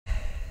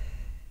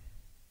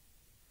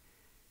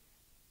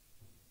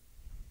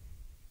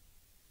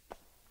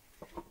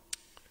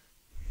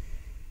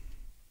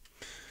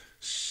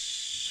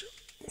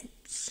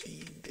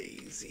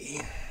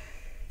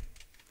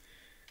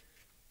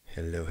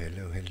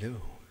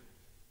Hello.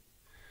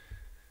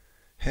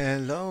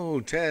 Hello,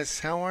 Tess.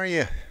 How are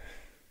you?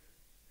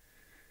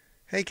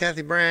 Hey,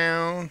 Kathy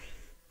Brown.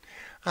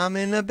 I'm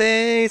in the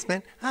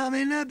basement. I'm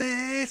in the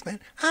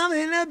basement. I'm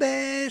in the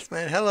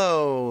basement.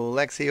 Hello,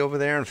 Lexi over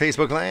there in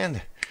Facebook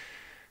land.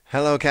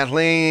 Hello,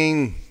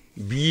 Kathleen.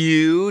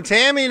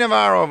 Tammy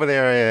Navarro over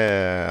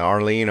there.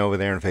 Arlene over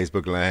there in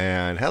Facebook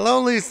land.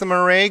 Hello, Lisa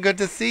Marie. Good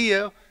to see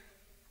you.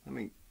 Let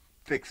me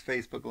fix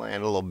Facebook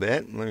land a little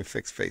bit. Let me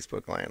fix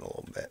Facebook land a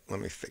little bit. Let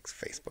me fix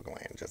Facebook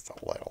land just a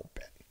little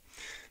bit.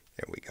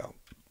 There we go.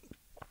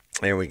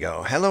 There we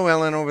go. Hello,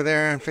 Ellen over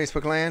there in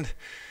Facebook land.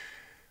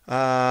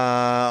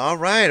 All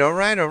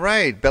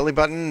right. Belly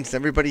buttons,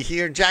 everybody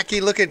here. Jackie,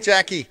 look at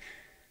Jackie.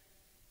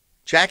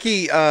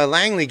 Jackie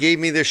Langley gave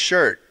me this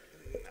shirt.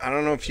 I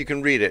don't know if you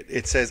can read it.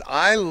 It says,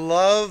 I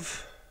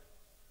love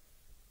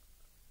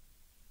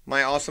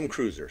my awesome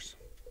cruisers.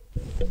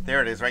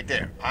 There it is right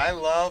there. I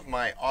love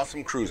my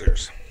awesome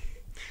cruisers.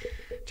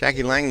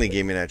 Jackie Langley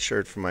gave me that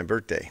shirt for my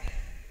birthday.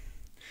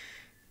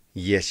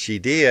 Yes, she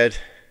did.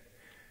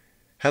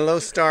 Hello,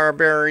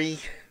 Starberry.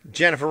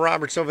 Jennifer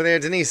Roberts over there.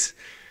 Denise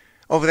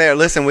over there.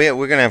 Listen, we're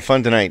going to have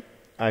fun tonight.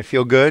 I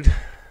feel good.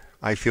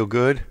 I feel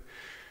good.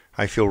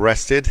 I feel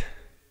rested.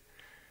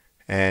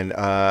 And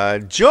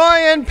Joy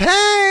and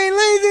Pain,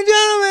 ladies and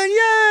gentlemen.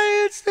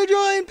 Yay, it's the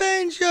Joy and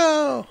Pain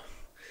show.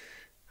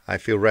 I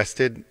feel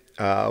rested.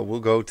 We'll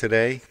go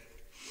today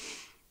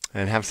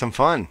and have some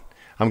fun.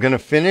 I'm going to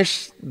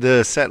finish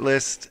the set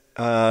list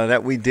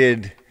that we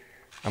did.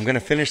 I'm going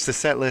to finish the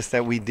set list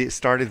that we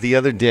started the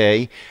other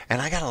day.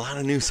 And I got a lot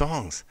of new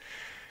songs.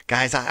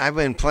 Guys, I've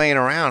been playing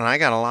around and I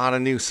got a lot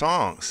of new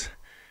songs.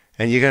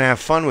 And you're going to have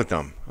fun with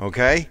them,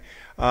 okay?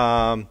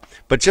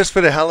 But just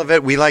for the hell of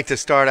it, we like to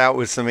start out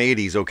with some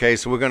 80s, okay?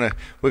 So we're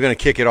gonna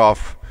kick it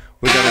off.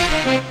 With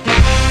a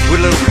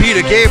little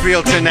Peter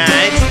Gabriel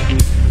tonight.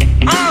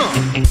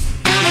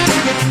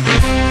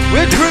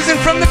 We're cruising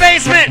from the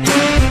basement.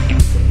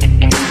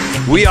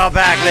 We are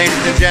back,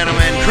 ladies and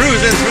gentlemen,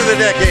 cruising through the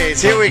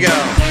decades. Here we go.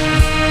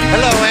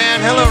 Hello, Ann.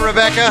 Hello,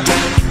 Rebecca.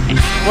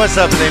 What's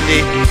up,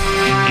 Lindy?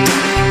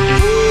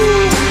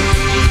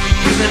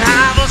 And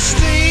I will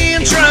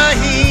stand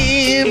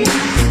trying.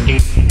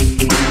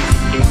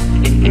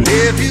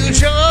 If you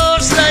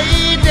just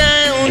lay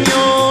down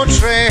your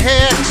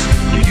tracks,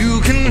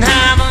 you can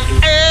have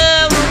an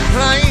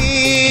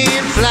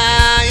aeroplane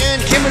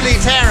flying. Kimberly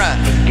Tara,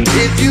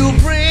 if you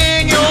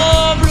bring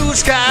your blue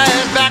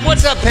skies back,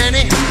 what's up,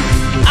 Penny?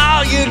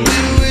 All you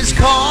do is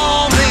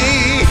call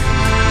me.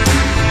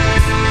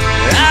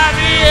 I'll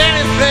be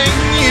anything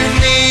you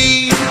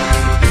need.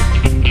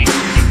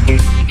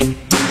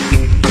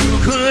 You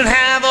could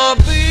have a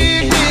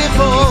big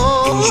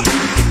nipple.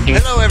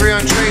 Hello,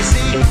 everyone,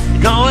 Tracy.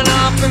 Going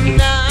up and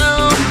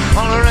down,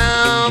 all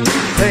around the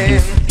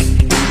pen.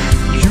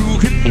 You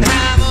can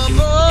have a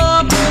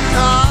bumper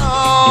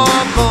car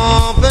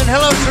bumping.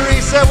 Hello,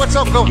 Teresa. What's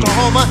up,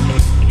 Oklahoma?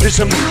 This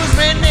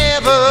amusement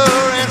never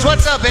ends.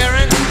 What's up,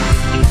 Aaron?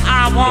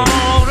 I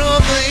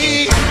wanna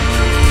be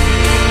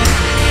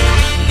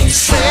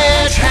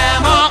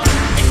Sledgehammer.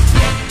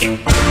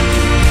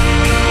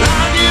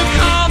 Lord, you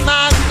call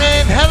my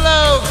name.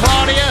 Hello,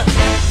 Claudia.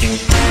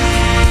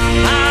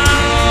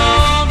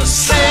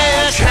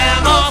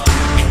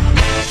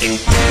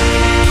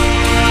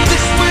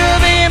 This will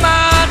be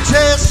my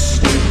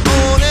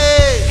testimony.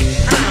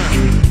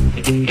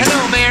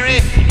 Hello, Mary.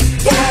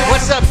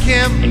 What's up,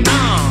 Kim?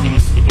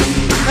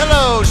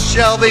 Hello,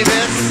 Shelby,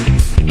 miss.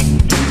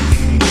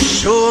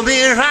 Show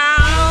me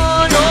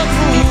around your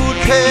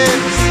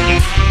fruitcakes,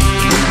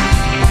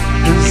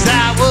 'cause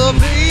I will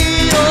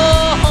be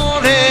your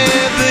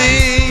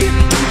honeybee.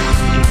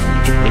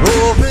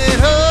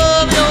 Open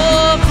up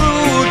your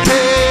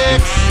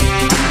fruitcakes,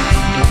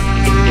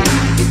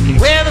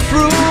 where the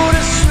fruit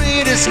is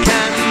sweet as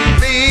can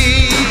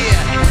be.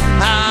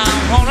 I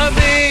wanna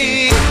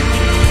be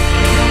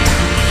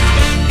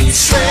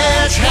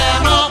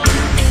Sledgehammer.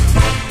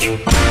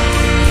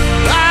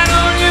 Why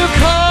don't you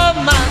call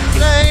my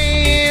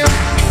name?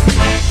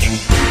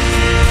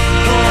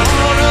 I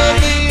wanna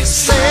be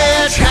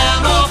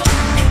Sledgehammer.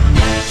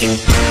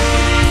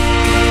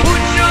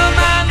 Put your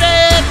mind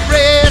at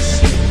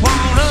rest.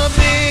 Wanna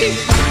be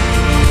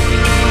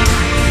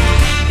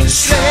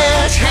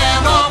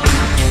Sledgehammer.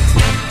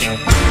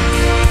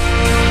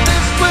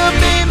 This will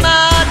be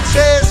my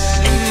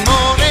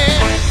testimony.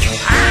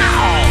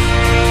 Ow!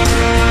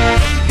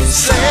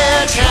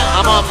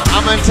 Sledgehammer.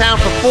 I'm in town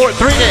for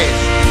 3 days.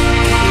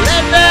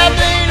 Let there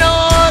be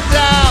no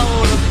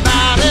doubt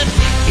about it.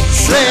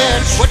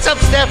 Sledge. What's up,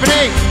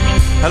 Stephanie?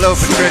 Hello,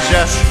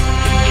 Patricia.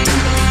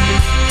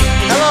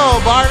 Hello,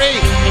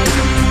 Barbie.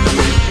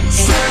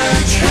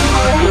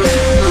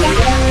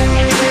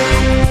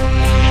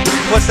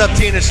 What's up,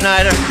 Tina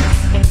Schneider?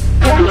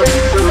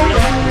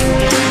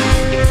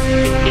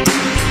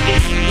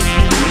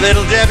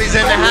 Little Debbie's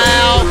in the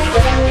house.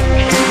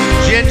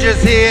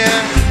 Ginger's here.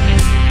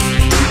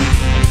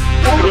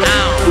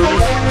 Ow.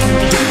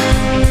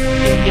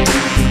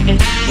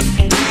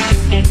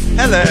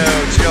 Hello,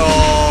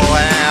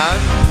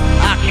 Joanne.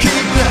 I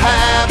kick the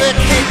habit. it,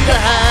 hate to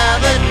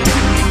have it.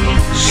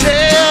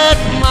 Shed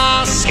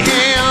my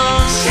skin.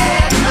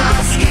 Shed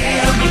my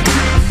skin.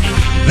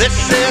 This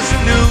is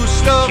new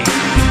stuff.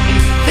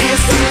 This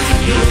is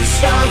new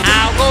stuff.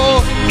 I'll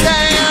go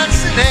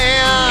dancing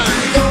in.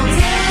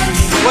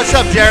 What's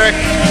up, Derek?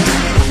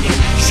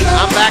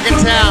 I'm back in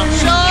town.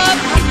 Show up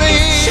for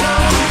me.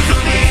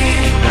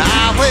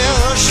 I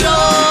will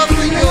show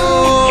for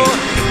you.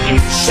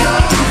 Show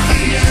for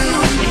you.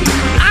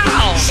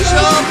 Ow.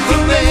 Show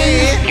for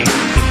me.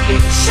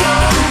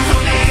 Show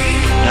for me.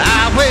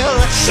 I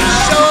will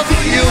show for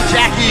you.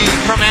 Jackie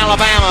from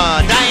Alabama.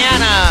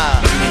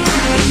 Diana.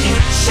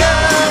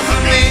 Show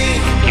for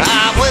me.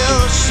 I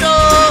will show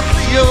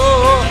for you.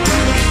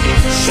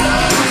 Show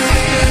for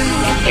you.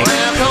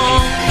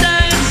 Welcome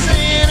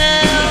dancing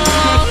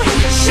in.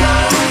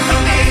 Show for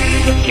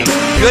me.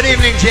 Good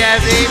evening,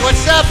 Jazzy.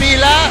 What's up,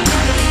 Ela?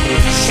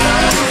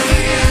 Show for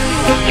you.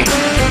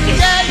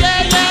 Yeah,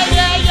 yeah, yeah,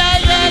 yeah, yeah,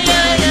 yeah,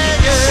 yeah,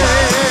 yeah,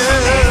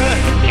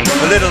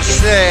 yeah. A little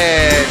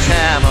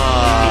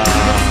sledgehammer.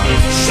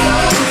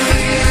 Show for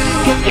you.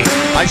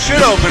 I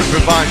should open for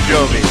Bon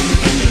Jovi,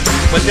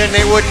 but then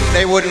they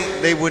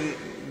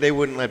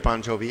wouldn't let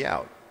Bon Jovi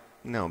out.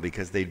 No,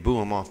 because they'd boo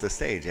him off the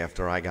stage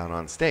after I got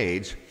on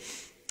stage.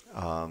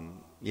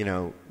 You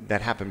know,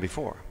 that happened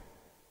before.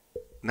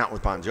 Not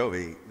with Bon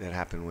Jovi. That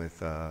happened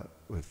with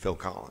Phil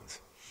Collins.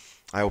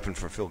 I opened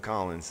for Phil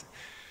Collins,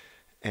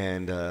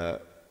 and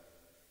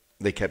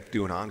they kept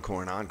doing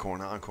encore and encore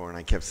and encore, and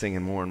I kept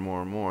singing more and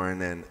more and more.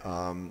 And then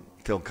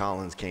Phil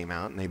Collins came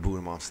out, and they booed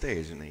him off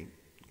stage, and they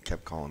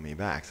kept calling me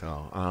back.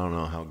 So I don't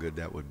know how good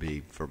that would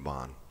be for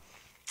Bon,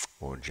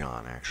 or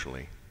John,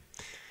 actually.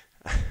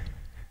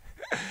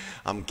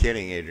 I'm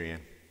kidding,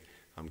 Adrian.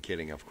 I'm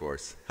kidding, of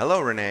course. Hello,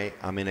 Renee.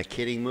 I'm in a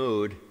kidding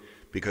mood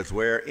because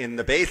we're in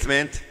the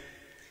basement.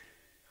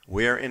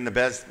 We're in the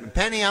best.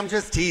 Penny, I'm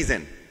just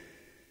teasing.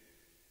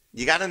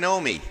 You got to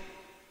know me.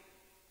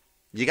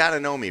 You got to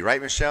know me.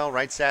 Right, Michelle?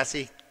 Right,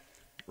 Sassy?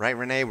 Right,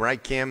 Renee?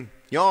 Right, Kim?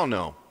 You all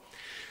know.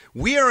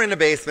 We are in the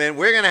basement.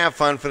 We're going to have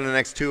fun for the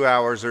next 2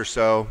 hours or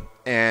so.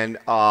 And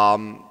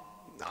I'm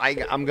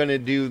going to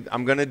do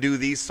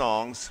these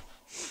songs.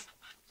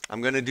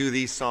 I'm going to do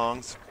these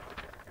songs.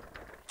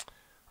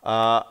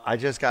 I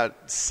just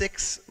got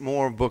 6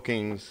 more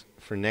bookings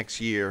for next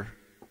year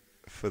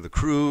for the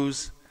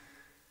cruise.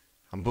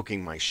 I'm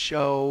booking my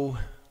show.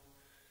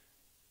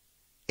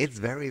 It's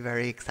very,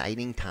 very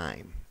exciting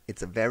time.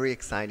 It's a very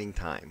exciting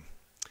time.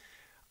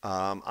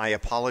 I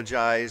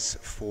apologize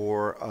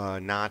for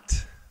I'm not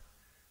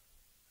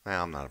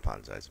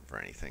apologizing for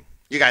anything.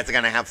 You guys are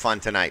going to have fun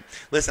tonight.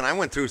 Listen, I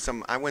went through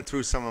some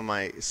of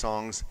my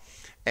songs,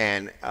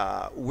 and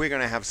we're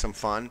going to have some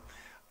fun.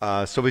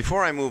 So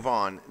before I move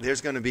on, there's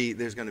going to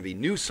be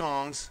new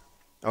songs,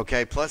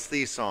 okay, plus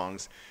these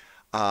songs,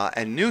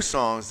 and new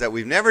songs that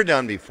we've never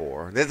done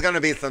before. There's going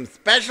to be some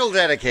special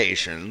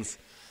dedications.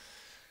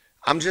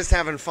 I'm just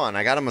having fun.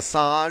 I got a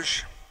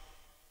massage.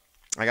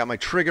 I got my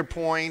trigger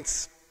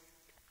points.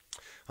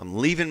 I'm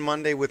leaving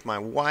Monday with my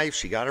wife.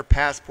 She got her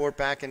passport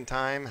back in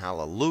time.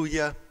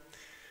 Hallelujah.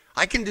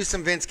 I can do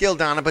some Vince Gill,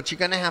 Donna, but you're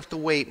going to have to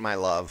wait, my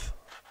love.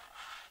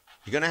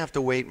 You're going to have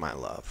to wait, my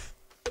love.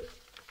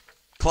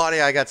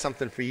 Claudia, I got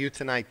something for you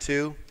tonight,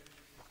 too.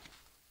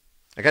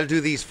 I got to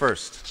do these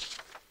first.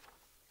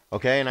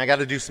 Okay? And I got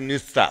to do some new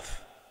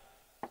stuff.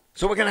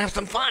 So we're going to have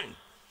some fun.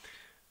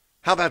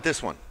 How about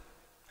this one?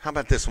 How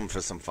about this one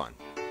for some fun?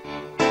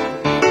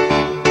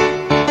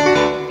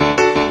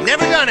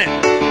 Never done it.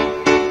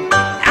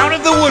 Out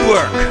of the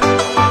woodwork.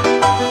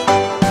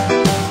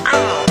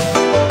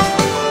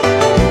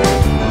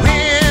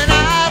 When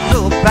I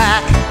look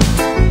back,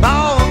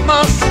 all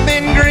must have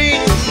been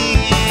green.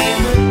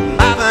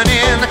 Bobbing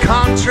in the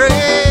country,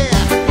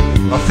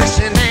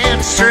 fishing in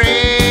the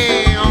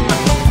stream,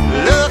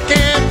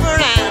 looking for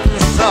an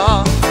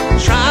answer,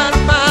 trying to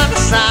find a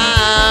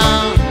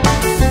sound,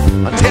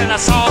 until I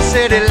saw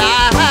city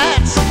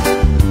lights.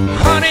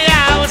 Honey,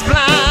 I was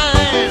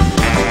blind.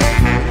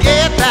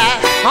 Get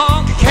back,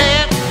 honky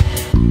cat.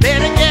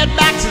 Better get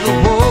back to the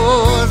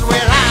woods.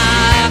 Well,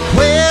 I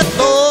quit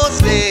those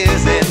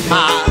days in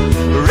my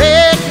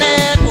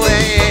redneck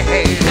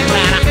ways.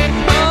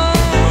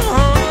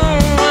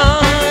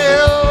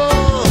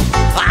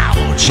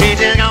 Oh, change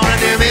is gonna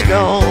do me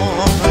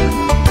gone.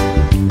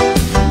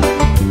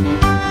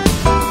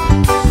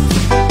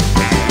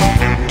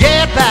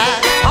 Get back.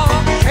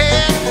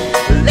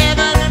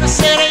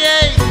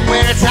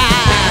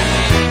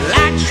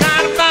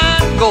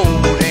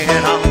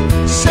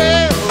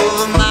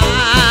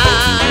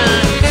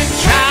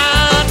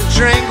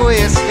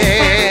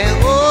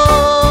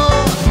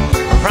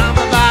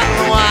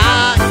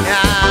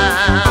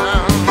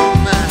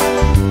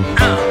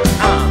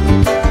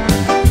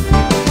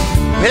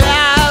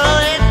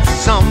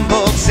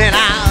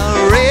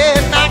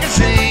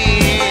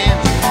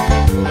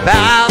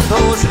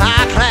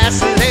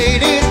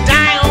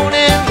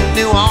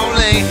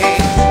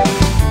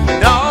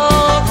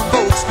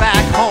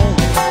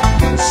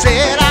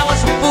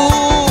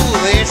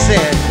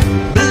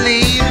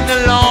 Believe in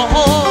the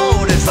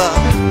Lord is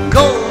a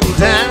gold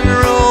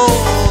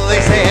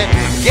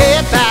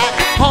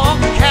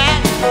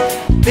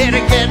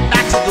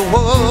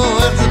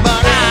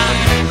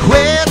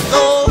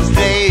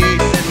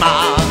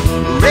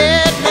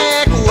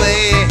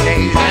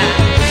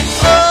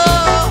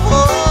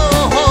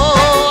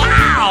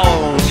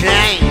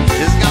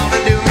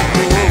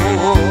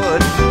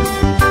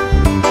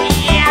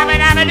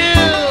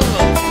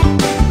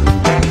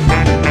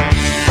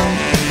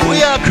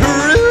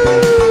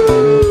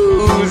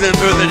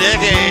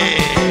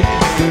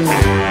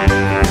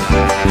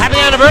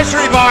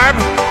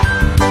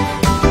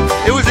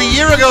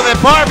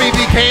Barbie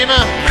became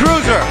a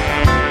cruiser,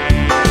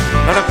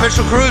 an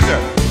official cruiser.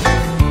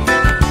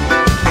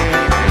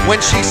 When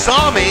she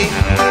saw me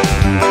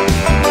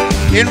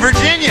in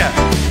Virginia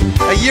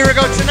a year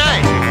ago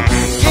tonight.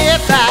 Get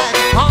back,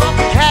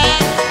 honky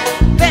cat,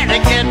 better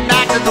get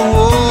back to the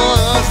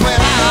woods when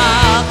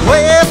I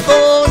quit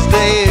those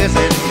days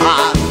in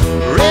my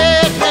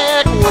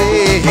redneck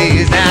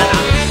ways. Now,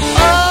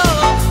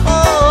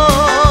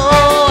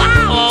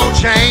 I won't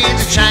change,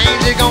 the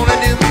change is gonna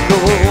do me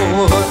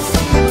good.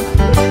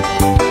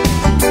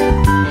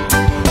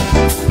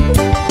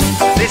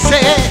 They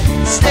say,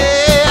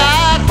 stay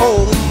at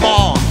home,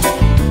 boy,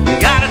 you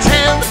gotta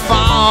tend the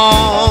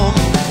farm.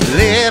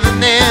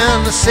 Living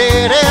in the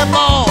city,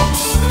 boy,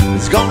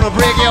 it's gonna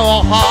break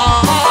your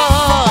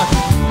heart.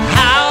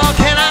 How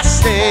can I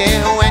stay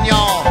when your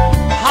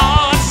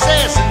heart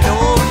says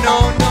no,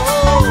 no, no?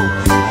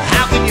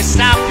 How can you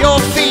stop your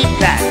feet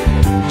that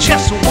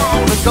just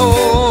wanna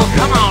go?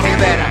 Come on, you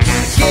better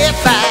get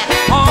back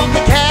on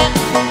the cat.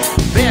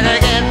 Better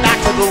get back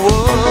to the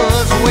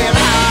woods when I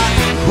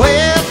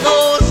quit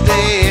those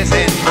days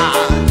in my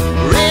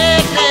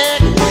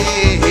redneck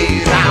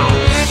ways.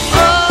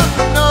 Oh,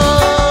 no,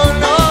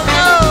 no,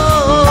 no.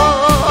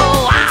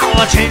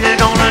 Wow, change is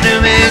gonna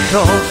do me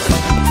good.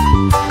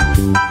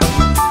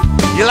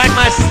 You like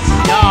my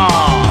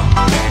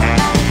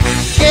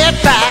get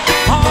back,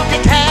 honky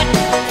cat.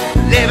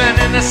 Living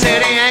in the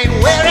city ain't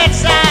where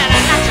it's at.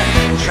 I got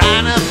you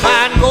trying to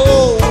find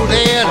gold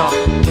in a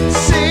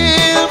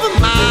silver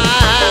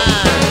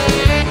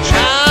mine,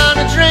 trying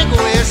to drink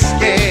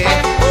whiskey,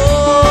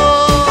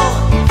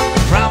 oh,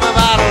 from a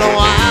bottle of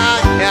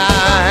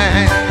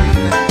wine.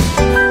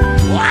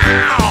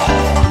 Wow,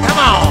 come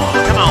on,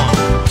 come on.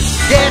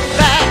 Get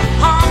back,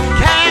 honky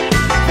cat.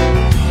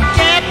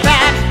 Get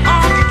back,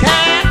 honky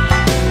cat.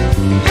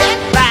 Get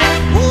back,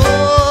 whoa.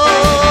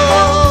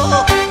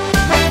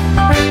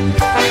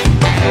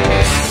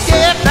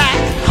 Get back,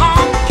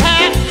 honky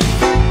cat.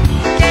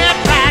 Get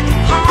back,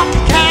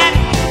 honky cat.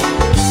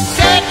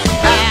 Get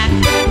back,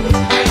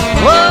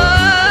 whoa.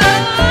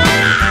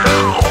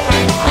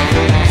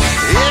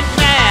 Get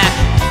back.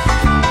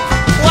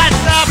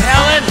 What's up,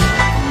 Helen?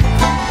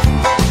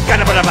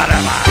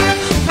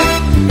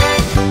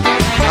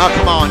 Oh,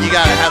 come on, you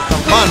gotta have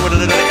some fun with a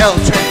little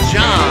Elton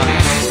John.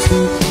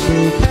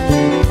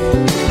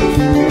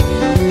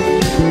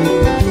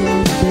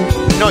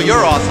 No,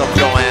 you're awesome,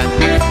 Joanne.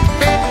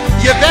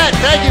 Yvette,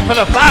 thank you for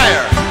the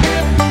fire.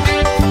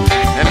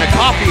 And the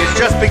coffee has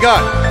just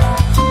begun.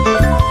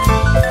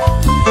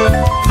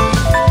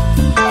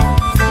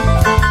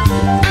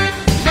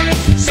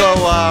 So,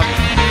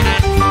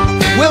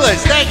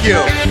 Willis, thank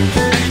you.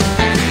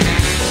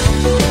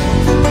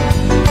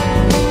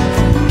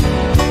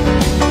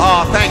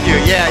 Oh, thank you.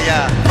 Yeah,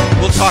 yeah.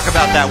 We'll talk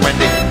about that,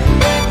 Wendy.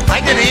 Hi,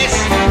 Denise.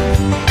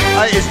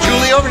 Is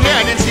Julie over here?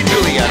 I didn't see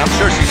Julie yet. I'm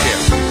sure she's here.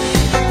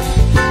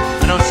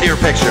 I don't see her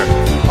picture.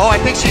 Oh, I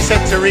think she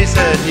said Teresa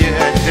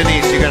and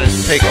Denise, you're going to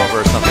take over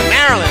or something.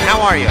 Marilyn,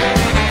 how are you?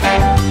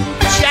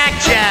 Jack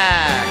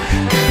Jack.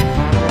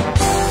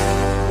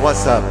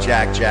 What's up,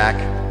 Jack Jack?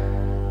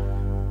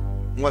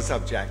 What's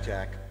up, Jack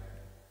Jack?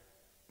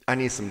 I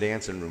need some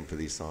dancing room for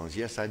these songs.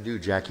 Yes, I do,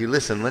 Jack. You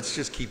listen, let's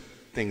just keep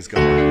things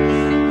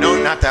going. No,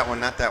 not that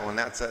one, not that one.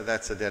 That's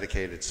a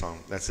dedicated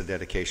song. That's a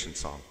dedication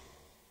song.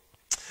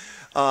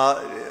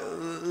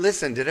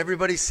 Listen, did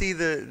everybody see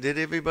the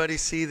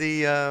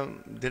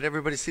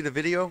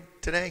video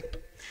today?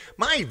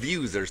 My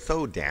views are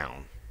so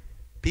down.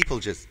 People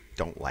just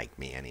don't like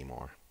me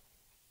anymore.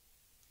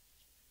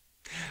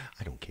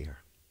 I don't care.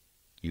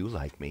 You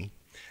like me.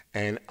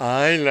 And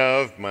I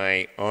love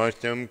my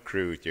awesome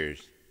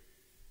cruisers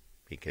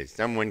because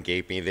someone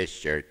gave me this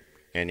shirt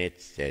and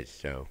it says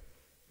so.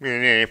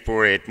 And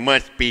therefore, it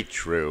must be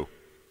true.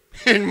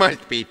 It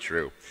must be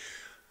true.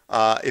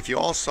 If you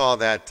all saw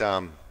that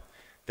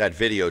that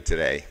video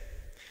today,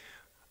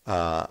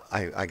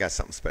 I got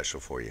something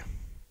special for you.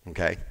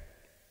 Okay?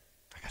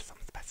 I got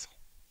something special.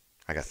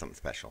 I got something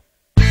special.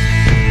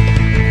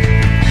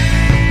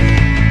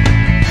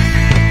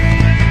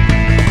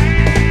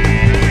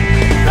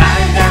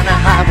 Riding down the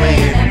highway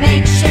in a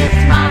makeshift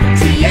Model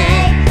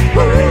TA.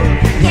 Woo,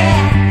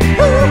 yeah,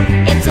 woo.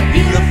 It's a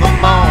beautiful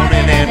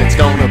morning and it's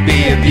gonna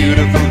be a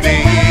beautiful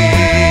day.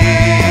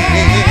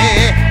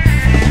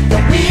 The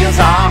wheels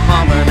are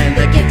humming and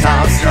the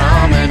guitar's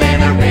strumming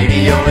and the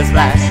radio is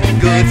flashing.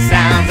 Good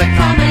sounds are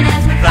coming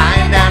as we're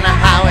flying down the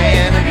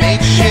highway in a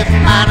makeshift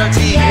Model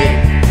TA.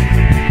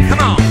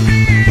 Come on.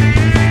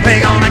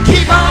 We're gonna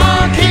keep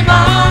on, keep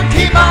on,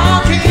 keep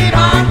on, keep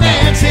on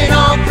dancing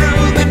all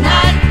through the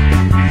night.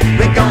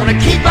 We're gonna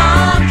keep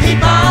on,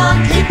 keep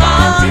on, keep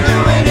on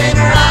doing it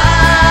right.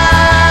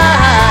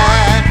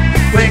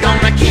 We're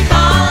gonna keep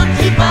on,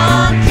 keep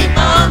on, keep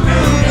on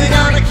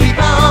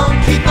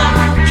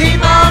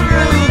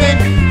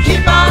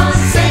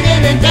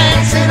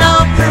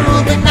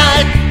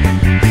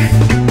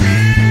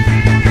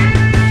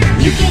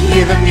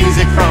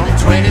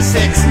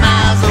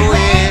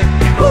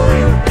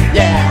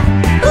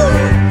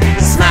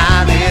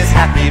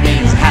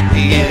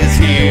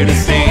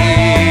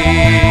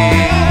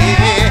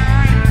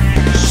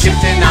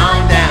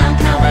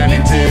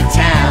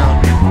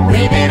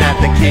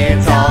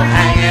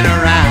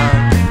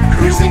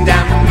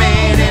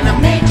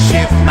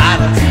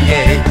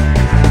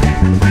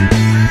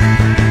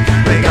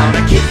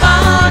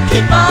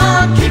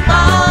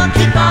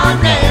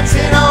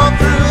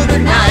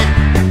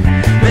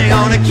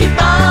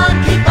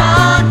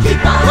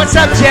What's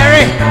up,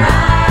 Jerry?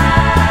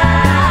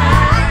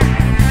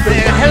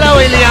 Hello,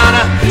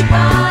 Eliana.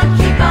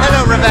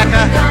 Hello,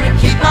 Rebecca.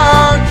 Keep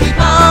on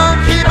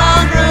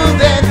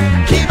grooving.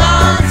 Keep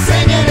on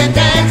singing and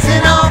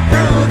dancing all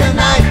through the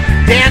night.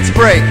 Dance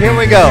break. Here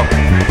we go.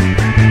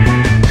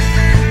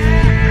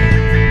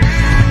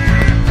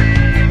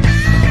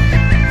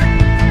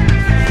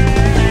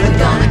 We're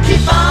gonna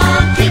keep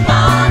on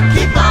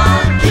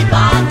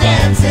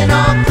dancing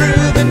all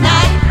through the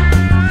night.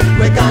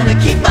 We're gonna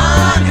keep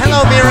on.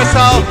 Hello,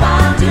 Mirasol. Keep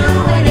on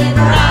doing it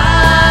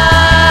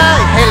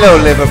right. Hello,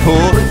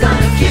 Liverpool. We're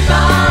gonna keep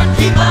on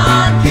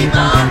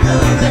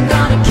moving.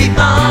 Gonna keep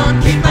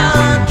on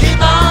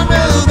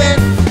moving.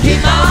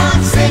 Keep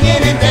on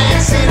singing and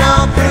dancing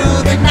all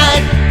through the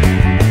night.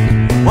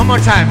 One more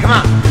time, come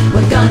on.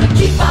 We're gonna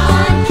keep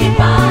on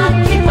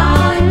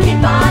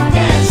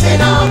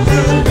dancing all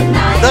through the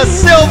night. The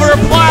Silver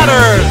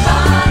Platters.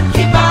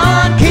 Keep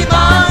on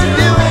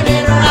doing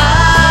it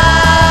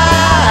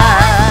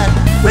right.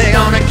 We're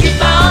gonna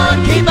keep on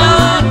moving.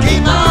 Gonna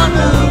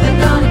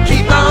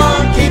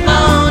keep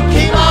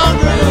on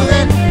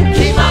grooving.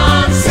 Keep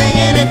on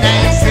singing and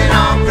dancing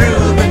all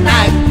through the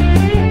night.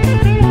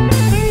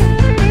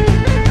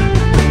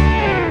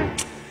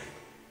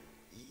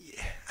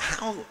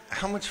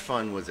 How much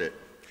fun was it?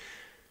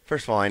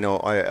 First of all, I know.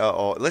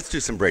 Let's do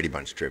some Brady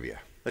Bunch trivia.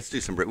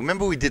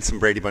 Remember we did some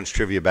Brady Bunch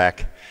trivia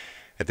back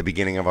at the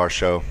beginning of our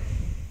show?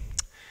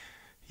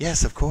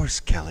 Yes, of course,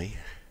 Kelly.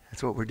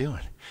 That's what we're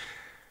doing.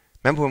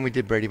 Remember when we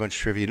did Brady Bunch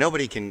trivia?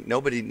 Nobody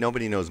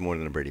knows more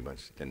than a Brady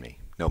Bunch than me.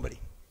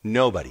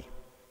 Nobody.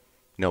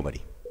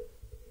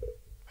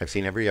 I've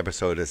seen every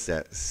episode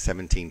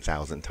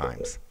 17,000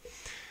 times.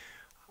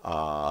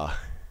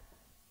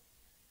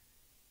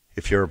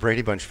 If you're a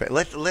Brady Bunch fan,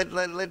 let's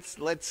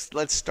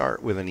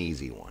start with an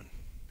easy one.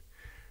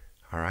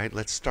 All right,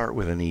 let's start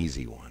with an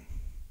easy one.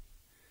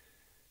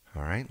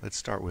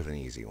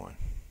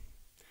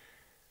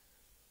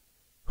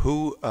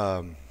 Who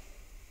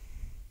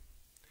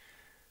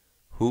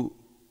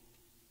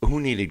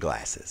needed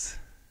glasses?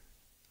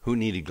 Who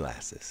needed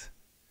glasses?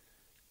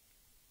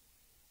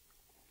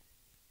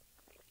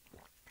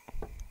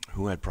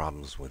 Who had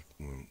problems with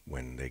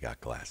when they got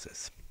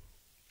glasses?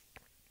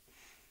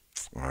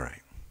 All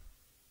right.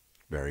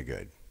 Very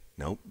good.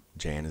 Nope.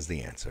 Jan is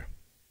the answer.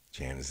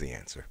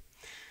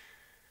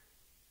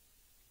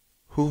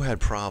 Who had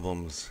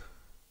problems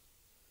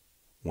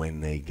when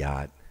they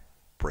got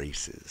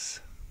braces?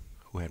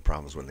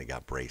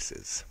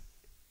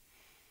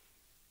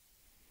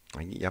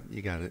 Yep,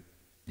 you got it.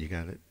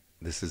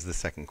 This is the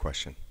second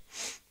question.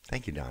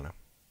 Thank you, Donna.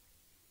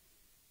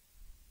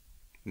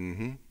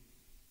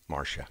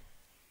 Marcia.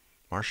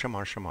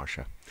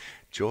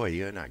 Joy,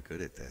 you're not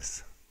good at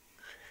this.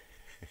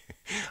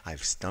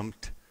 I've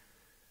stumped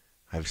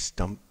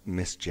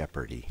Miss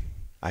Jeopardy.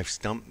 I've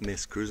stumped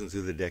Miss Cruising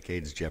Through the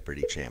Decades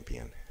Jeopardy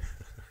champion.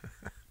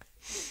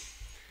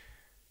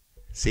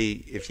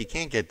 See, if you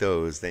can't get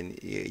those, then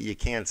you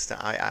can't.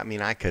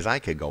 Because I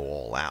could go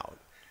all out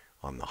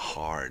on the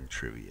hard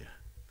trivia,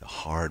 the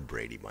hard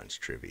Brady Bunch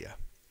trivia.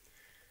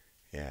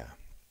 Yeah.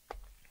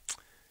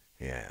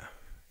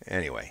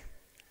 Anyway,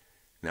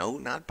 no,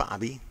 not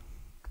Bobby.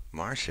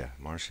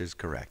 Marcia's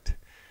correct.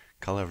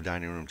 Color of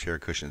dining room chair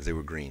cushions, they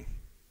were green.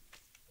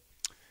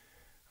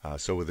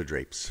 So were the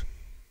drapes.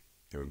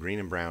 They were green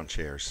and brown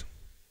chairs.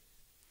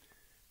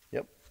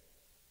 Yep.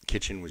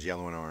 Kitchen was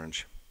yellow and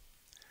orange.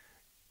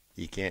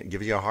 You can't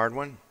give you a hard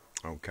one?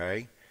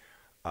 Okay.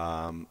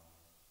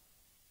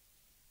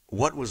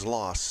 What was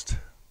lost?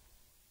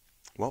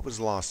 What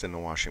was lost in the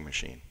washing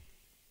machine?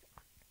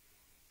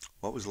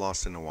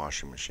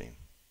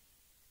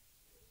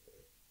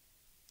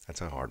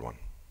 That's a hard one,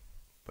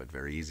 but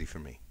very easy for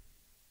me.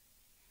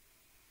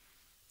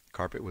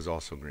 Carpet was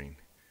also green.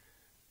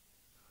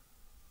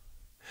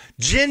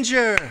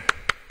 Ginger!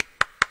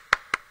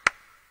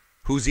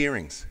 Whose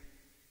earrings?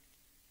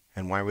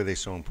 And why were they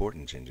so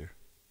important, Ginger?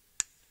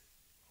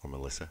 Or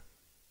Melissa?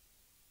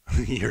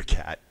 Your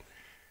cat.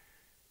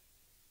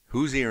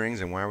 Whose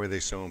earrings and why were they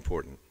so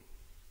important?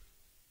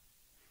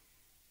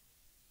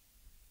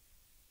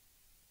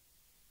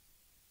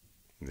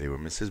 They were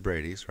Mrs.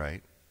 Brady's,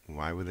 right?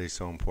 Why were they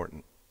so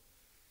important?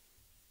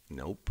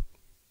 Nope.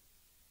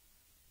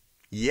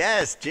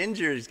 Yes,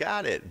 Ginger's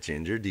got it.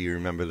 Ginger, do you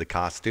remember the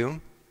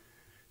costume?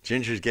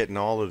 Ginger's getting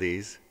all of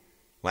these.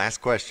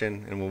 Last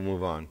question, and we'll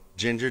move on.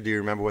 Ginger, do you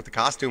remember what the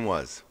costume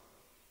was?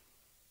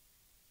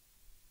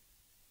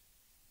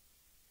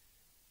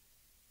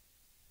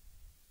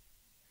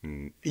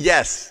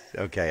 Yes.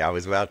 Okay, I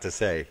was about to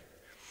say.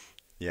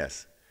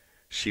 Yes.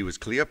 She was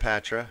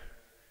Cleopatra,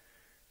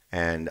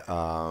 and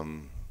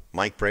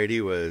Mike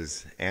Brady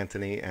was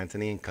Antony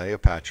and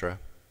Cleopatra,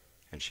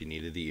 and she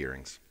needed the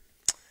earrings.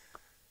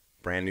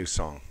 Brand new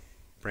song.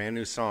 Brand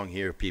new song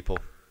here, people.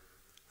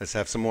 Let's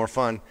have some more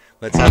fun.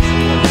 Let's have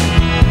some more fun.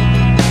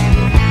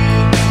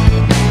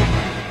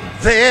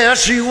 There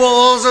she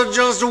was,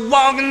 just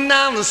walking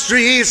down the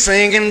street,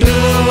 singing,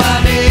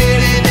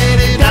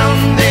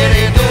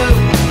 do-a-dee-dee-dee-dum-dee-dee-doo,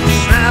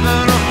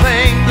 snapping her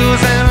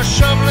fingers and a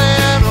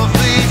shoveling her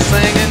feet.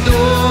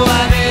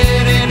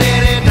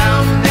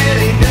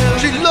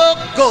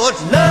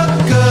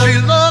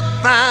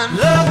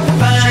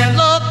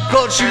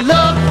 she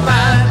looked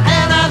fine,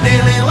 and I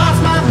nearly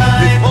lost my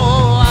mind.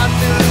 Before I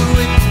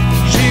knew it,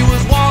 she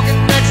was walking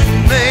next to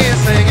me,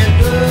 singing,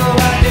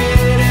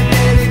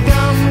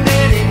 do-I-did-it-did-it-dum,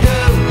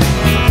 did-it-do.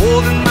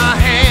 Holding my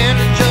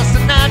hand in just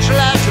a natural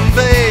action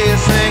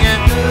bass, singing,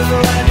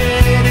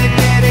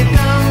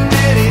 do-I-did-it-did-it-dum,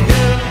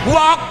 did-it-do.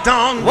 Walked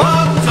on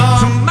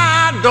to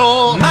my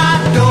door.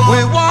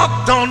 We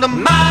walked on to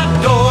my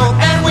door,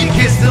 and we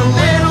kissed a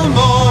little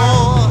more.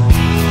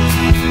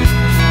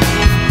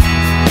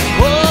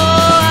 Oh,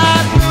 I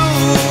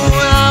knew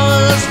I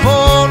was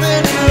falling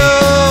in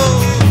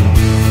love.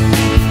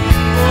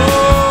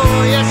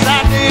 Oh, yes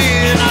I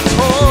did. I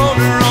told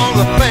her all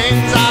the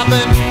things I've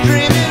been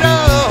dreaming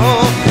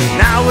of.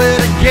 Now we're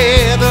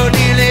together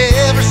nearly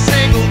every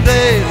single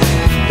day.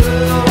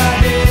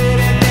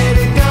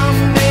 Do-I-did-it-did-it-dum,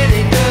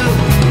 did-it-do.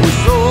 We're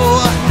so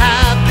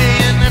happy,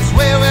 and that's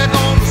where we're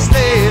gonna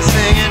stay,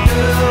 singing,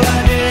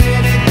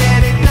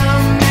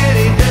 do-I-did-it-did-it-dum,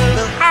 did-it-do.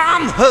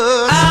 I'm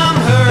hers,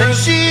 and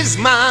she's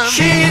mine.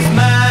 She's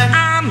mine.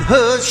 I'm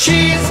hers,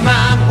 she's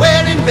mine.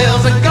 Wedding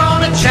bells are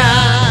gonna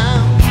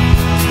chime.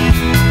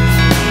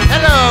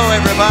 Hello,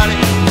 everybody.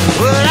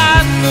 Well,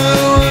 I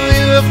knew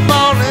we were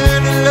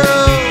falling in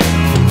love.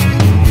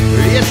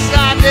 Yes,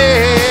 I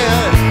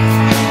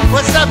did.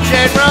 What's up,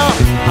 J-Bro?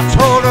 I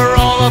told her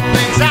all the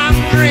things I'm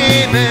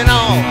dreaming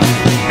of.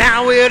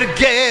 Now we're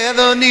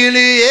together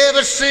nearly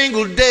every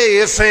single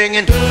day,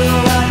 singing,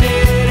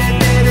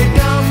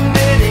 do-I-did-it-did-it-dum,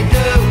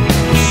 did-it-do.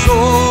 So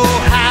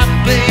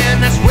happy,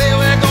 and that's where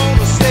we're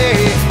gonna stay.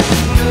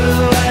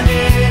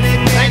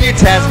 Do-I-did-it-did-it-dum, thank you,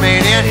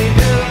 Tasmanian.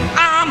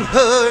 I'm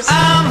hers,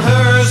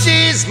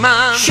 she's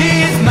mine.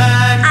 She's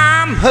mine.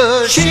 I'm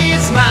hers,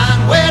 she's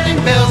mine.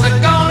 Wedding bells are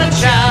gonna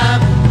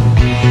chime.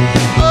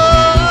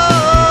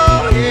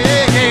 Oh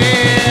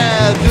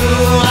yeah,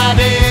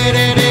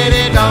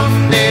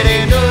 do-I-did-it-did-it-dum,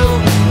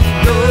 did-it-do.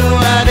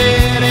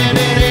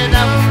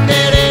 Do-I-did-it-did-it-dum,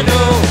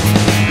 did-it-do.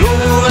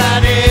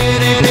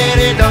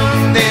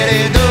 Do-I-did-it-did-it-dum,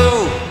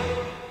 did-it-do.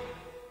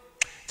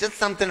 Just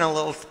something a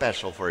little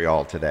special for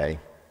y'all today.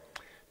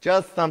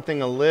 Just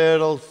something a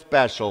little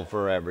special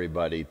for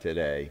everybody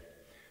today.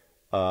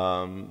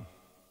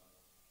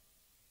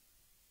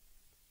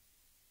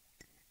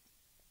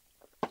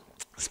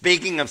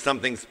 Speaking of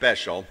something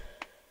special,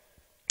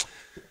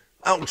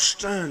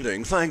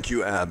 outstanding. Thank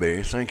you,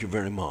 Abby. Thank you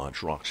very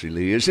much. Roxy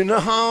Lee is in the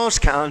house,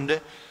 Candy.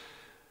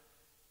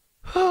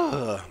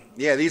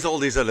 Yeah, these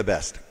oldies are the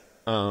best.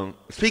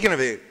 Speaking of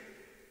it,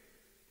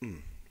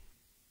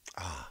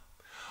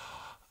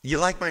 you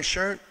like my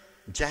shirt?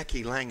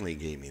 Jackie Langley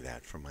gave me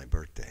that for my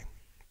birthday.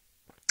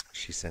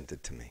 She sent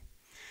it to me.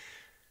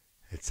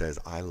 It says,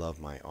 "I love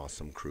my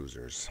awesome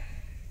cruisers."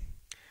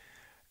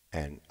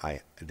 And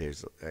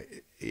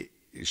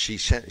she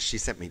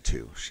sent me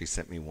two. She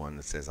sent me one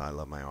that says, "I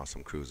love my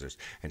awesome cruisers,"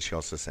 and she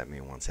also sent me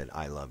one that said,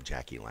 "I love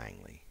Jackie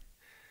Langley."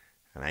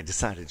 And I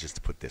decided just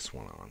to put this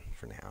one on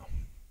for now.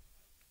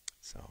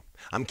 So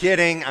I'm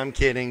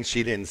kidding.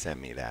 She didn't send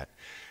me that.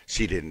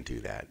 She didn't do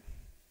that.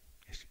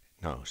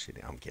 No, she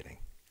didn't. I'm kidding.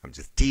 I'm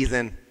just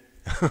teasing.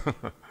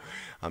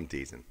 I'm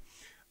teasing.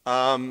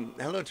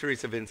 Hello,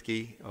 Teresa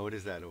Vinsky. Oh, what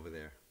is that over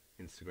there?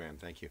 Instagram.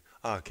 Thank you.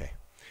 Oh, okay.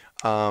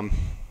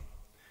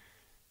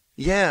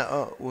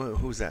 Yeah.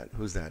 Who's that?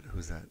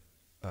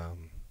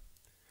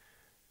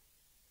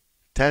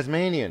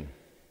 Tasmanian.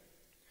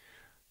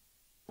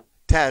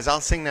 Taz,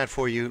 I'll sing that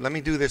for you. Let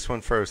me do this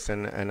one first,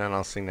 and then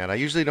I'll sing that. I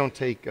usually don't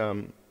take.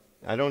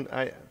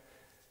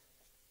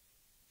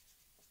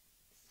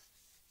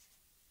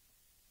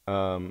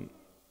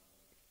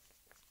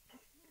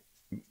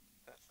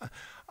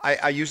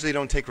 I usually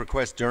don't take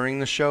requests during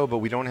the show, but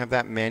we don't have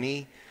that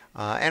many.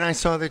 And I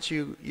saw that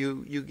you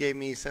gave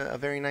me a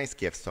very nice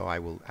gift, so I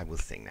will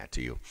sing that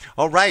to you.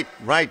 Oh, right,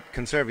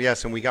 conserve,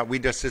 yes, and we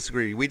just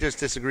disagree. We just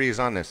disagree is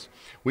on this.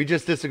 We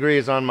just disagree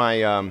is on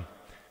my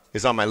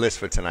list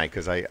for tonight,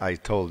 because I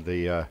told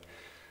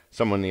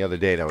someone the other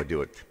day that I would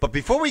do it. But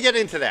before we get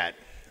into that,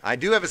 I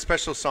do have a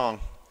special song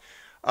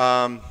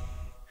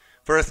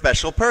for a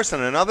special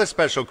person, another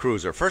special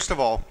cruiser. First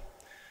of all,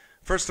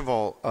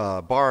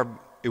 Barb,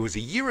 it was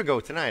a year ago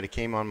tonight, it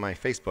came on my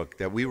Facebook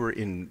that we were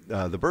in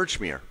the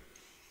Birchmere.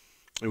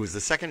 It was the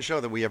second show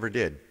that we ever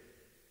did.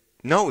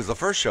 No, it was the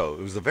first show.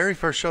 It was the very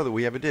first show that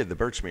we ever did, the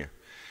Birchmere.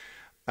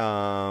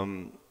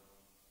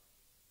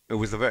 It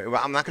was well,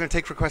 I'm not going to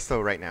take requests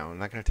though right now. I'm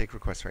not going to take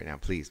requests right now.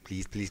 Please.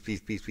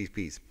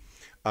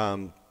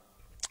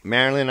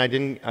 Marilyn,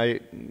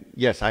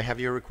 yes, I have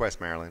your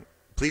request, Marilyn.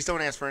 Please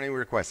don't ask for any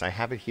requests. I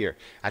have it here.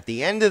 At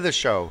the end of the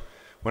show,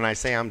 when I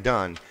say I'm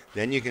done,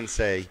 then you can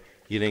say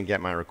you didn't get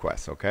my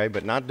request, okay?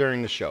 But not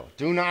during the show.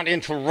 Do not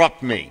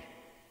interrupt me.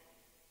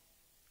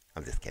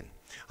 I'm just kidding.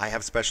 I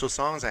have special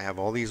songs. I have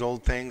all these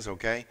old things,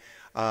 okay?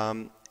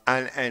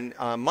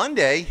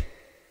 Monday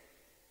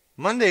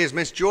is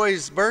Miss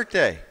Joy's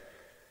birthday.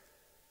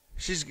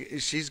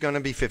 She's going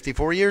to be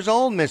 54 years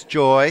old, Miss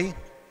Joy.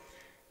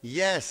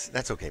 Yes,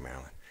 that's okay,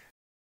 Marilyn.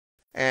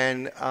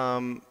 And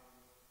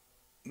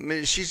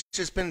she's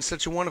just been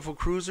such a wonderful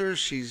cruiser.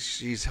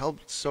 She's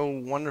helped so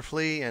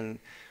wonderfully, and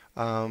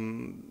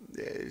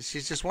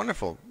She's just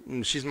wonderful.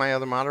 She's my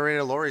other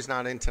moderator. Lori's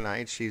not in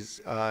tonight. She's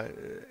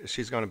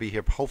going to be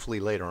here hopefully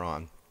later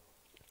on.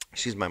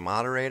 She's my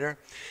moderator,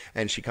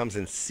 and she comes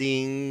and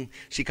sees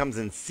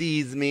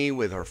me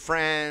with her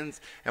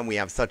friends, and we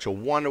have such a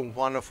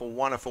wonderful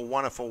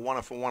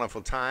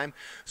time.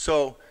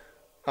 So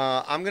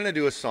I'm going to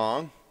do a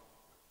song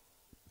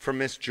for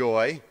Miss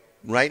Joy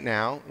right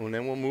now, and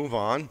then we'll move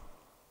on.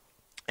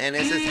 And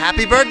this is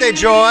Happy Birthday,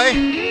 Joy!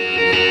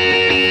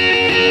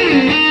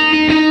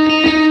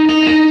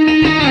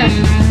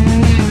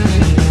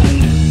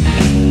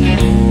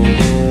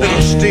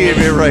 Little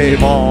Stevie Ray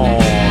Vaughan.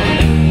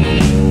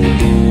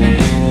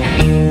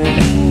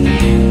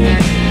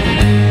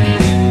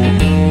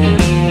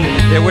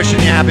 They're wishing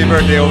you happy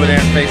birthday over there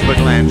in Facebook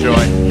land, Joy.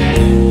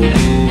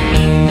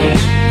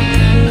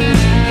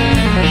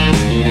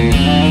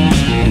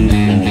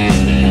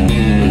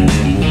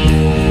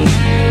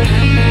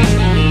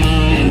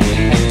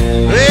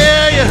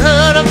 Well, you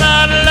heard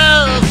about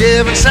love,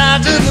 giving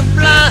sight to the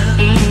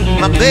blind.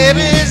 My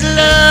baby's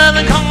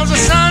loving cause the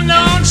sun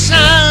don't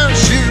shine.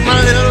 She's my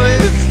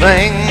little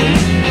thing.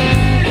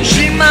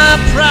 She's my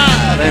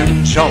pride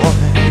and joy.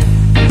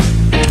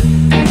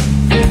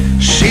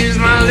 She's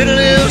my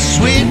little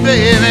sweet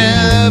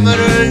baby, but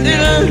a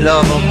little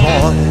lover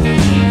boy.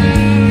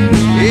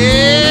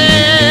 Yeah,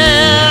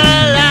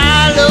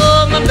 I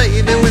love my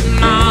baby with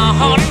my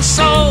heart and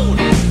soul.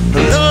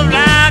 Love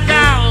like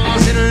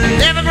ours, it'll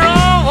never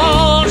grow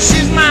old.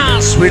 She's my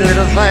sweet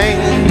little thing.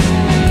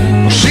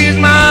 She's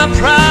my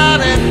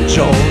pride and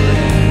joy.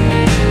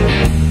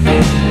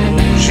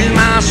 She's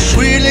my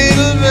sweet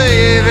little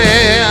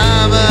baby,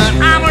 but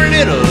I'm a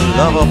little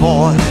lover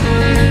boy.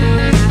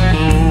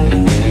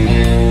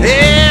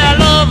 Yeah, I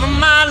love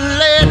my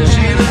lady,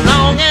 she's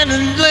long and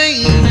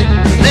lean.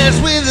 Mess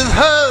with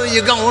her,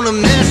 you're gonna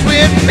mess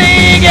with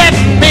me, get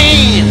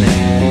mean.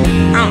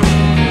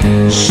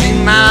 She's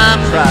my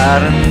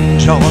pride and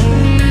joy.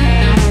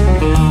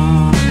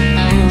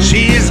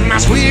 She's my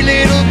sweet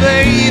little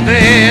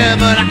baby,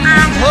 but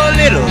I'm her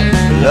little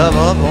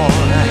lover boy.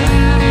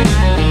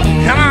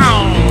 Come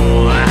on.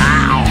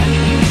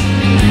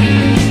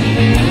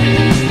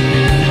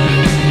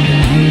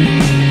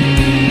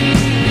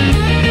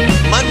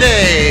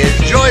 Monday is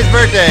Joy's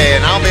birthday,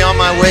 and I'll be on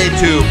my way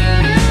to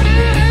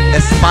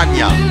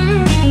España.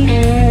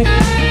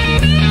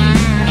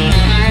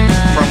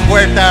 From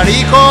Puerto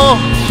Rico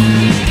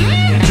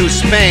to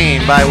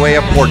Spain by way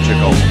of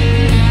Portugal.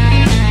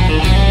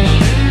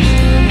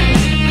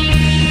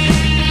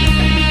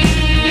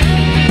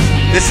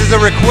 This is a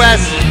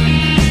request,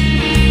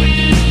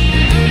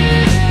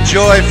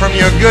 Joy, from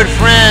your good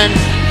friend,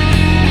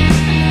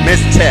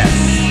 Miss Tess.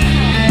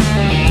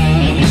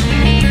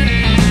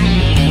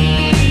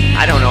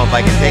 I don't know if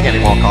I can take any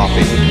more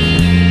coffee.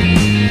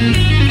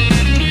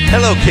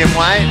 Hello, Kim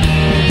White.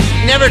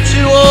 Never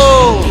too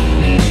old.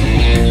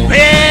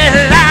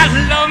 Well, I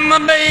love my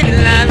baby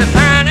like the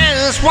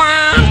finest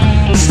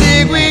wine.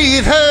 Stick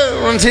with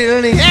her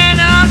until the end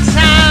of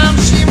time.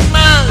 She's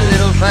my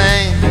little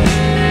thing.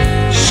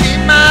 She's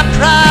my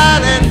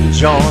pride and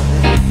joy.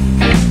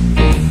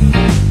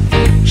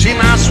 She's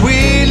my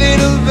sweet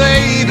little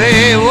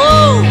baby.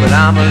 Whoa, but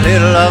I'm a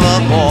little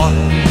lover boy.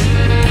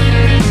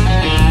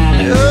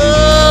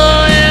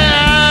 Oh, yeah,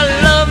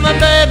 I love my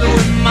baby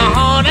with my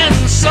heart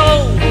and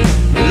soul.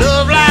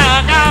 Love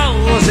like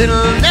ours,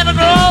 it'll never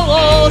grow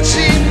old.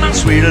 She's my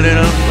sweet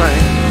little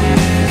thing.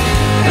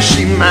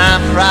 She's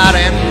my pride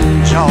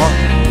and joy.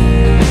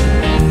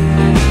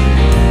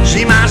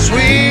 She's my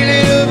sweet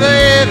little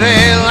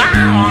baby.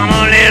 I'm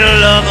a little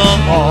lover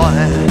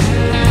boy.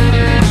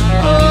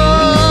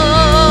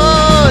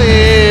 Oh,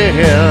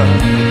 yeah.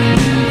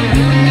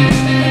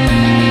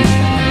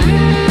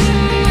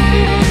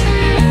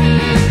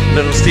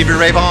 Little Stevie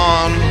Ray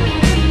Vaughan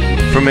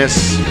for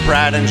Miss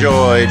Pride and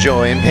Joy,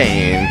 Joy and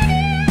Pain.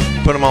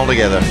 Put them all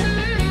together.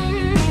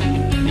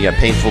 You got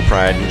painful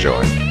pride and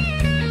joy.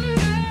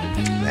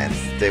 That's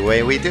the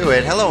way we do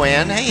it. Hello,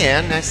 Ann. Hey,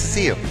 Ann. Nice to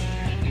see you.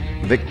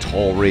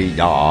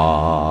 Victoria.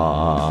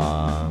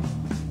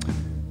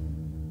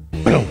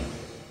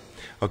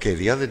 Okay,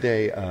 the other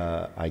day,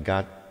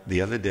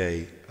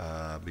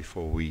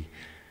 before we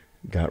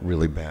got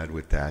really bad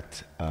with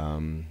that,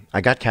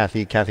 I got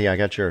Kathy. Kathy, I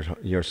got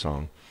your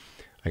song.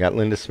 I got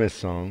Linda Smith's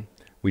song.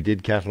 We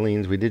did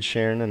Kathleen's. We did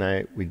Sharon and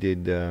I. We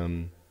did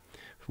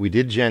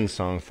Jen's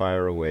song,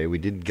 Fire Away. We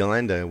did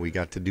Glenda. We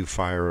got to do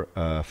Fire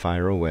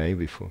Away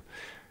before.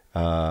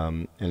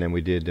 And then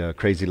we did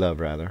Crazy Love,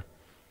 rather.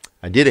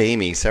 I did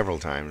Amy several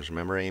times.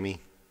 Remember Amy?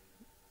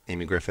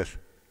 Amy Griffith?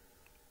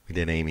 We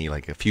did Amy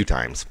like a few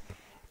times.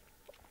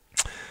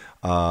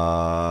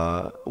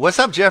 What's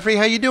up, Jeffrey?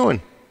 How you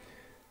doing?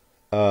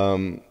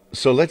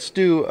 So let's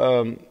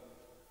do...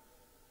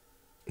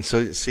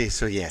 So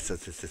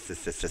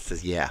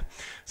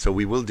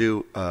we will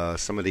do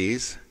some of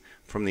these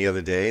from the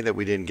other day that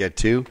we didn't get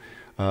to,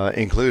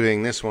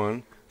 including this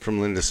one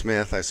from Linda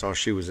Smith. I saw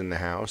she was in the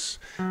house.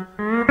 A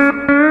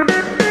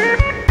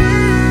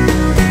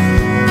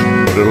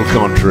little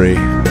country.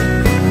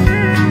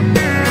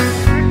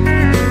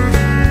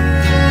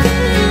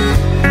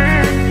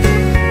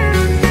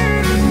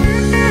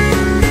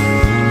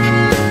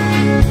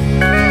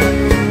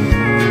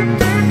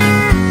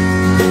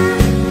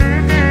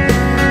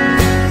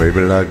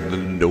 Baby, lock the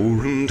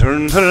door and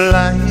turn the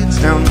lights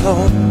down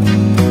low.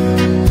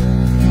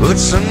 Put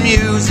some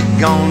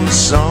music on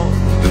soft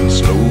and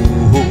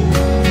slow.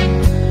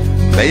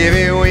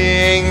 Baby, we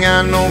ain't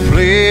got no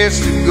place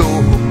to go.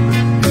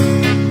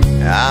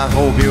 I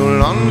hope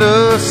you'll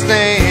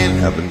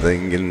understand. I've been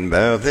thinking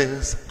about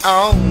this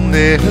all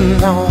day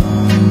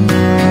long.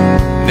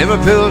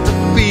 Never felt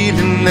a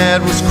feeling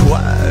that was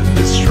quite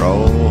this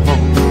strong.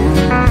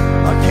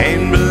 I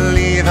can't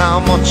believe how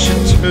much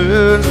it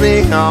turns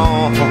me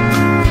on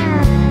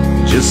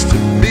just to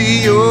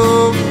be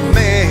your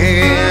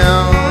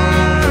man.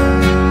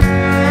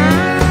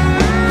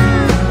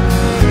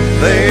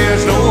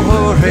 There's no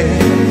hurry,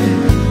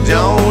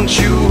 don't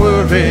you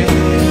worry,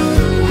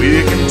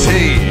 we can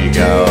take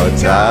our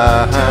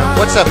time.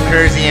 What's up,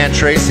 Crazy Aunt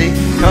Tracy?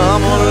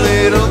 Come a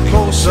little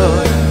closer,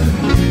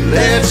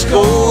 let's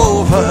go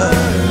over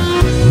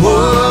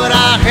what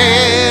I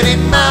had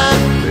in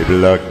mind. Baby,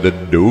 lock the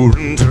door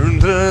and turn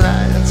the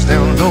lights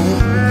down low.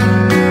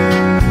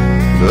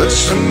 Put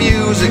some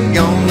music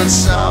on that's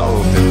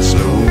soft and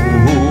slow.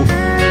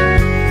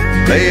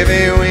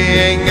 Baby, we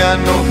ain't got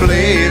no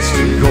place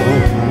to go.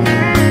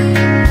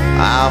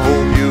 I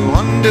hope you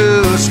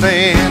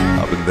understand.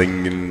 I've been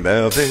thinking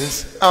about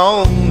this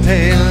all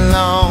day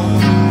long.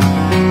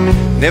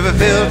 Never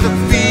felt a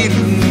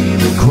feeling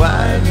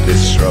quite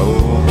this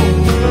strong.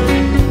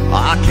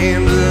 I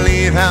can't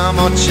believe how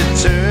much it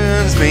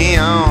turns me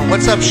on.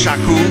 What's up,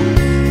 Shaku?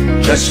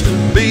 Just to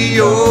be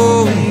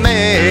your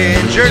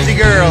man. Jersey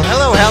girl,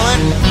 hello,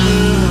 Helen.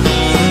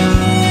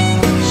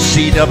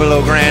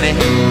 C-double-O Granny.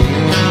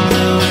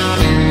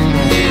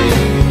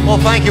 Well,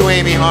 thank you,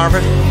 Amy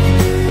Harvard.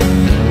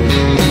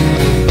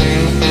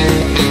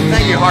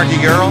 Thank you, Harky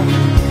girl.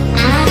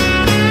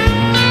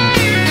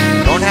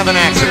 Don't have an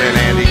accident,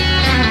 Andy,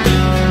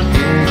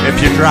 if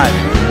you're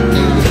driving.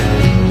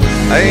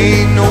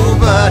 Ain't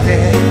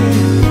nobody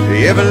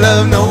ever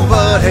loved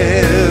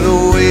nobody the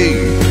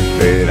way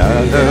that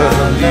I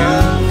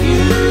love you.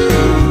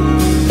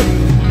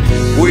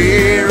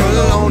 We're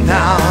alone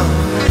now.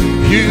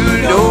 You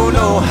don't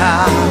know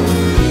how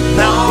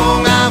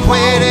long I've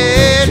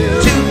waited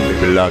to.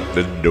 Baby, lock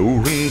the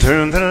door and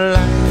turn the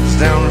lights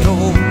down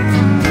low.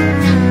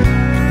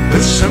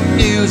 Put some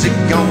music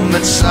on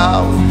that's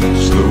soft and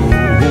slow.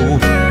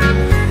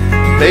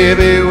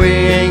 Baby, we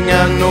ain't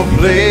got no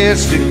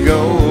place to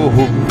go.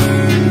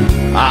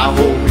 I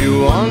hope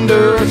you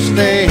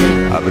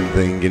understand. I've been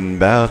thinking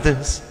about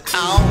this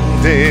all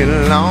day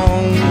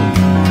long.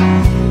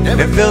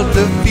 Never felt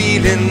the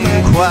feeling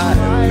quite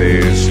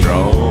this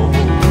strong.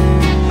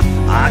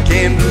 I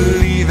can't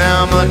believe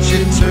how much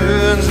it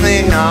turns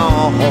me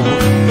on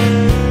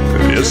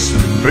just to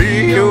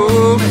be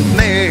your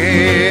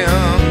man.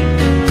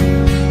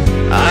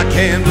 I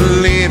can't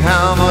believe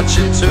how much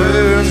it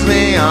turns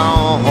me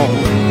on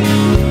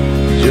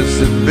just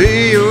to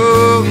be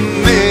your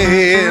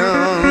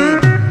man.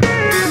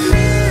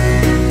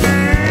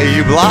 Hey,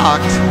 you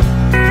blocked.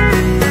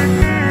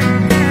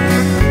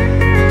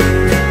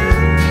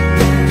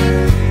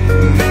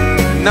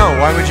 No,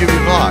 why would you be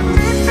blocked?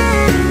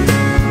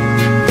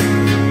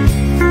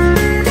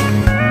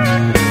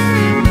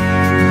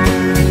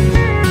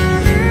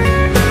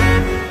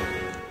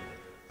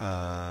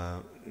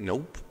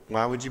 Nope.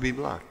 Why would you be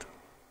blocked?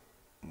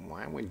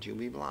 Why would you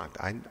be blocked?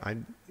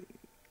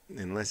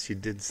 Unless you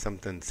did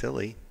something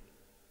silly.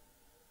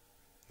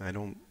 I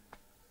don't.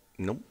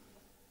 Nope.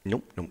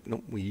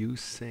 Will you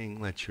sing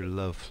 "Let Your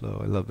Love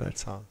Flow"? I love that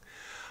song.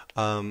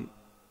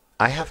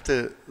 I have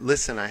to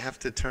listen. I have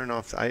to turn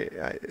off.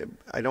 I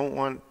don't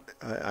want.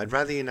 I'd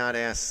rather you not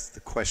ask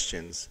the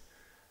questions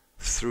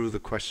through the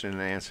question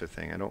and answer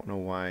thing. I don't know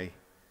why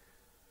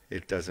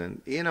it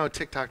doesn't. You know,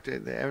 TikTok,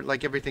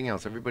 like everything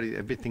else,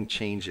 everything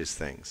changes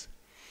things.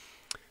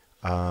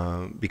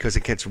 Because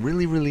it gets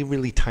really, really,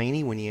 really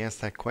tiny when you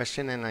ask that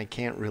question, and I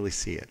can't really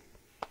see it.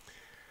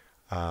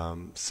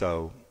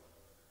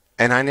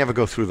 And I never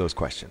go through those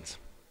questions.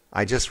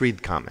 I just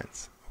read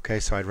comments.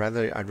 Okay, so I'd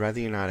rather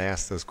you not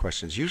ask those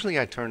questions. Usually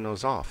I turn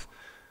those off,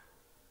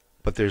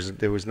 but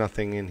there was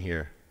nothing in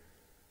here.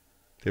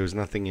 There was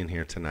nothing in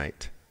here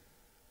tonight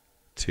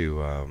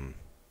to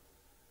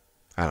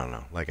I don't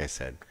know. Like I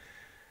said,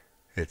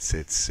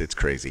 it's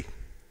crazy.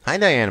 Hi,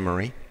 Diana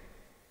Marie.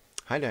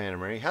 Hi, Diana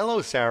Marie.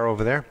 Hello, Sarah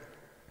over there.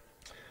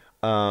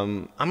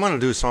 I'm gonna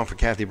do a song for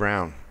Kathy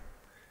Brown.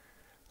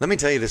 Let me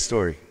tell you this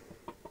story.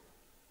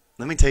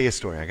 Let me tell you a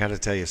story. I got to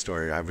tell you a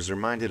story. I was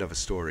reminded of a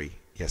story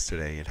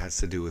yesterday. It has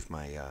to do with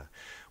my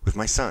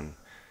son.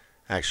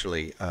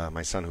 Actually,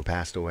 my son who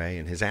passed away,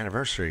 and his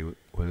anniversary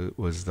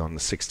was on the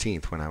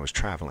 16th when I was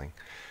traveling.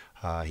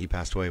 He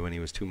passed away when he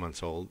was 2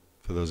 months old,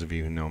 for those of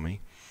you who know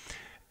me.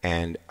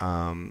 And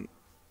I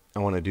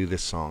want to do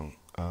this song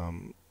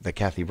that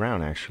Kathy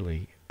Brown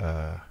actually,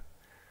 but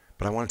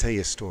I want to tell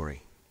you a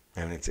story,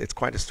 and it's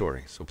quite a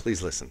story, so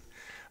please listen.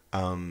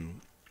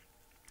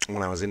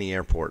 When I was in the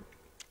airport,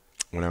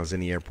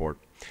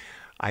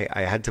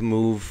 I had to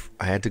move.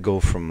 I had to go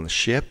from the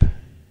ship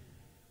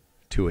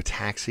to a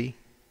taxi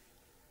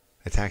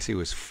The taxi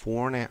was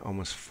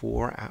over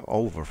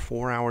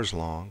 4 hours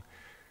long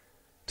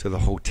to the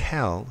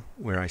hotel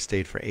where I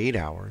stayed for 8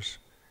 hours.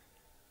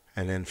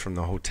 And then from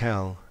the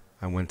hotel,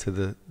 I went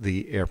to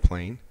the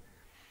airplane.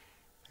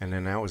 And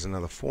then that was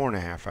another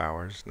 4.5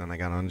 hours. Then I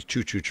got on the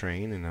choo-choo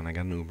train, and then I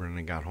got an Uber, and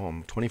I got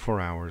home.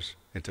 24 hours.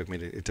 It took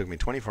me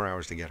 24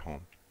 hours to get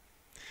home.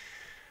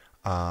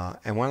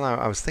 And while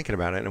I was thinking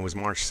about it, and it was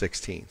March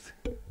 16th.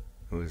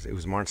 It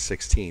was March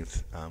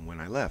 16th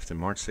when I left, and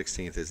March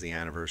 16th is the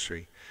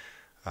anniversary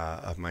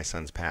of my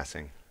son's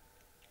passing.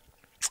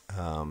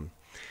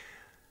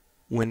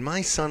 When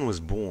my son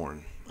was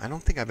born, I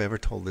don't think I've ever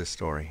told this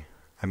story.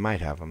 I might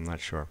have. I'm not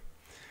sure.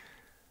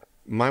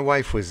 My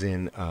wife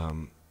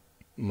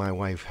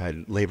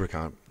had labor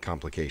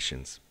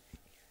complications,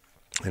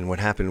 and what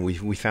happened?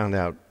 We found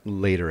out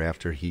later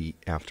after he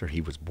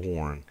was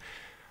born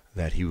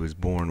that he was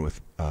born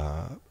with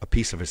a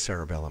piece of his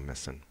cerebellum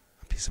missing,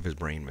 a piece of his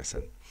brain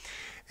missing,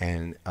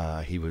 and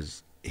he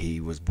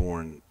was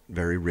born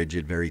very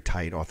rigid, very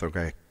tight,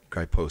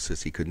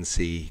 orthogryposis. He couldn't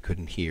see, he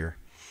couldn't hear.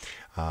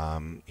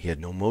 He had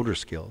no motor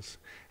skills,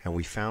 and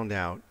we found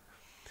out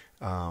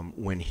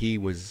when he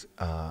was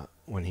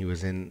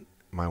in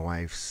my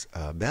wife's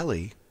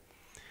belly.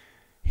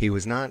 He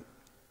was not,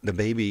 the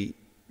baby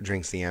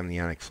drinks the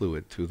amniotic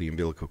fluid through the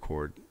umbilical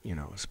cord,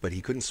 but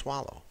he couldn't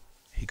swallow.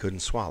 He couldn't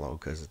swallow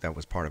because that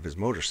was part of his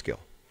motor skill.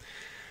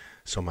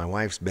 So my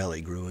wife's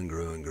belly grew and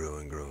grew and grew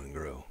and grew and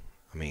grew.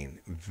 I mean,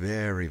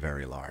 very,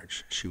 very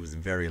large. She was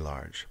very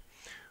large.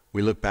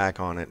 We look back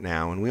on it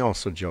now, and we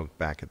also joked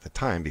back at the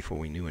time before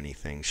we knew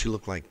anything. She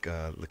looked like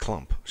the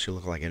Clump. She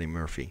looked like Eddie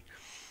Murphy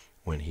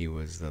when he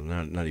was the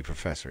Nutty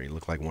Professor. He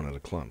looked like one of the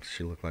Clumps.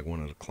 She looked like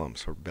one of the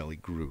Clumps. Her belly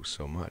grew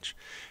so much,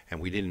 and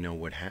we didn't know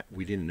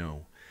we didn't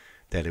know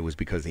that it was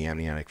because the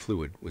amniotic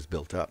fluid was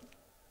built up.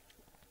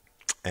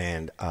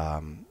 And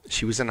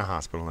she was in a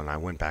hospital, and I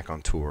went back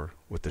on tour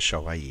with the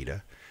show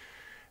Aida,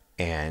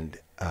 and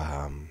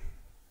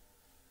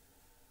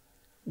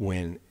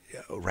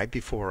right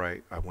before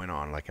I went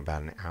on, like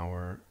about an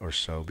hour or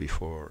so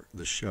before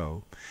the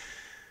show,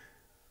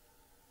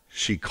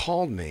 she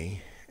called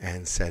me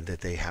and said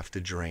that they have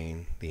to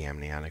drain the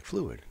amniotic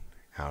fluid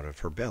out of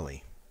her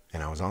belly.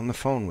 And I was on the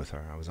phone with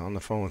her.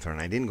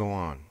 And I didn't go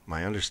on.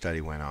 My understudy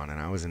went on, and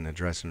I was in the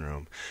dressing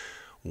room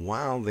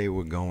while they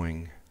were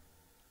going.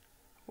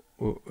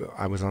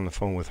 I was on the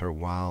phone with her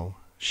while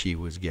she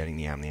was getting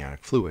the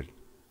amniotic fluid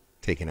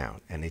taken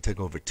out. And they took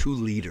over 2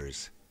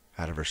 liters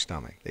out of her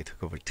stomach. They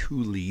took over 2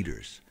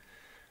 liters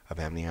of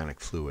amniotic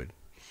fluid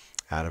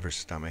out of her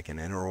stomach, and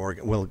then her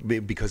organ, well,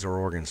 because her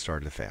organs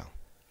started to fail.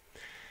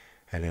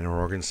 And then her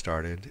organs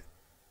started,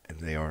 and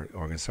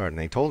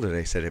they told her,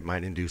 they said it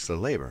might induce the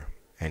labor.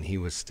 And he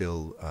was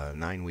still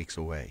 9 weeks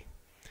away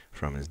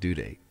from his due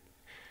date.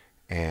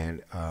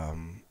 And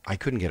I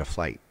couldn't get a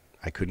flight.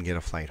 I couldn't get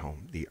a flight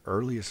home. The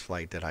earliest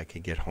flight that I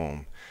could get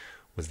home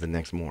was the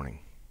next morning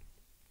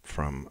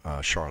from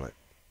Charlotte.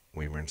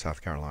 We were in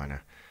South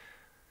Carolina.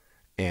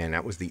 And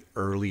that was the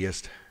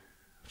earliest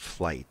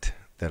flight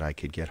that I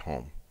could get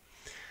home.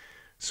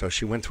 So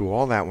she went through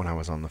all that when I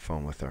was on the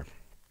phone with her.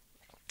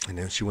 And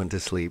then she went to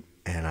sleep,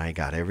 and I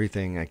got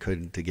everything I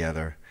could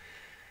together.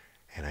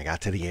 And I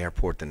got to the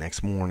airport the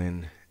next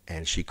morning,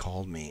 and she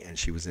called me, and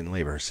she was in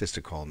labor. Her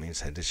sister called me and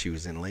said that she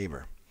was in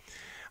labor.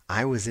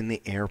 I was in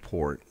the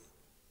airport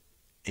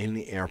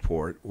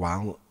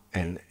while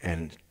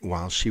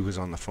she was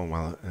on the phone,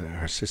 while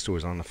her sister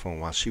was on the phone,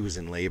 while she was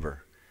in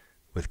labor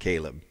with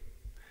Caleb.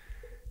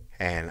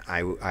 And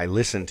I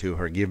listened to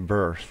her give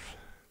birth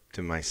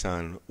to my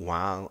son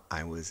while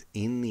I was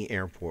in the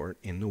airport,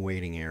 in the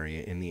waiting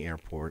area in the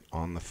airport,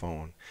 on the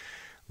phone,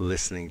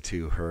 listening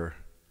to her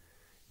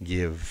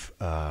give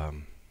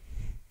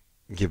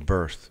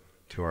birth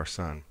to our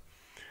son.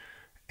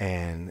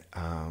 And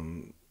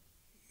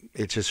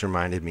it just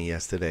reminded me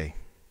yesterday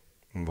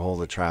of all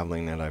the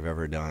traveling that I've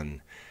ever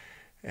done.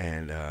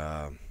 And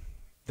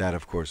that,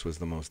 of course, was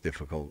the most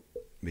difficult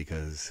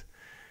because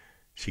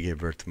she gave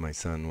birth to my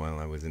son while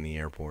I was in the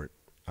airport.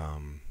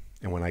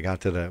 And when I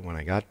got to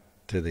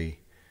the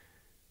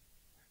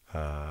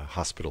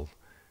hospital,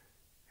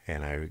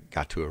 and I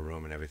got to her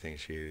room and everything,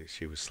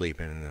 she was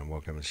sleeping, and I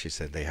woke up and she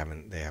said, they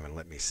haven't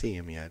let me see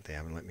him yet. They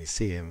haven't let me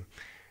see him.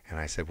 And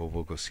I said, well,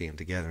 we'll go see him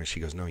together. And she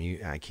goes, no,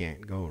 I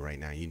can't go right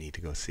now. You need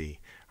to go see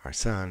our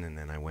son. And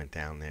then I went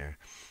down there,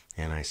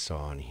 and I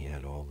saw, and he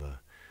had all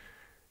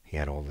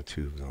the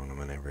tubes on him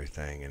and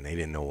everything, and they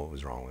didn't know what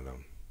was wrong with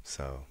him.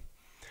 So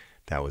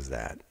that was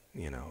that.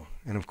 And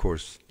of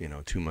course,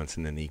 2 months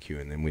in the NICU,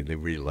 and then we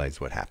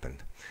realized what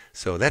happened.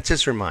 So that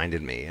just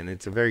reminded me, and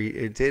it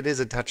is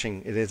a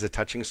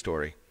touching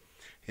story.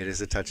 It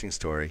is a touching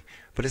story,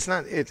 but it's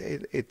not.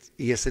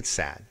 Yes, it's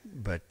sad.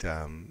 But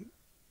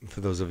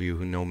for those of you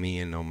who know me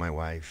and know my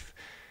wife,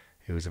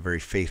 it was a very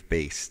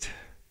faith-based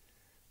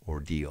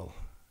ordeal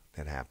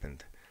that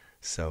happened.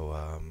 So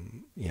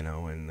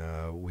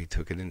and we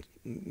took it in.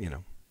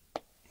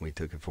 We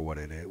took it for what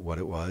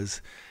it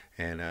was.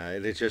 And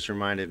it just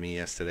reminded me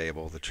yesterday of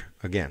all the,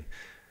 again,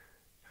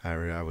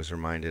 I was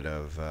reminded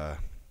of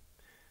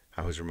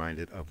I was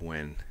reminded of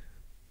when,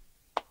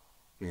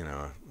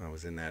 I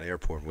was in that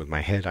airport with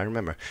my head. I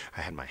remember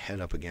I had my head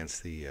up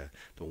against the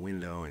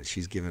window, and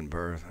she's giving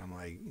birth. I'm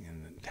like,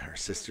 and her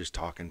sister's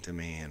talking to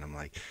me, and I'm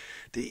like,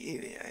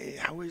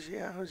 how was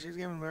she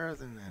giving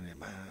birth? And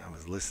I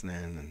was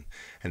listening,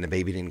 and the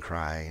baby didn't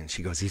cry, and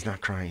she goes, he's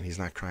not crying.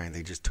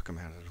 They just took him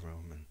out of the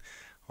room, and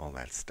all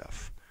that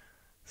stuff.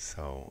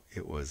 So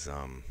it was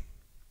I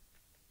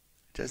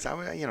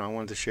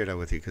wanted to share that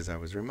with you because I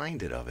was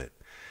reminded of it.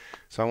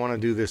 So I want to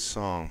do this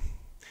song.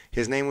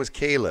 His name was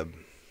Caleb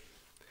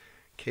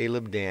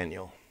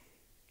Daniel.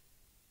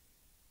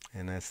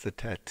 And that's the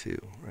tattoo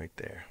right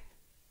there.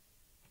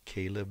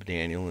 Caleb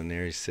Daniel, and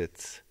there he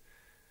sits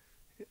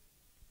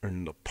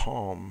in the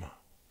palm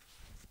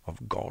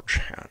of God's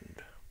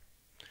hand.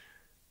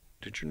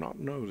 Did you not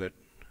know that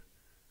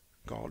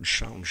God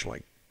sounds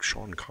like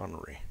Sean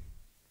Connery?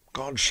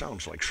 God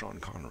sounds like Sean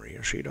Connery.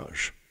 Yes, he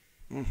does.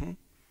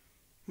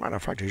 Matter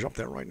of fact, he's up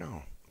there right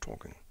now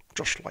talking,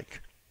 just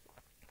like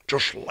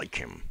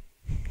him.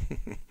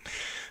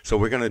 So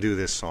we're going to do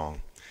this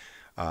song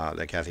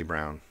that Kathy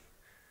Brown,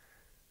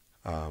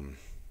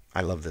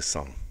 I love this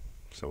song.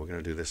 So we're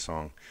going to do this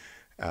song.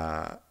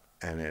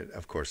 And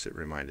of course, it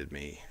reminded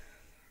me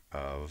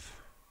of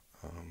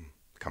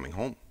coming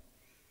home.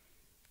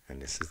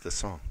 And this is the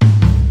song.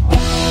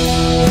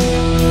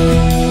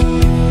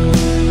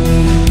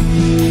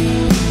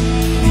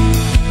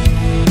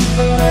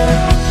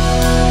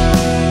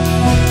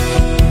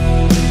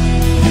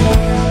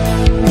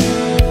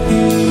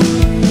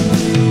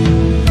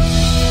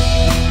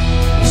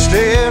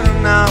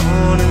 Staring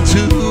out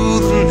into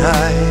the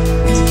night,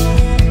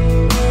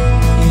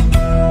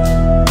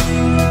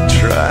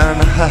 trying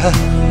to hide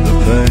the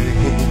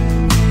pain,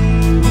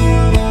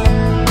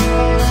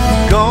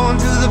 going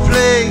to the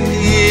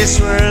place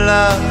where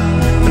love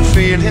and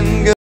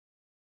feeling good.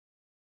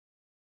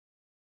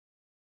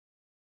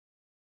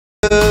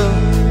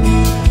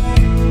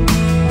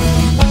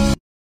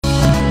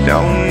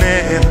 Don't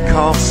ever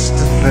cost a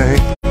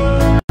thing,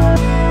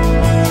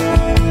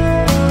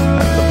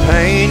 and the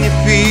pain you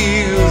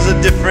feel's a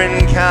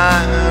different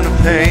kind of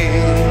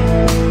pain.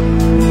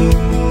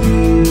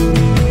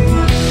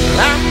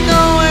 I'm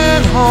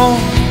going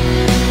home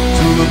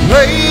to the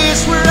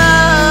place where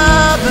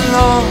I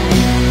belong,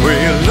 where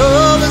your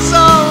love has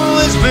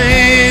always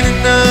been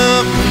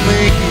enough for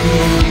me.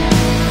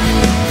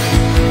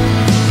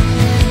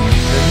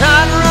 And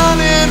not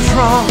running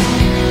from,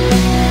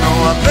 no,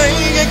 I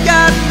think it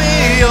got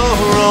me all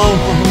wrong.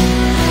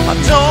 I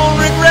don't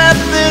regret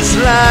this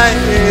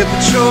life it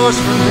chose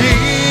for me.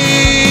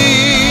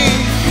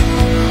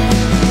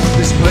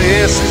 These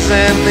places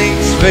and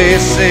these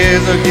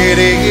faces are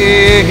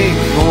getting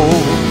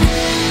old,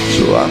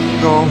 so I'm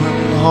going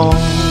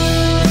home.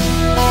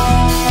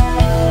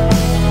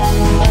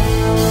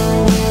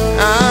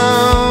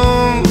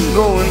 I'm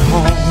going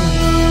home.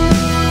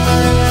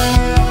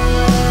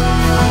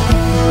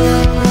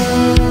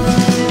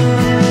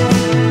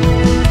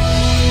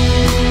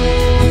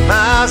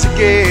 Miles are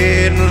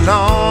getting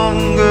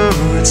longer,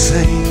 it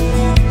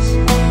seems,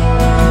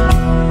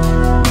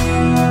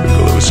 the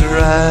closer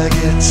I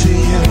get to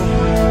you.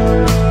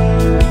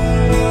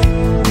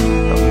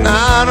 I've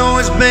not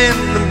always been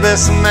the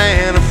best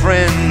man, a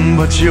friend,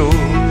 but your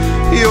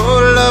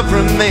love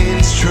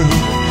remains true.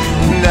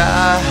 And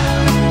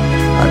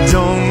I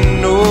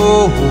don't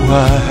know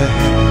why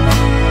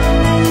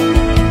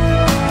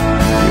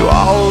you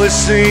always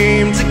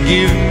seem to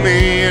give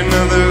me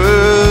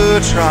another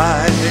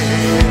try.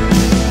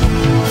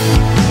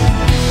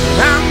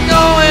 I'm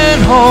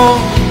going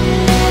home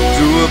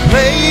to a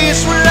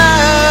place where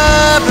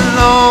I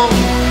belong,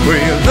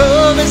 where your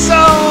love has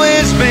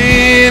always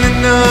been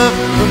enough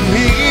for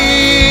me.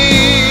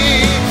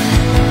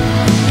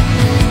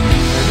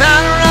 And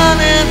I'm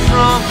running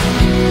from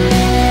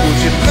what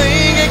you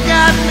think it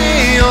got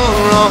me all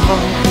wrong.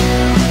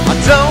 I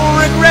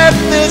don't regret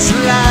this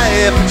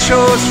life I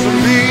chose for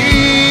me.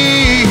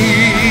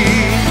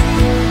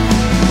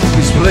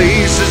 These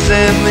places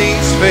and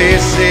these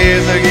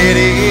faces are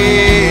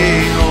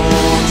getting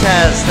old.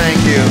 Taz,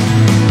 thank you.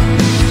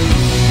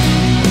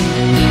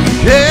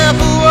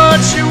 Careful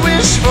what you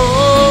wish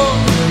for,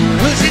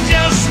 'cause you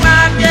just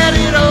might get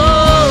it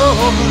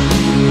all.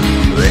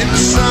 Then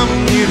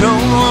something you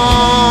don't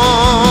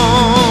want.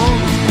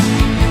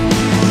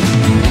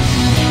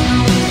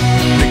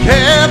 Be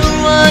careful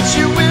what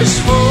you wish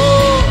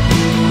for,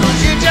 'cause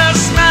you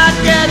just might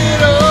get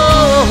it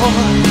all.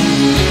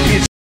 You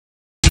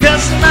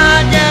just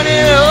might get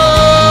it all.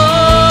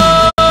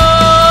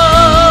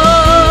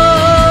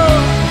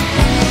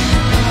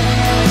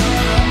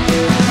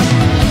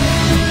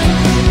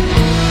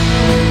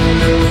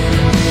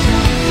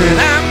 And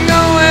I'm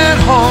going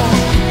home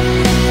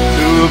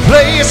to a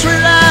place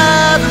where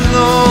I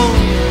belong,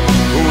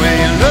 where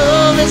your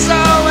love has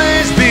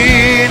always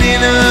been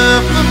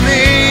enough for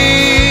me.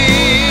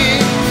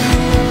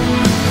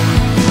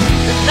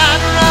 And not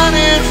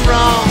running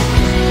from,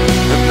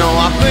 no,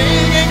 I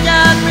think it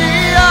got me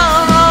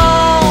all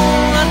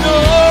wrong. I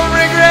don't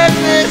regret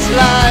this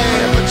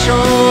life I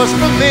chose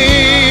for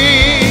me.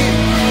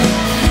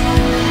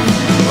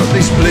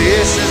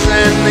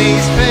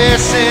 these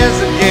faces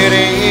are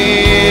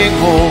getting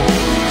old.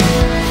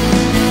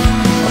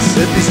 I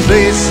said these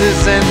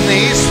places and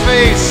these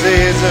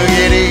faces are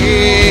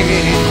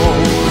getting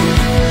old.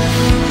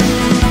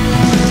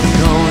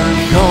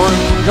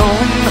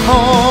 Going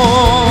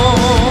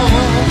home.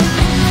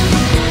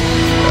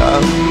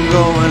 I'm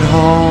going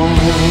home.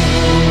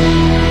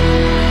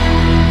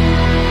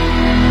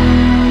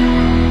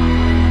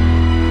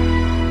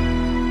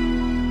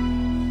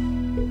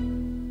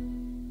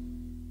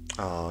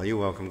 Oh, you're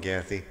welcome,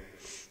 Kathy.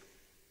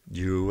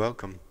 You're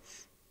welcome.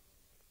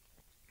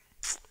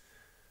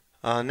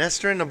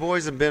 Nestor and the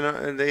boys have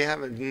been. They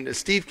haven't.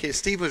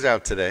 Steve was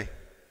out today.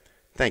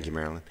 Thank you,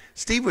 Marilyn.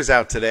 Steve was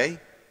out today.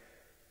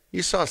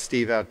 You saw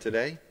Steve out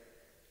today.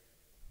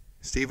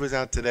 Steve was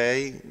out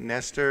today.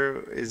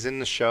 Nestor is in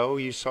the show.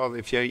 You saw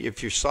if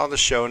you saw the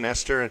show,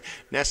 Nestor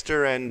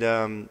and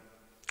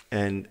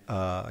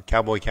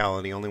Cowboy Cal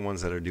are the only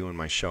ones that are doing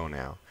my show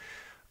now.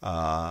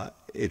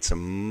 It's a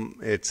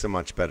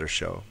much better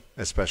show,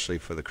 especially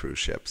for the cruise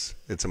ships.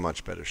 It's a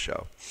much better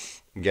show.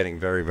 I'm getting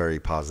very,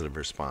 very positive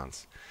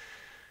response.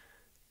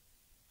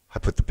 I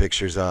put the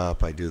pictures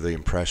up. I do the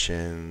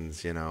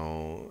impressions, you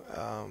know.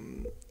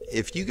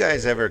 If you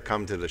guys ever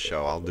come to the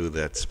show, I'll do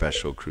that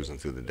special Cruising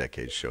Through the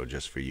Decades show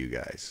just for you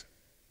guys.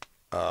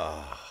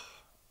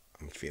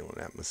 I'm feeling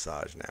that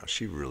massage now.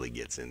 She really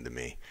gets into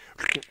me.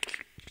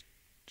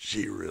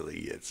 She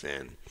really gets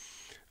in.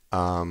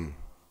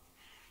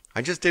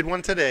 I just did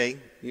one today.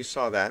 You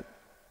saw that.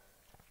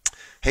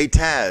 Hey,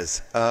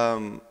 Taz,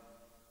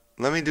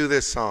 let me do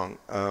this song.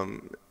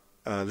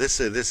 This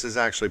is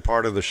actually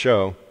part of the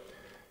show.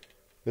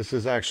 This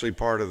is actually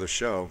part of the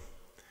show.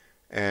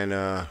 And,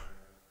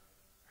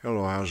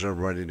 hello, how's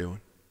everybody doing?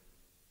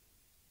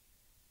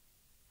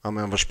 I'm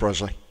Elvis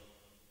Presley.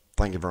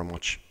 Thank you very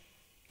much.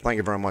 Thank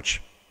you very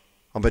much.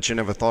 I bet you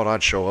never thought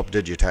I'd show up,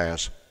 did you,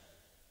 Taz?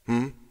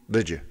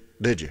 Did you?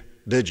 Did you?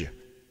 Did you?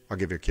 I'll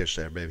give you a kiss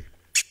there, baby.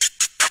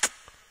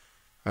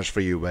 That's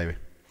for you, baby.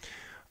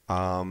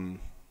 Let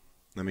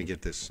me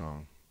get this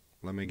song.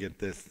 Let me get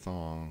this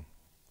song.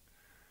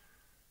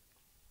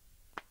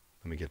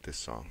 Let me get this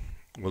song.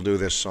 We'll do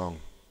this song.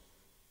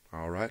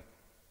 All right?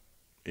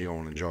 You're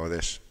going to enjoy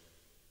this.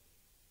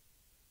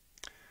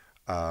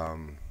 I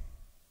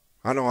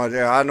know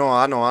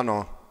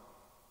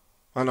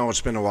it's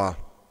been a while.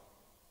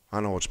 I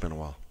know it's been a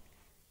while.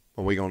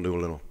 But we're going to do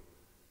a little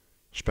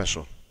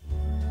special.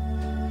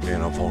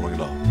 And I'm falling in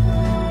love.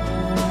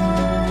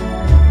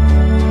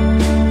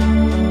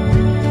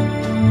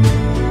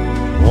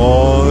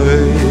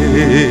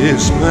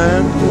 Wise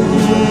men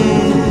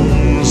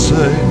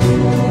say,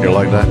 you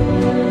like that?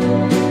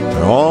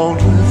 All the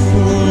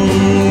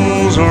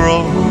fools are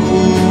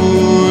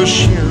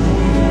ocean,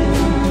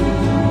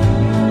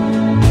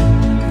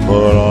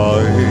 but I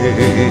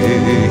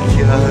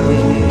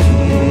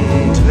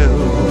can't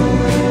help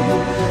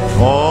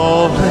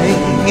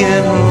falling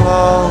in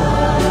love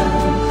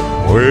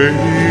with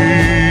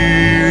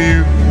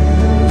you.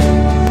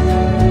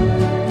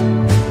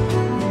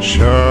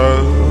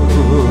 Shall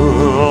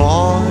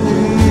I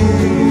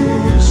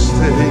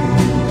stay?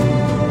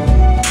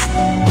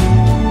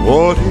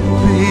 Would it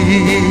be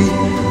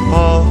a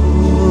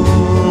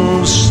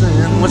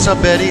sin? What's up,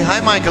 Betty?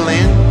 Hi, Michael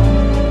Ann.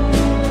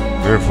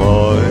 If I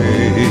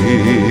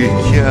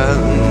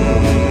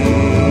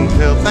can't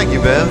help, thank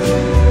you, Bev,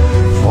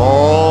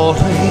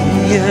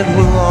 falling in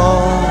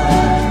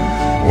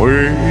love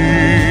with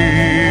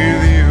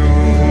you,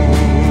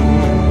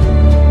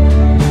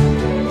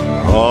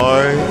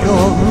 like a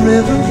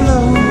river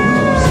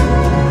flows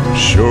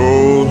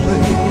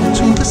surely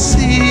to the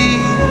sea.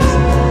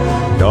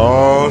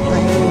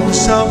 Darling,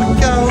 so it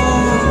goes.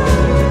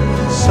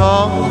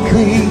 Some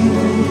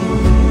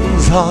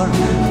things are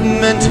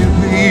meant to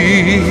be.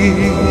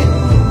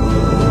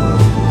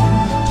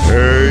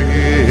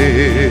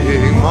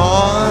 Take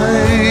my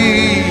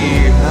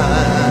hand,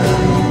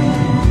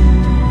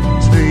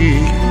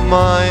 take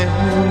my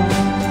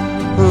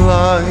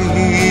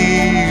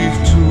life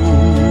too,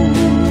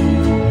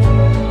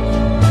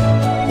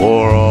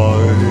 for I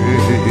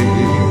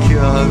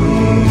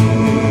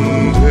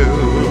can't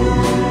help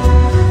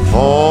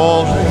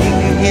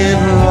falling in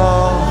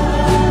love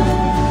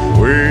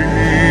with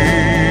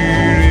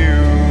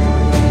you,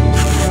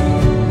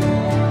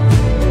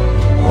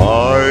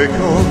 like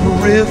a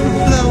river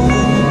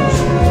flows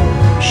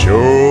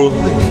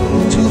surely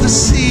to the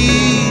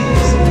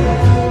seas.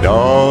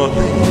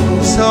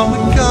 Darling, so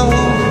it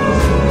goes.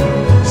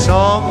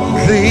 Some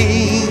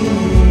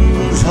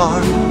things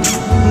are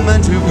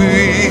meant to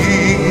be.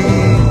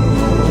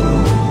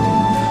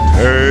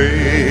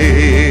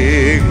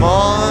 Take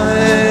my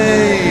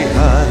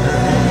hand,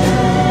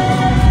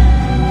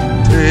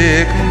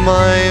 take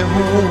my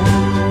whole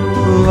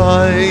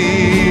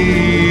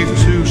life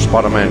to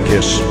Spider-Man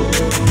kiss,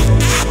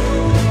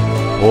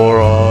 or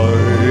I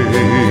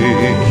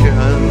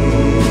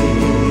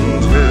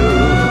can't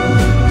help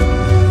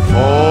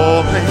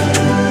falling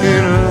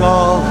in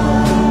love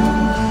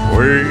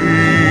with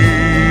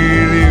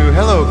you.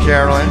 Hello,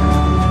 Caroline.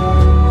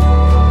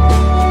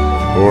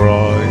 Or I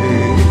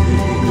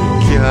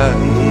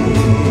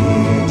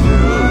until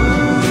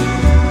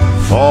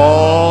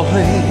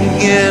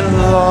falling in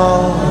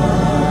love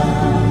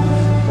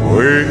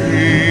with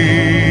you.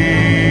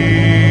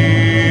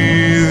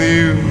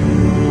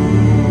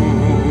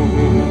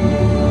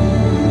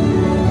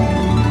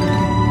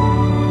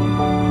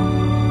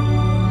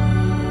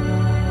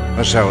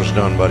 That's how it's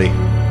done, buddy.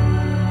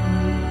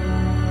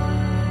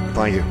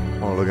 Thank you.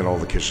 Oh, look at all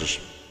the kisses.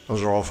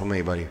 Those are all for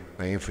me, buddy.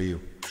 They ain't for you.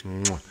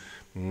 Mwah.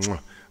 Mwah.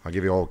 I'll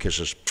give you all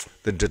kisses.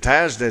 Did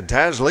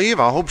Taz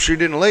leave? I hope she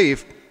didn't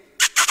leave.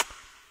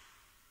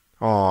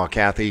 Oh,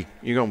 Kathy,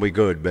 you're going to be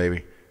good,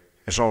 baby.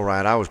 It's all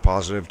right. I was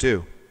positive,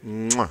 too.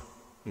 Mwah.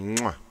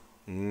 Mwah.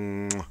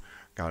 Mwah.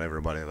 Got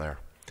everybody there.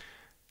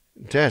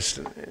 Taz.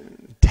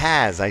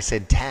 I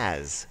said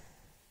Taz.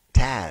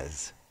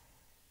 Taz.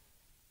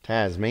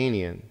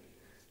 Tasmanian.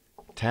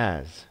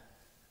 Taz.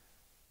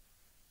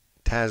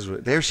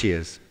 There she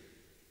is.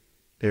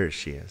 There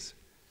she is.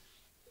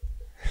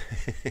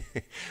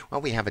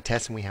 Well, we have a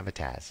Tess and we have a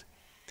Taz.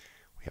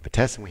 We have a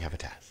Tess and we have a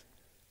Taz.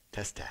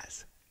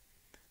 Taz.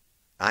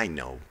 I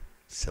know,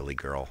 silly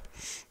girl.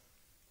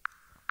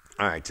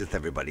 All right, just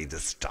everybody,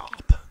 just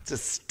stop.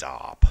 Just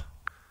stop.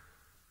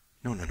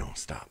 No,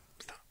 stop.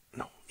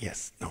 No,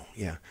 yes, no,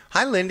 yeah.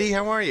 Hi, Lindy,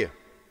 how are you?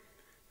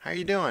 How are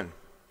you doing?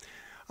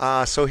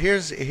 So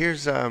here's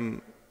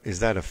is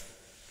that a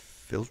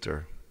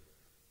filter?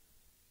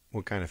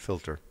 What kind of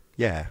filter?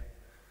 Yeah.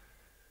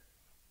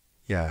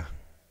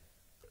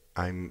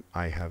 I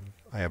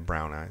have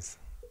brown eyes.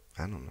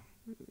 I don't know.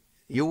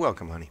 You're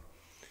welcome, honey.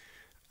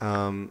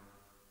 I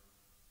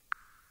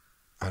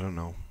don't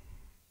know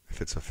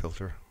if it's a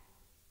filter.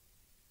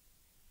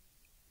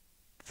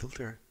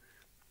 Filter?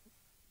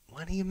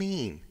 What do you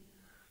mean?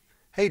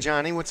 Hey,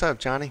 Johnny, what's up,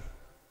 Johnny?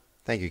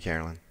 Thank you,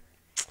 Carolyn.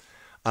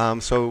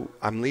 So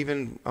I'm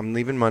leaving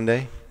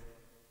Monday.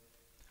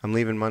 I'm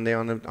leaving Monday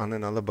on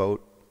another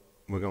boat.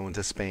 We're going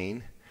to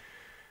Spain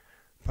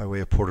by way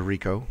of Puerto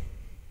Rico,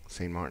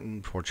 St.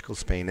 Martin, Portugal,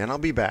 Spain. And I'll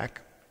be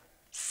back.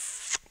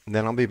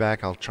 Then I'll be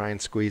back. I'll try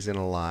and squeeze in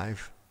a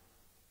live.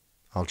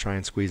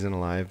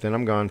 Then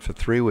I'm gone for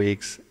 3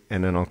 weeks,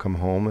 and then I'll come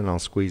home and I'll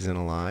squeeze in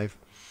a live.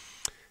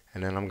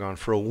 And then I'm gone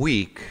for a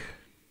week,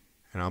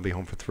 and I'll be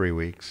home for 3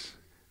 weeks.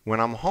 When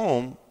I'm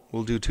home,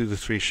 we'll do 2 to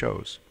 3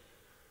 shows.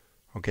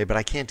 Okay, but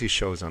I can't do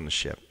shows on the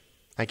ship.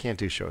 I can't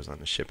do shows on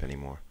the ship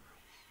anymore.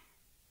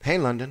 Hey,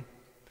 London.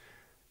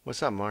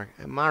 What's up, Mark?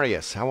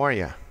 Marius, how are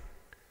you?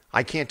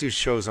 I can't do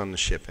shows on the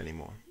ship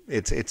anymore.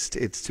 It's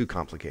too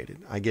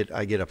complicated. I get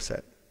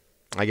upset.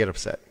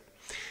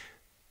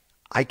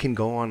 I can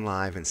go on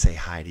live and say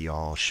hi to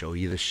y'all, show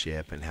you the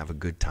ship, and have a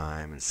good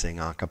time, and sing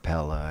a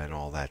cappella and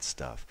all that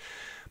stuff.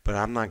 But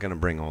I'm not going to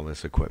bring all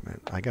this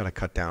equipment. I got to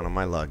cut down on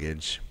my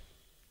luggage.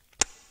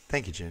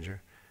 Thank you,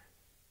 Ginger.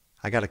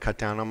 I got to cut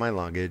down on my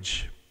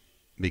luggage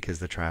because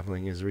the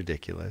traveling is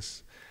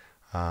ridiculous.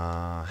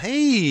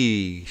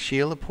 Hey,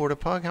 Sheila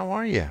Portapug, how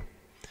are you?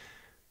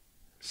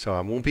 So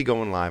I won't be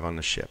going live on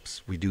the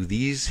ships. We do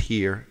these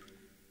here,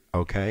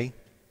 okay?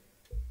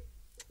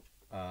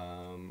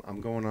 I'm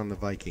going on the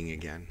Viking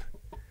again.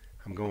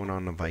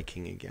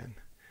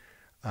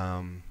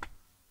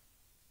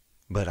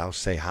 But I'll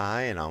say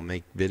hi and I'll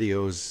make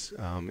videos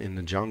in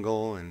the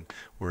jungle and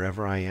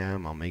wherever I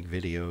am. I'll make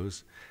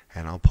videos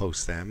and I'll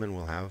post them and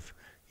we'll have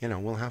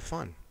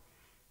fun.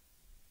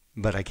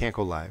 But I can't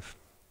go live.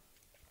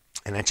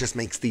 And that just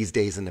makes these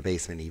days in the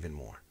basement even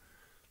more.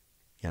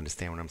 You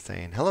understand what I'm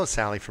saying? Hello,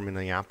 Sally from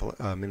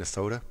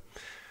Minnesota.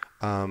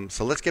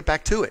 So let's get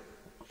back to it.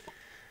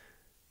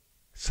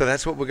 So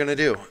that's what we're gonna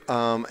do.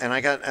 And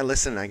I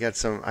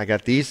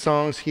got these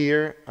songs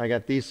here.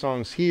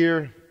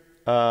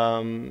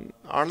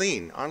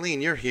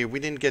 Arlene, you're here. We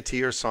didn't get to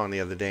your song the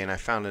other day, and I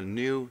found a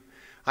new.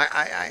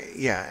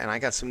 And I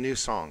got some new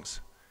songs.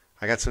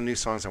 I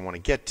want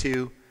to get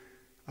to.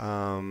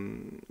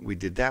 We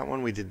did that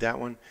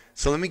one.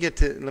 So let me get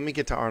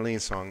to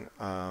Arlene's song.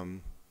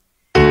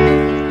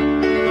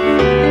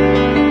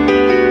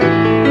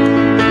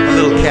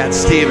 Little Cat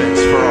Stevens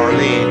for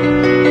Arlene.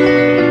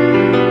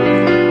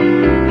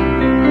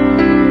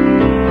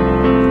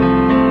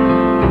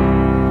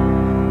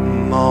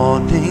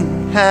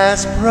 Morning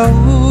has broken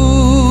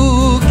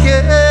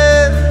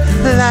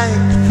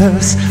like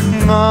this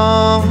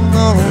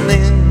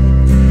morning.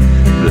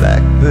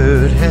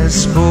 Blackbird has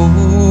spoken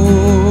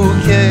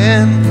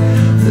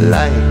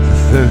like the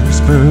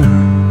first bird.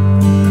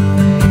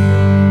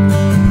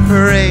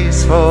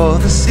 Praise for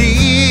the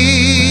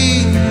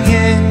singing,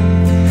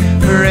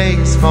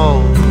 praise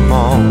for the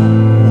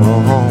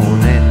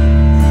morning,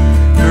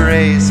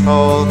 praise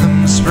for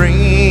them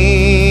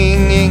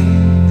springing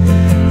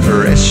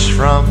fresh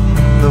from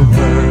the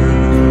word.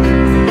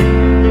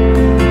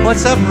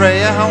 What's up,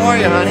 Rhea? How are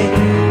you, honey?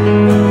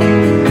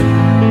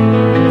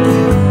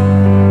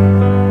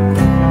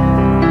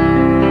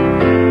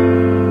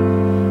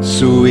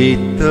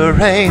 Sweet the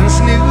rain's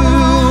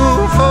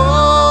new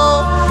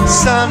fall,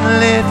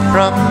 sunlit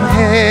from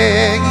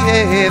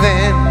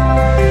heaven,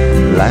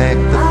 like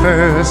the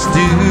first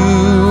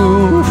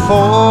dew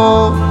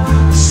fall,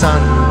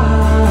 sun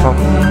from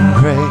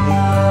grace.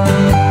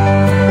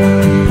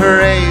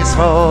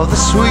 the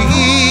sweetness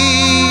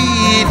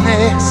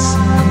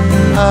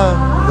of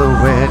the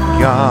wet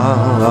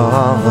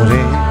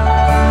garden,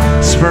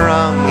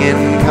 sprung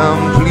in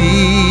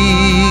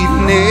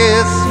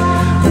completeness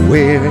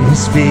where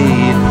his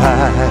feet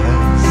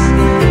pass.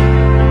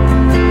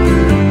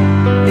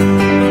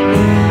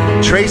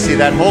 Tracy,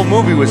 that whole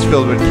movie was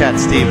filled with Cat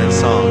Stevens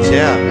songs,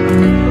 yeah.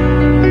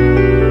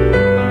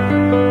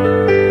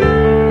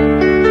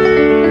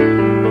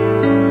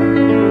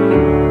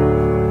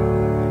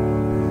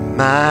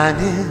 Mine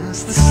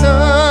is the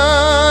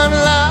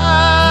sunlight,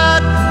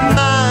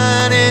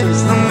 mine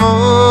is the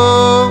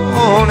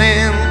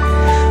morning,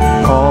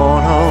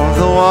 born of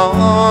the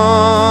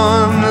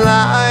one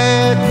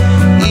light,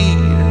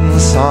 Eden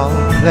salt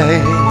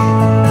play,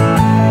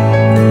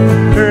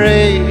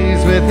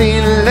 praise with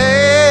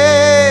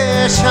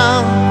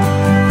elation,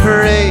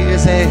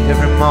 praise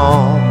every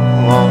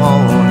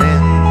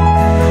morning,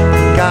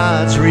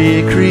 God's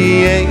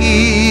recreation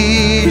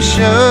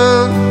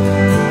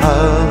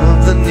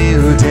of the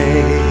new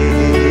day.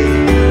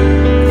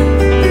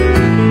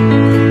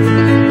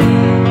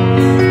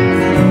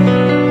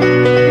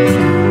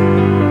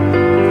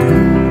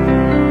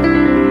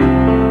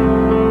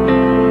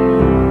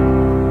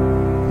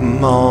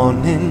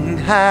 Morning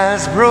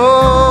has broken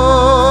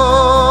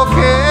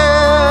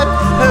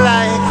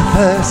like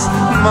first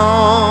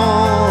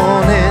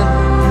morning,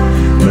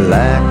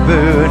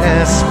 blackbird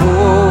has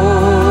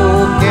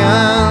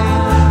spoken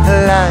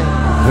like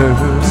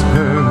first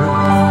bird.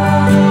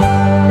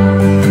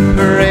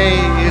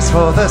 Praise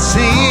for the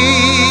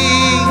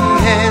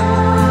singing,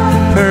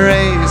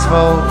 praise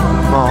for the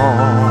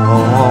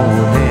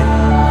morning,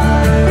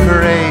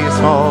 praise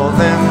for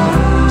them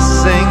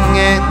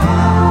singing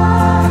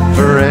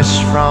fresh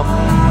from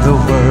the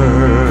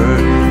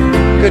word.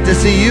 Good to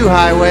see you,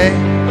 Highway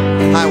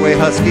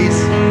Huskies.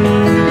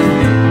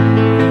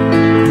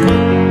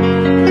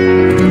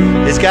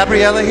 Is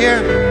Gabriella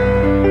here?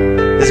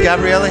 Is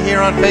Gabriella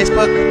here on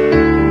Facebook?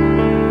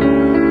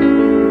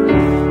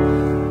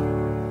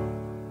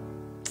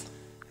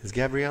 Is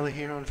Gabriella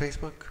here on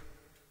Facebook?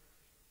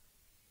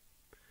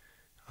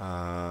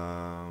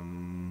 I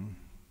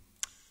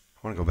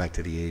want to go back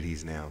to the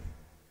 80s now.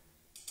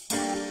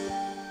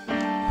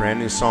 Brand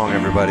new song,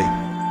 everybody.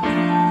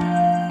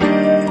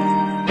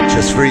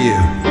 Just for you.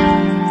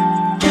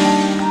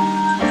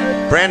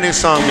 Brand new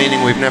song,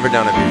 meaning we've never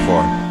done it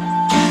before.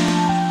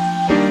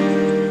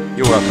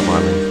 You're welcome,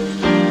 Arlene.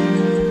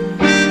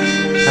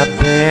 I've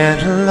been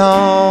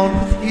alone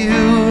with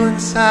you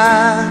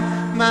inside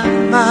my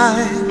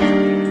mind,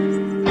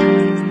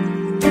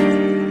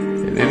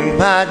 and in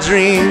my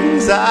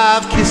dreams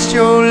I've kissed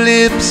your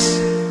lips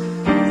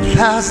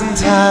 1,000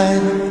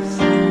 times.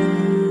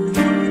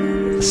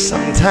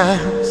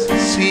 Sometimes I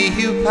see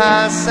you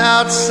pass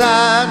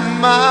outside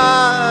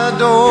my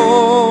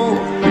door.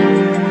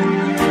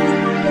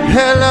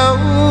 Hello,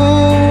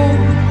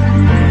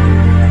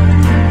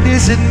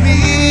 is it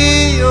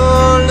me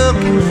you're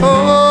looking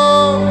for?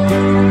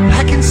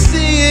 I can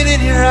see it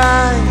in your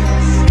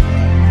eyes,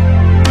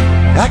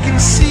 I can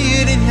see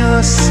it in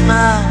your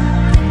smile.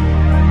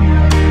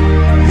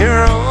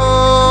 You're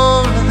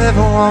all I've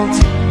ever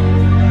wanted,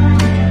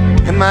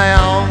 and my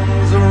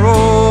arms are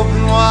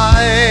open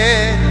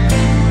wide,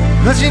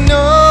 'cause you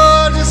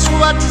know just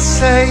what to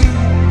say,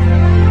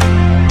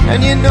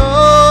 and you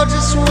know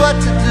just what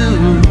to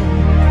do.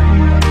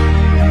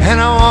 And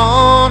I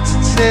want to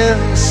tell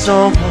you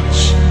so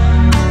much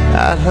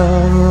I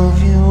love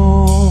you.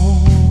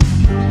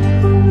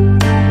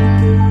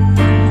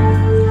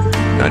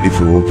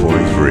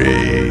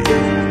 94.3,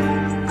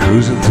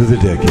 cruising through the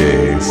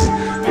decades.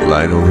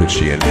 Lionel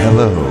Richie and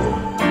Hello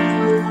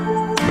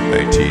from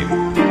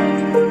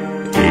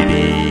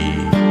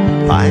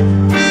 1985. I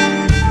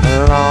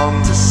long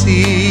to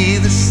see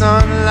the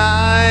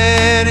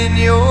sunlight in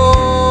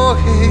your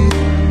head,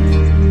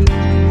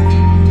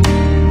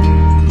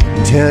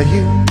 tell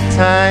you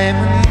time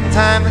and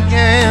time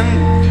again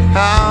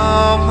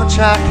how much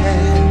I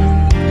can.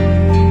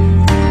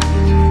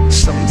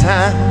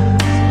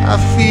 Sometimes I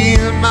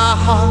feel my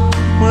heart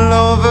will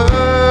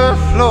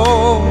overflow.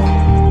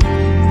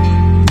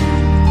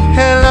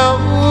 Hello,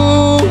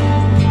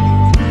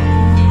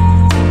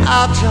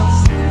 I've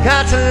just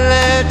got to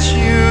let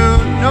you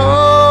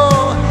know,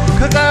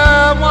 'cause I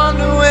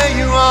wonder where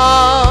you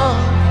are,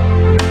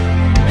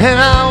 and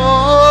I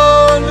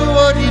wonder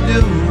what you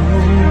do.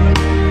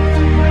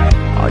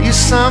 Are you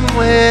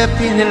somewhere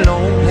feeling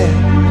lonely?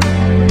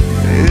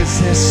 Is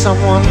there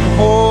someone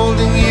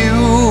holding you?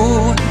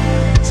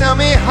 Tell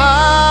me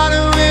how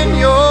to win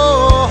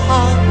your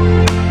heart,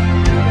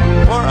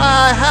 for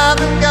I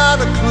haven't got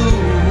a clue.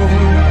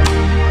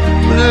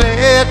 But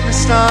let me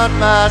start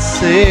by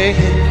saying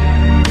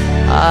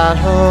I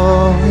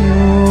love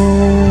you.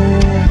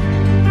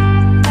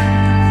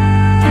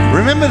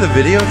 Remember the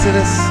video to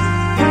this?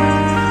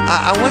 I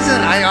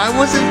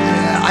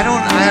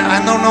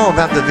don't know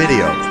about the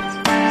video.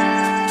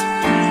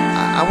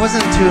 I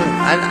wasn't too,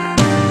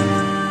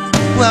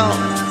 well,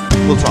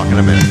 we'll talk in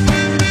a minute.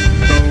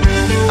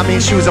 I mean,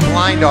 she was a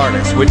blind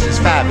artist, which is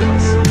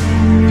fabulous.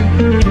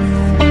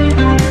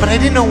 But I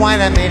didn't know why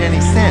that made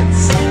any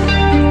sense.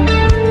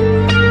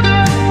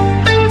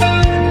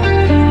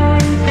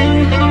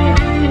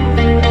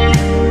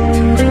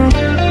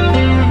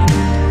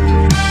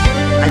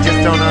 I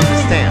just don't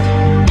understand.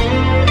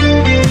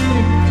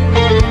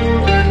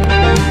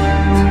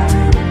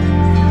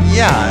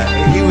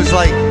 Yeah, he was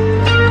like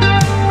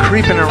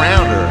creeping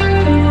around her,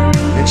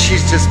 and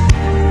she's just...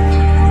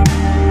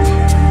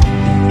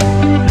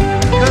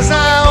 'Cause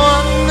I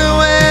wonder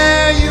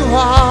where you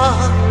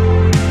are,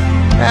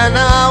 and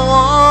I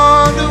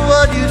wonder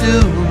what you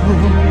do.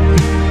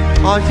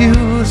 Are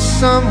you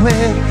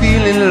somewhere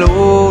feeling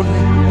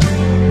lonely?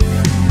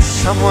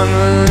 Someone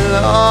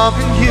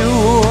loving you?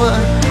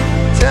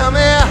 Tell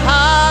me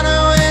how to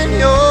win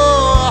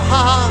your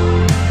heart,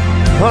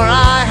 for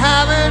I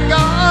haven't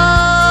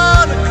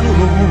got a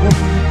clue.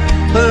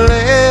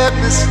 Let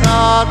me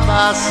start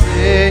by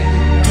saying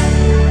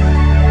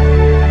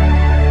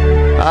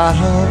I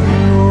love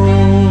you.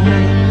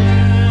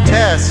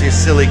 Tess, you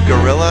silly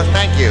gorilla,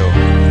 thank you.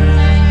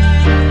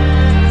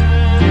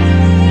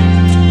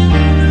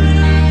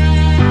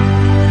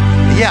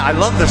 Yeah, I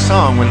love the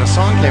song. When the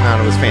song came out,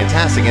 it was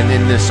fantastic. And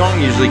then the song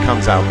usually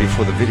comes out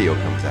before the video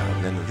comes out.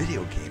 And then the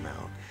video came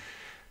out.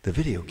 The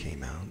video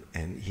came out,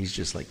 and he's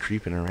just like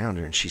creeping around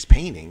her, and she's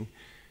painting.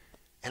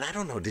 And I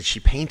don't know, did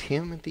she paint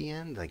him at the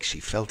end? Like she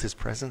felt his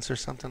presence or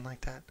something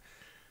like that?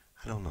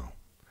 I don't know.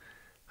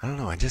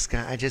 I just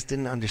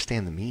didn't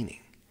understand the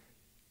meaning.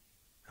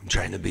 I'm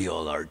trying to be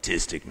all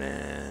artistic,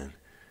 man.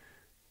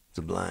 It's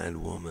a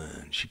blind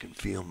woman. She can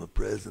feel my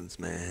presence,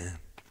 man.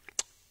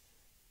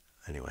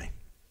 Anyway.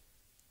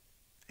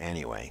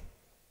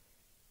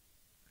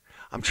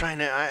 I'm trying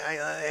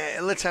to,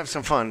 let's have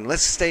some fun.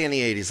 Let's stay in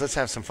the 80s. Let's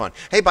have some fun.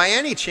 Hey, by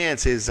any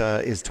chance,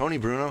 is Tony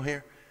Bruno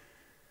here?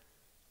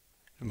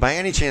 By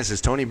any chance,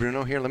 is Tony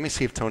Bruno here? Let me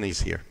see if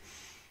Tony's here.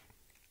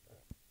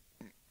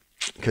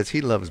 Because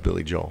he loves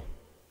Billy Joel.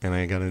 And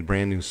I got a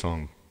brand new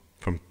song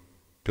from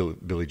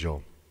Billy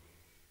Joel.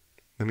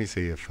 Let me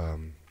see if...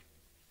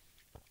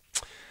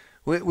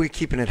 we're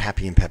keeping it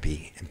happy and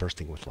peppy and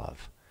bursting with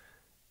love.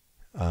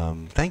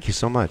 Thank you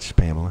so much,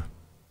 Pamela.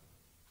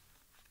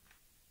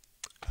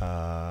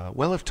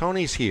 Well, if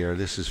Tony's here,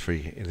 this is for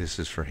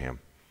him.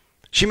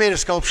 She made a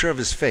sculpture of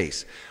his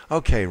face.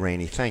 Okay,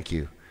 Rainey, thank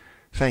you.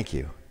 Thank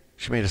you.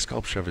 She made a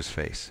sculpture of his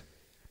face.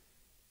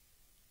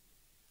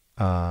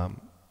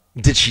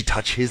 Did she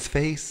touch his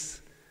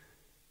face?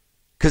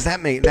 Because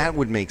that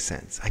would make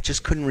sense. I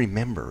just couldn't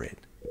remember it.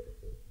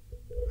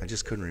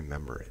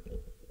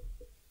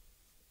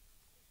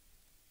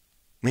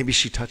 Maybe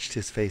she touched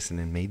his face and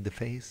then made the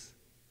face?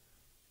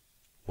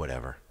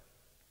 Whatever.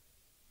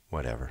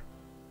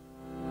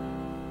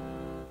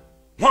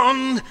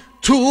 1,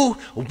 2, 1,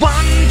 2,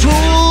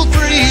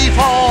 3,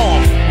 4.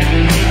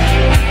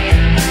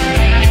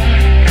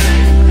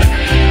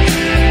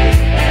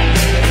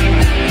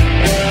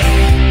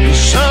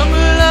 Some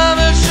love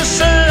is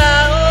just a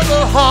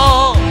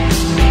alcohol.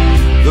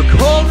 The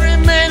cold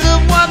remains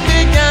of what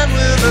began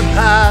with a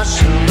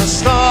passion to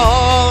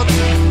start.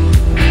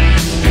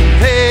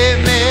 Pay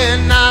me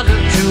not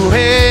to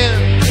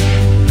end,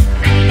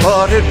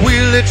 but it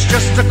will, it's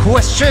just a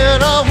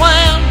question of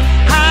when.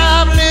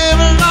 I've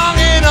lived long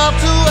enough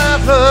to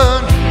have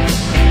learned.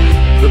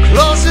 The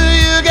closer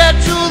you get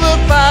to the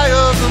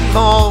fire, the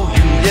more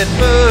you get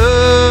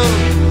burned.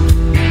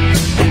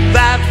 But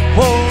that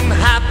won't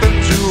happen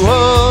to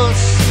us,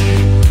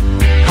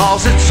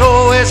 'cause it's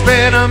always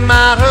been a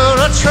matter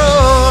of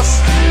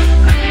trust.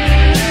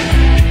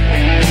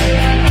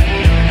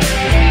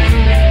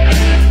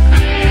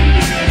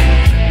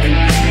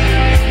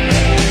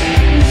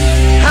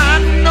 I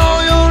know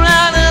you're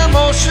an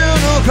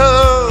emotional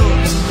girl.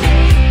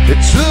 It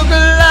took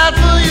a lot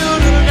for you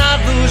to not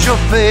lose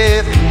your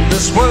faith in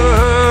this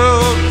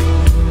world.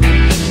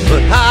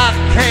 But I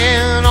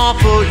can't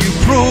offer you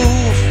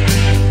proof,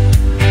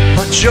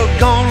 but you're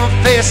gonna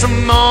face a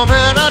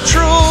moment of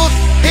truth.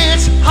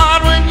 It's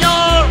hard when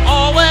you're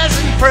always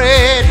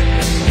afraid.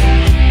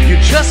 You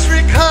just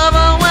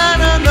recover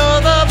when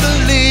another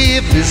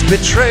belief is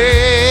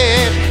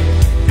betrayed.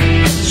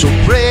 So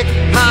break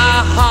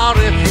my heart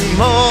if you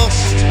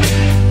must,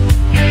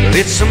 but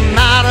it's a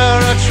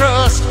matter of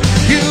trust.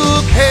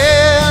 You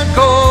can't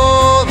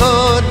go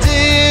the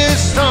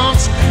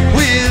distance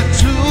with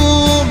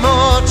too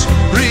much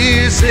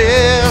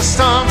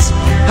resistance.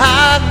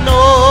 I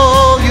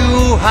know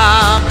you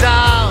have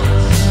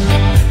doubts,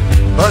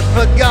 but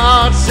for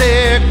God's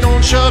sake,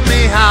 don't shut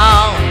me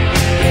out.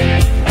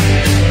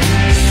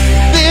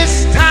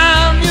 This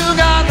time you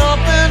got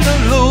nothing to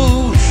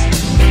lose.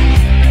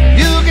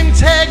 You can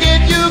take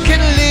it, you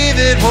can leave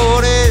it,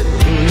 whatever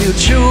you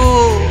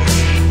choose.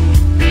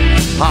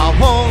 I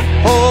won't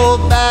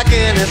hold back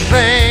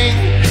anything.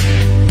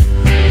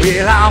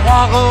 Will I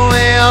walk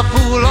away a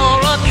fool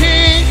or a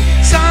king?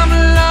 Some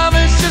love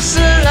is just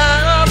a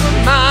lie of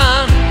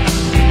mine.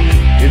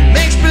 It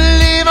makes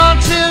believe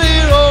until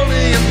you're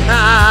only a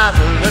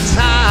matter of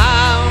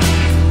time.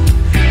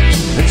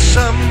 And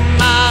some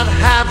might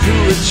have to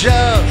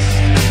adjust,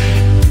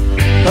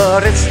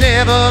 but it's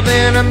never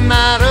been a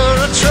matter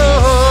of trust.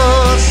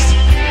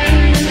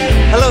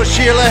 Hello,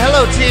 Sheila.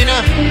 Hello,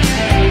 Tina.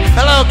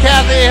 Hello,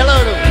 Kathy.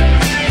 Hello.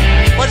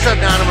 What's up,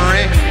 Donna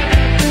Marie?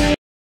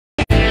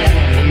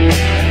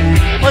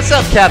 What's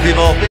up, Kathy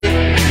Volpe?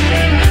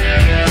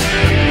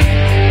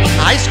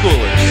 High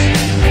schoolers.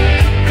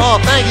 Oh,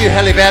 thank you,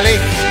 Helly Belly.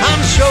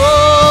 I'm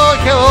sure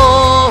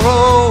you're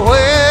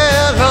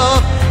aware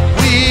of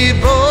we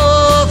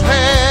both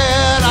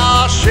had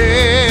our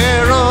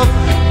share of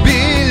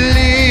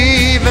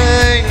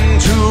believing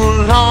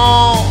too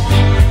long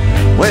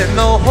when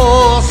the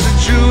whole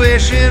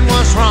situation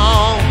was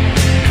wrong.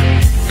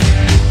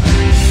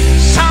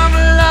 Some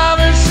love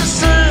is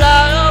just a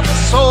lie of the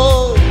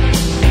soul,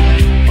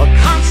 a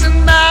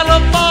constant battle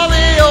for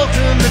the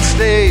ultimate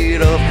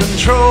state of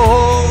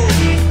control.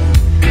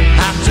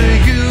 After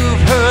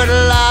you've heard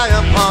lie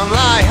upon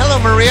lie, hello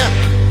Maria,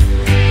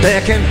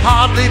 there can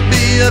hardly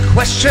be a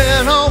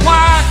question of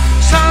why.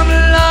 Some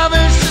love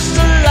is just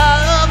a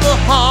lie of the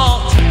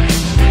heart,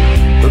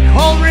 the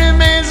cold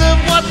remains of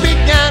what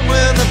began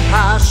with a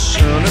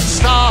passionate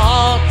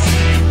start.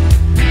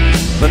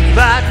 But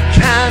that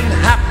can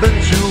happen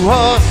to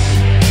us,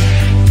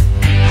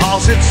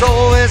 'cause it's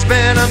always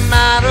been a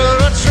matter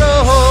of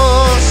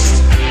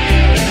trust.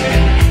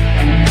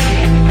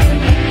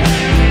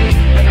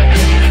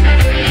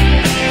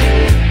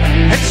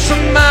 It's a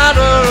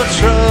matter of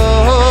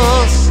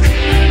trust.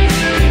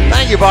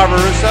 Thank you, Barbara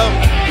Russo.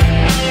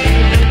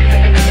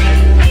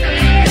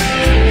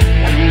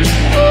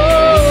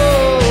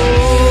 Oh,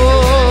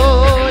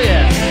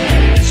 yeah.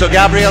 So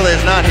Gabriella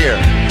is not here.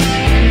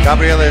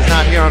 Gabriella is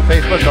not here on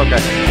Facebook?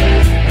 Okay.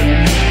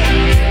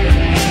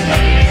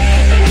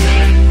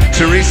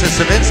 Teresa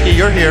Savinsky,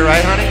 you're here,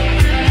 right, honey?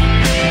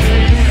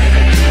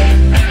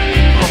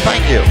 Oh,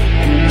 thank you.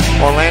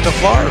 Orlando,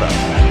 Florida.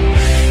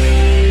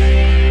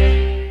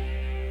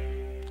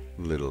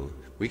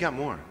 We got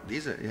more.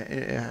 These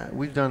are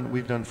we've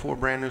done 4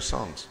 brand new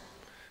songs.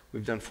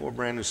 We've done 4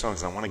 brand new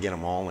songs. I want to get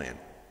them all in.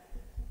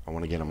 I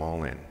want to get them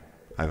all in.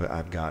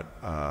 I've got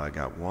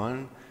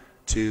 1,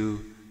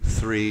 2,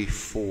 3,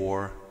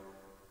 4,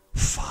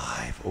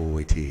 5. Oh,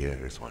 wait till you hear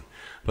this one.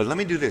 But let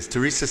me do this.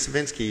 Teresa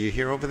Savinsky, you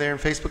here over there in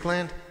Facebook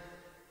land?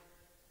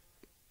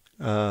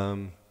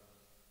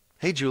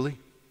 Hey, Julie.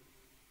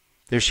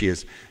 There she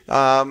is.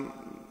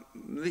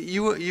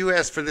 You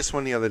asked for this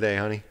one the other day,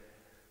 honey.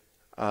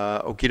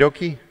 Okie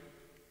dokie.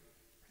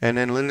 And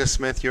then Linda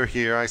Smith, you're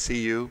here. I see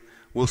you.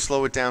 We'll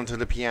slow it down to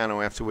the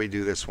piano after we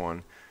do this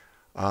one.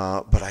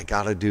 But I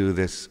got to do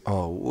this.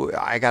 Oh,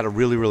 I got a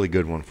really, really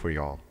good one for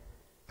y'all.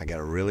 I got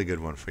a really good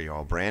one for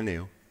y'all. Brand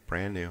new.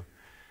 Brand new.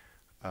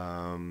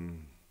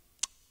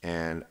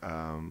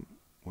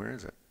 Where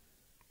is it?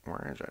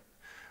 Where is it?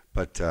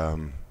 But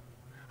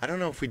I don't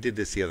know if we did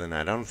this the other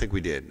night. I don't think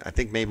we did. I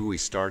think maybe we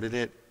started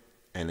it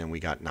and then we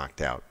got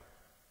knocked out.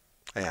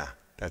 Yeah,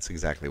 that's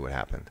exactly what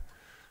happened.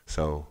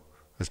 So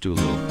let's do a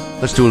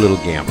little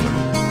gambler.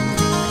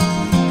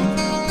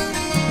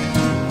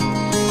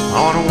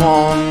 On a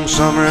warm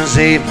summer's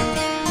evening,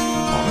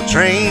 on a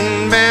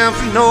train bound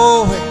for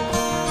nowhere,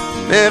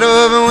 met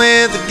over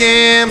with a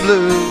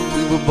gambler.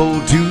 We were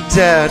both too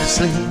tired to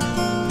sleep.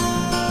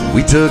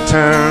 We took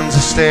turns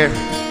of staring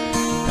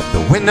at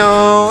the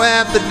window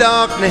at the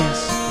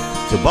darkness.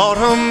 To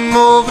bottom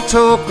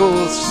overtook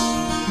us,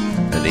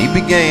 and he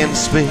began to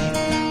speak.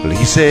 Well,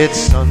 he said,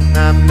 son,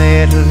 I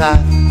made a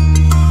life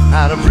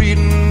out of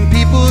reading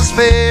people's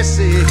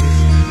faces,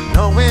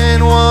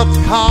 knowing what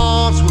the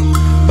cards were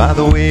by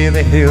the way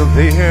they held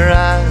their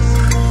eyes.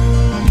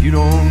 If you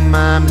don't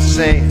mind me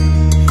saying,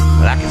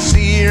 well, I can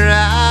see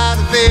right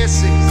the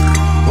faces.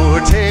 For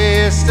a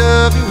taste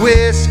of your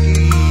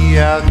whiskey,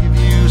 I'll give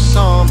you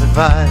some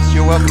advice.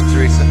 You're welcome,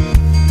 Teresa.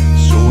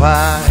 So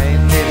I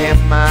handed him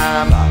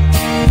my bottle,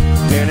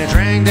 and he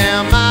drank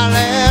down my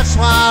last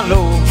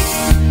swallow.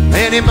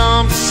 Then he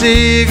bummed a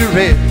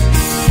cigarette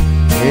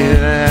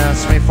and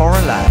asked me for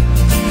a light.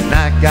 And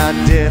I got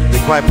deathly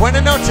quiet.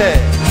 Buena noche.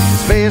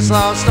 His face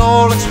lost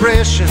all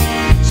expression.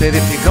 Said,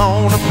 if you're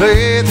gonna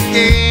play the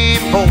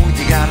game, boy,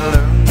 you gotta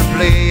learn to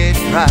play it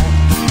right.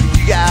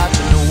 You got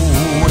to know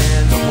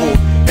when to hold.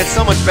 It's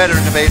so much better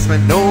in the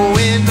basement. Know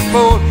when to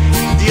fold.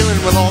 Dealing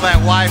with all that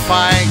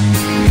Wi-Fi,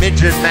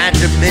 midget,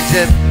 magic,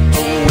 midget.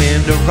 Know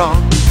when to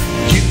run.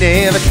 You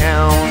never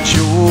count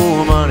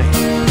your money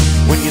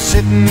when you're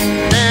sitting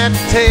at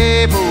the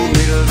table.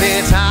 There'll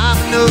be time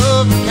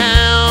enough for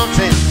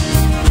counting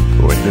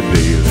when the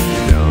deal is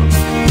done.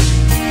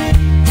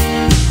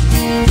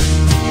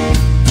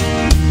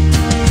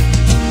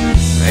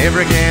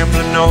 Every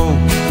gambler knows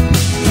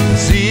the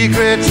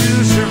secret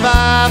to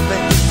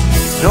surviving,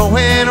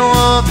 knowing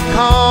what the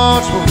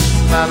cards were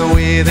by the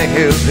way they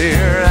held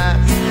their eyes.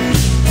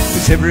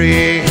 'Cause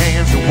every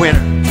hand's a winner,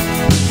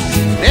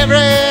 and every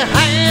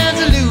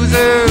hand's a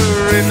loser,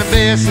 and the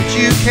best that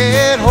you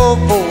can hope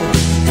for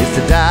is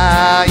to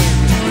die in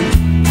your sleep.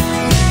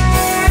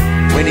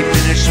 When he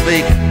finished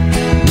speaking,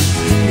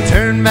 he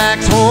turned back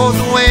toward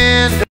the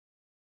window,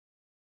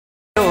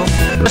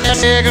 a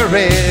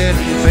cigarette,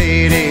 and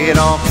faded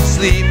off to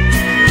sleep.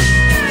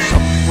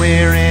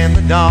 Somewhere in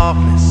the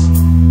darkness,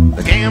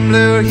 the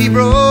gambler, he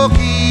broke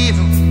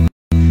even.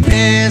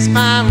 last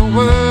final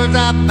words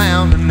I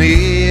found in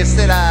this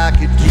that I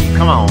could keep.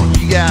 Come on,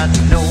 you got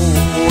to know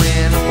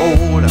when to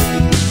hold up,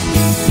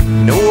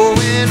 know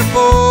when to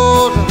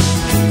fold up,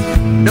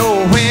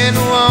 know when to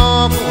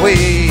walk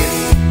away,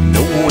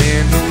 know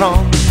when to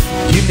run.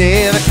 You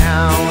never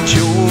count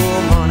your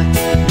money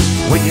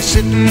when you're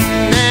sitting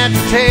at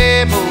the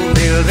table.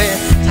 There'll be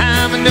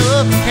time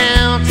enough to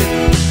count it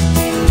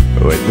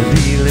when the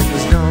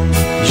dealing's done.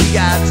 You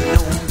got to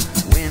know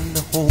when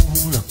to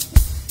hold up,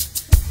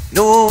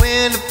 know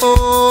when to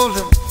fold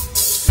up,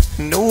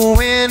 know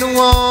when to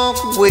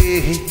walk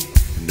away,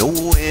 know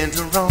when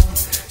to run.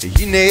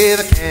 You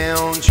never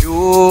count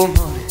your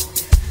money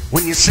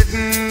when you're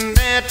sitting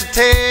at the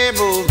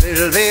table.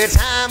 There'll be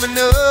time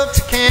enough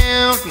to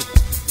count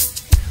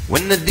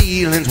when the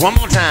dealing's. One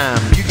more time.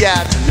 You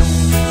got to know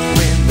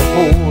when to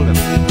hold up,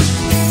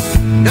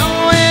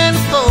 know when to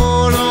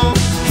fold up,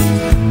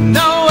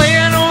 know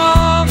when to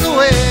walk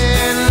away,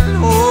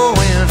 know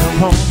when to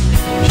run.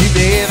 You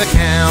never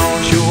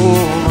count your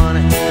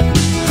money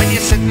when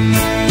you're sitting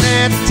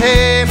at the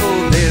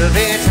table. There'll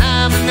be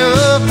time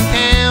enough to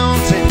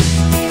count it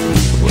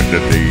when the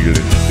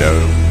dealing's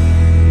done.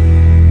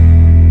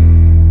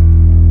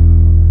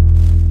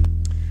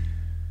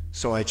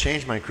 So I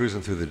changed my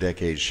Cruising Through the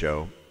Decades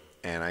show,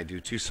 and I do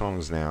 2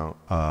 songs now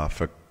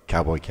for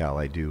Cowboy Cal.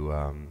 I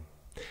do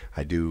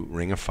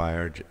Ring of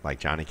Fire like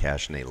Johnny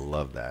Cash, and they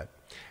love that.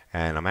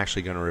 And I'm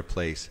actually going to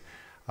replace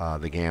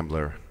The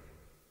Gambler.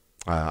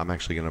 I'm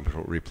actually going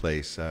to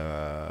replace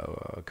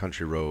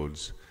Country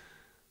Roads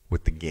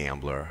with The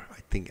Gambler.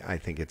 I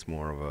think it's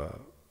more of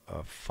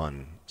a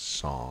fun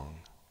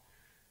song.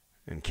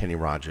 And Kenny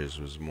Rogers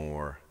was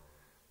more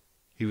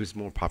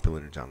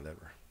popular than John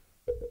Denver.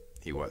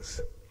 He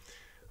was.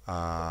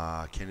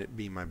 Can it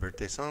be my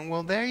birthday song?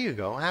 Well, there you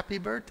go. Happy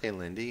birthday,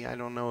 Lindy. I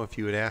don't know if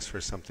you had asked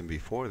for something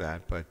before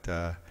that, but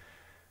I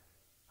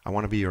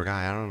want to be your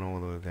guy. I don't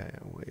know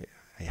that.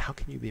 How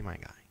can you be my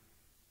guy?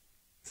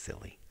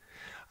 Silly.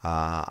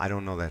 I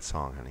don't know that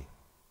song, honey.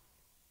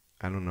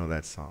 I don't know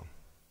that song.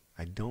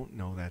 I don't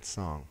know that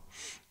song.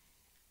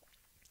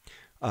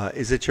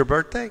 Is it your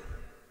birthday?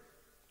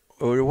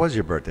 Or it was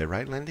your birthday,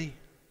 right, Lindy?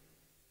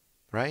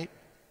 Right?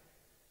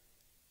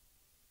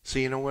 So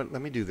you know what?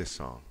 Let me do this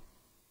song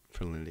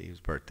for Lindy's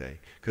birthday,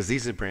 because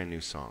these are brand new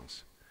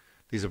songs.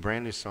 These are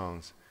brand new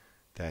songs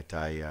that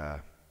I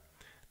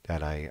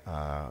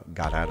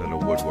got out of the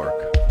woodwork.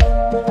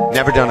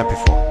 Never done it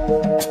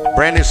before.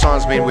 Brand new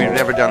songs mean we've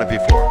never done it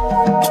before.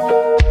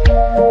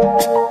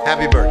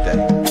 Happy birthday.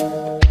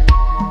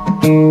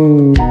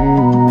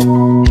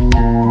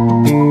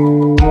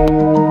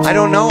 I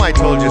don't know, I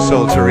told you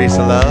so,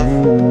 Teresa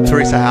Love.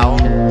 Teresa Howell.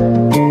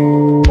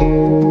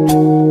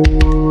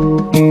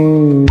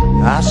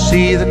 I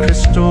see the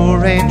crystal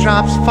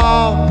raindrops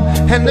fall,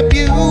 and the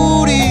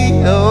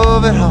beauty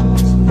of it all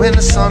when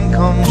the sun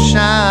comes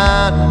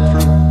shining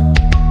through,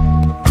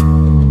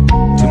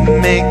 to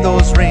make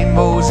those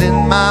rainbows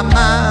in my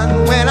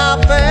mind. When I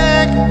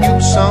think of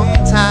you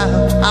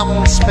sometime, I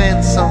want to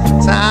spend some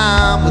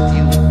time with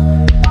you,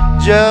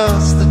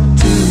 just the 2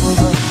 of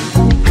us.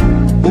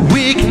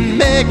 We can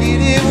make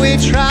it if we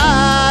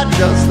try,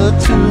 just the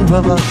 2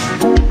 of us.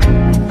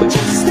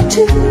 Just the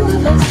 2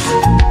 of us.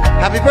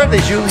 Happy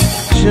birthday, Julie.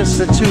 Just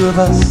the 2 of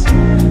us,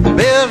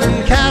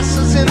 building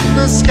castles in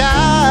the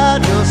sky.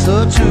 Just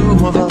the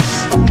 2 of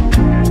us,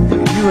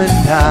 you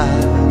and I.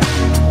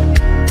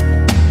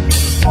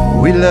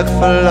 We look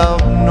for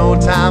love, no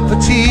time for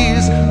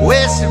tears.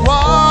 Wasted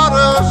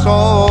water's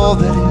all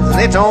that is.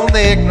 They don't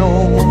make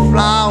no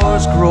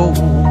flowers grow.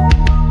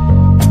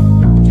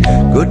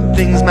 Good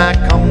things might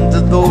come to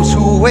those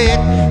who wait,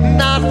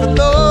 not for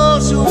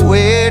those who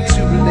wait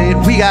too late.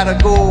 We gotta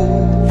go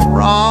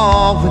for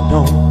all we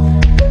know.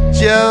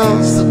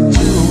 Just the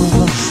 2 of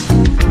us.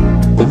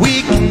 We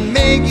can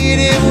make it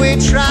if we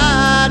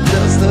try.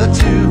 Just the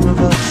 2 of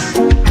us.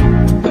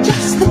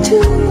 Just the 2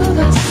 of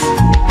us.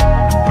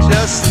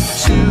 Just the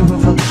 2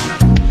 of us.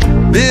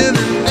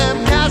 Building them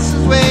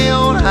castles way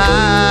on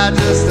high.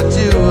 Just the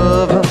 2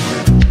 of us.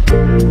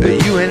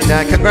 You and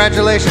I.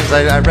 Congratulations.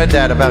 I read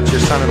that about your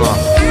son-in-law.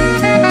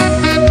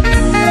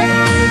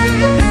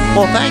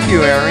 Well, thank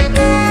you, Eric.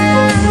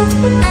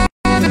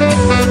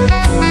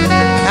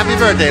 Happy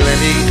birthday,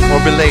 Lindy. Or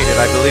belated.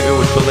 I believe it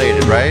was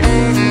belated, right?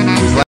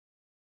 It was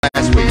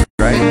last week,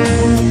 right?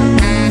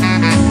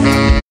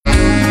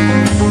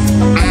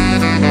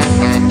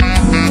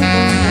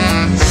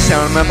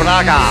 Selma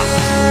Braga.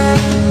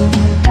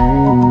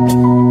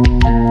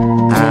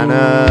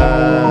 Anna.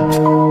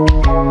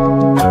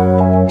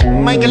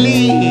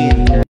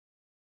 Michaeline.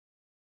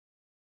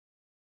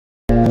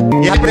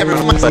 Yeah,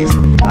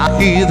 I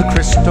hear the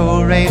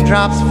crystal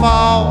raindrops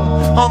fall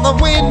on the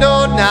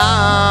window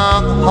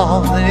down the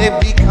hall, and it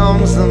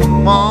becomes the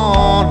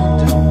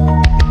morning dew.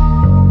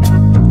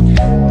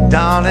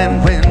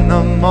 Darling, when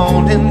the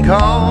morning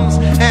comes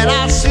and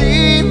I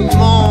see the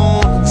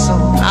morning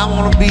sun, I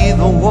want to be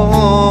the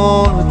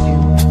one with you.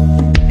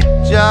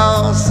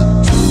 Just the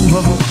 2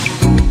 of us.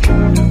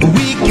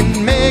 We can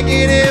make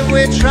it if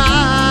we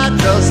try.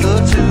 Just the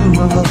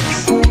 2 of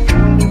us.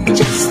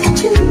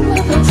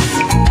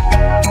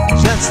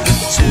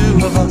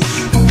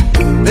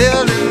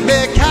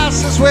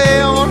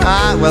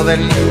 Well,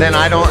 then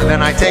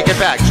I take it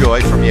back,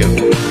 Joy, from you.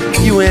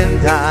 You and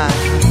I,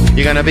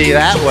 you're gonna be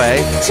that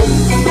way.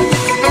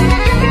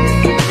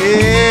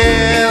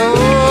 Yeah,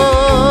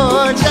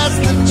 oh,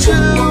 just the two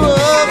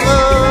of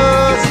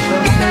us.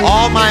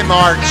 All my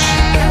March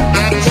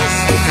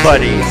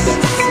buddies.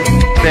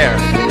 There.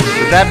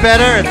 Is that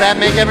better? Does that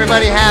make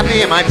everybody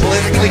happy? Am I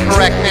politically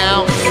correct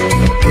now?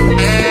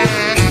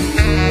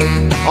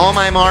 All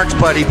my March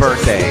buddy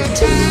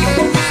birthdays.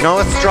 No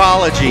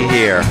astrology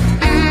here.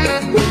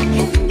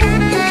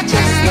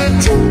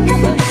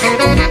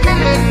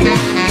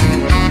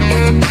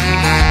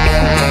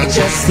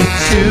 Just the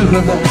two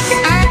of us.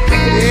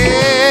 Yeah,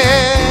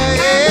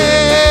 yeah,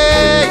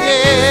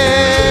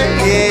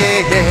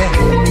 yeah, yeah.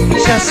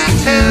 Just the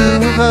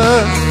two of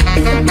us.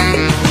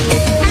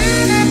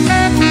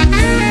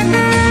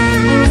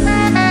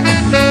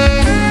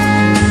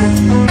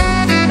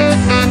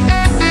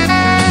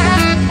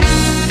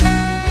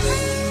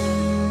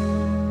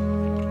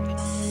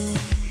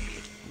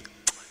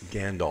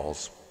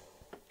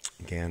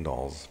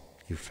 Gandalls,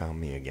 you found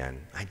me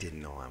again. I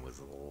didn't know I was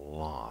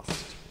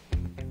lost.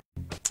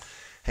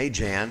 Hey,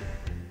 Jan.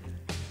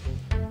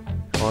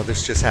 Oh,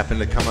 this just happened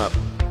to come up.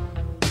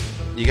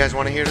 You guys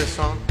want to hear this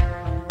song?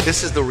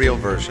 This is the real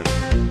version.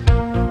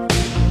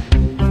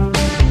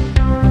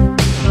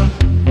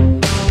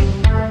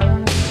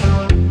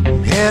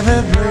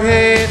 Every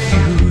breath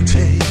you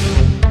take,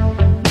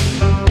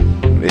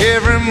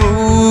 every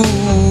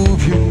move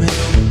you make,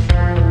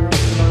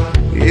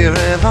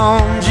 every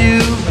bond you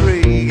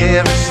break,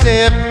 every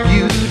step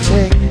you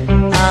take,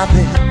 I've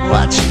been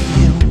watching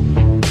you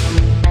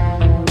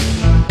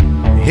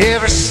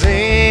every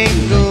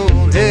single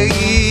day,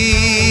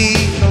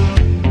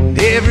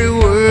 every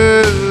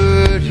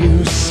word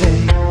you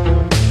say,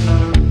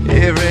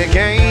 every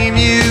game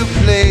you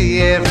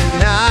play, every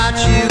night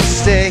you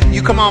stay.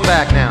 You come on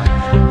back now.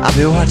 I've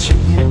been watching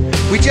you.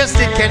 We just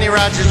did Kenny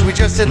Rogers, we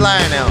just did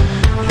Lionel.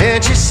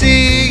 Can't you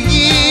see?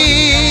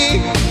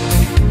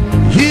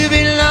 You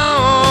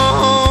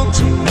belong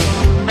to me.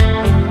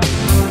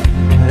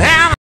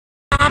 I'm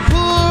a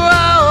poor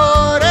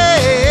old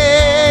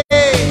age.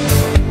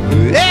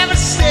 Every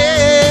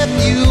step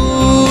you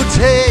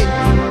take,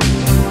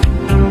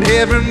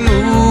 every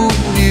move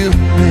you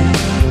make,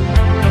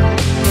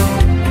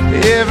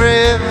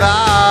 every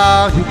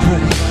vow you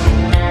break,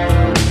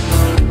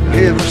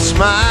 every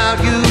smile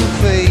you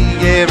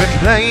fake, every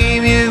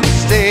claim you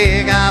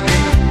stake, I've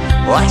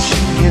been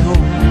watching you.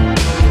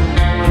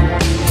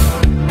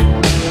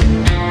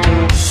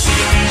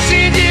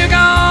 Since you're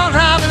gone,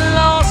 I've been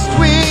lost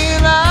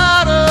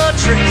without a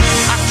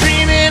trace. I'm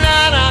dreaming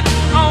out of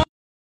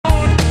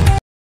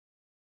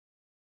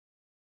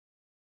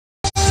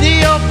see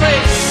your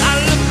face. I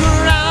look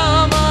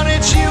around, but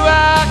it's you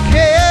I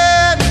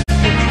can't.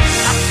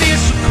 I feel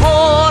so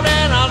cold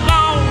and I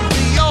long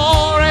for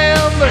your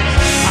embrace.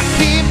 I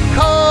keep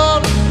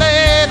calling,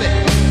 baby,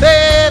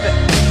 baby,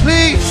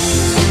 please.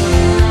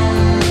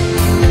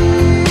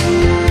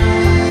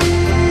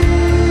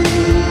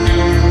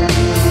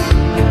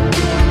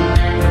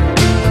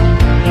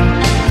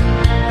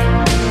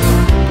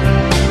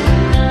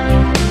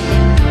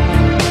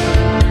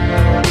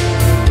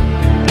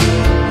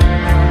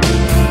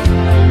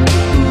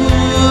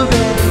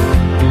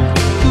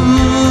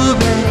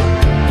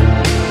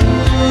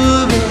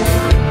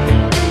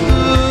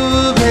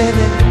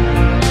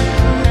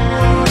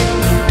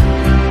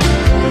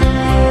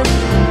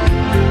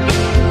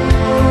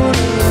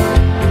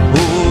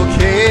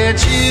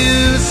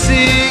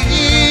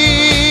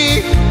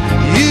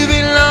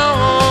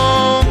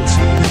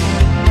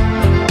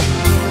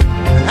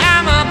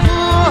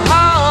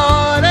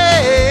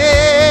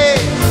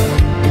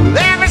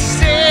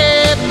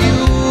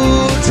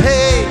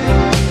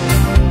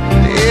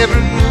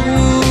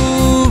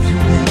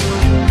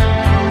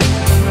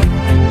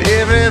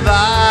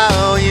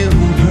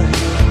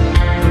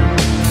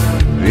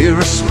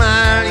 Every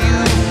smile you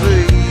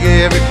break,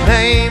 every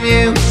claim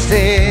you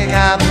stake,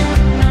 I've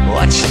been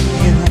watching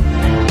you.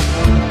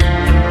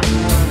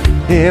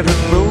 Every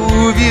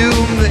move you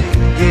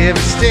make,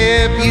 every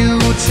step you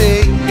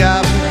take,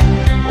 I've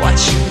been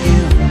watching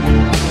you.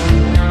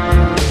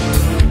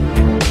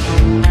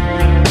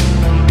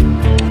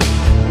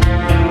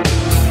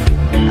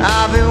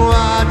 I've been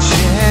watching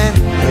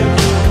you.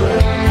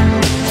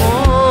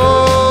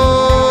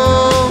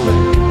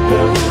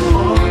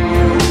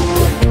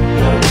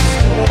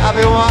 I've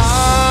been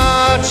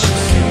watching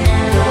you.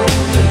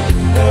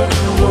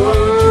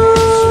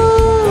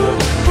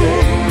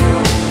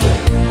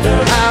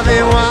 I've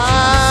been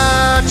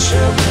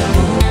watching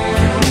you.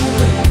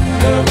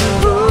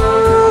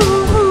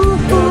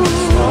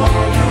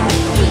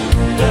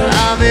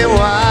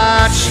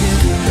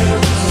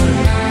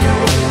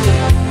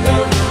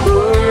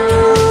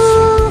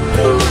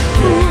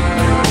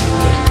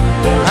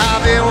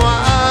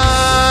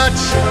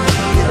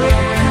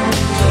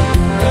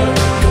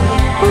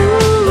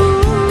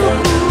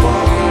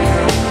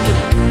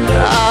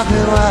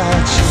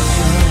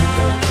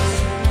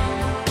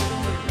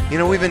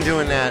 we've been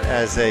doing that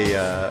as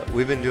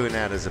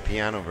a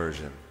piano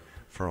version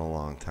for a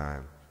long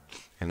time,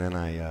 and then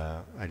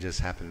I just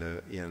happened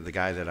to, the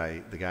guy that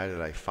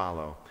I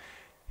follow,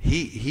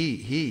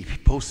 he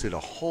posted a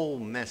whole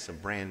mess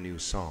of brand new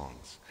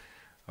songs,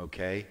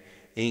 okay,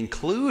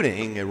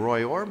 including a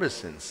Roy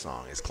Orbison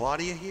song. Is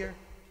Claudia here?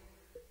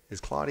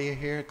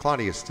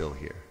 Claudia's still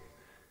here.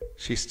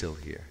 She's still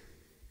here.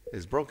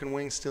 Is Broken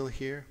Wing still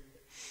here?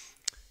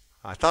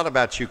 I thought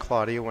about you,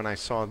 Claudia, when I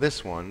saw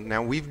this one.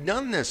 Now, we've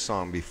done this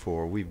song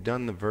before. We've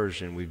done the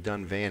version. We've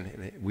done Van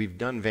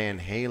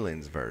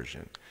Halen's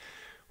version.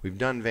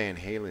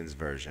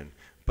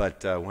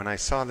 But when I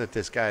saw that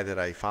this guy that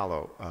I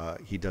follow,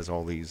 he does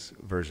all these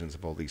versions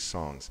of all these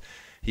songs.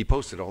 He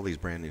posted all these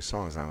brand new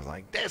songs, and I was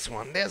like, this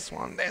one.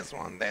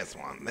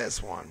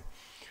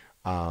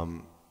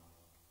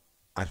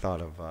 I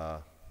thought of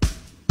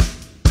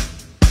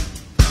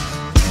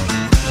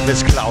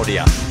Miss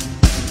Claudia,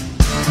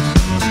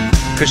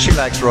 because she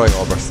likes Roy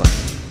Orbison.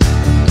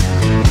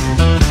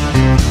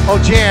 Oh,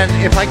 Jan,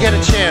 if I get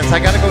a chance, I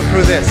gotta go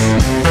through this.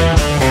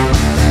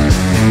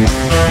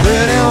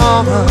 Pretty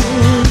woman,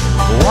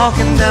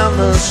 walking down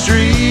the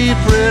street.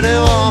 Pretty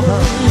woman,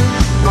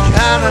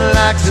 kinda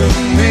like to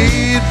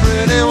meet.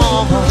 Pretty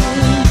woman,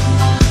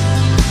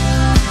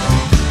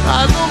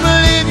 I don't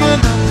believe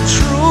you're not the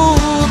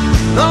truth.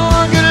 No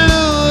one can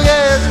look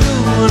as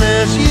good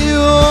as you.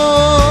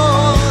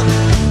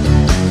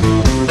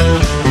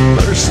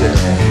 Mercy.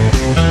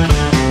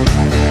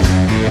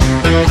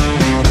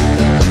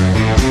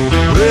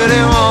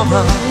 Pretty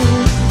woman,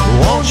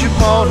 won't you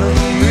pardon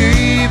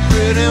me?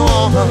 Pretty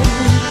woman,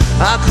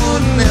 I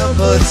couldn't help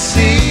but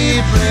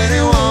see.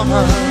 Pretty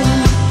woman,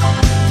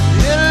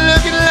 you're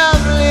looking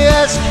lovely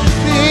as can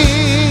be.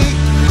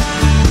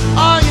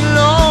 Are you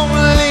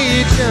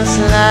lonely just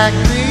like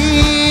me?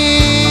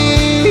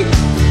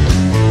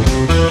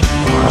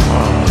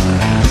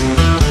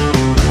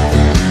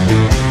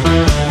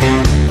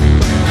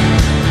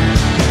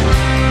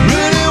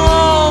 Pretty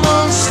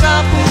woman,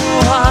 stop a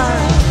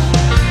while.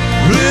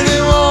 Pretty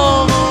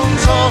woman,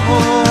 talk a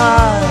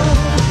while.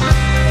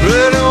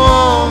 Pretty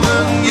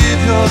woman,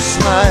 give your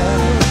smile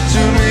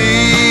to me.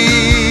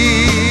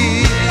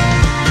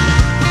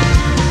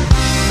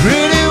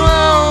 Pretty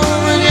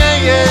woman, yeah,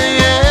 yeah,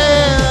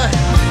 yeah.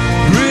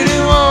 Pretty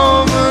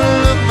woman,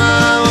 look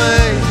my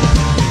way.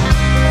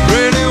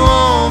 Pretty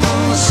woman,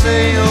 say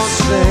you'll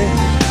stay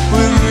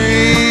with me.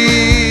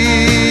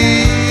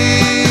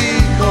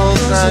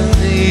 'Cause I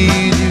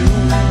need you,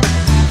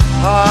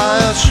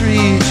 I'll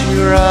treat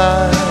you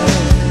right.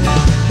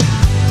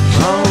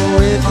 Come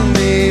with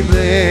me,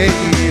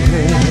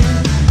 baby,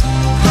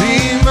 be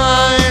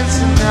mine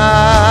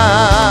tonight.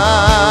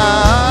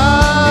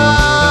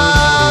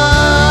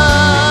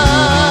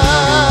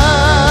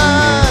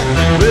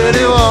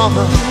 Pretty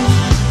woman,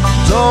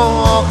 don't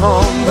walk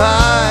on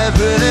by.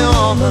 Pretty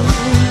woman,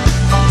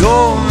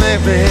 don't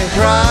make me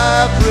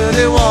cry.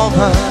 Pretty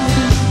woman,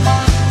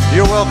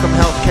 you're welcome,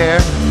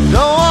 healthcare.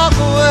 Don't walk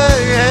away.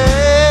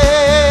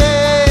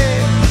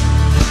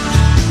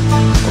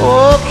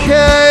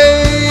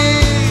 Okay,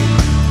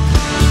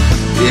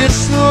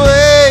 it's the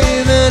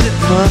way that it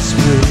must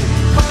be.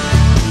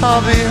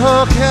 I'll be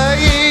okay.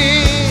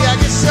 I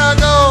guess I'll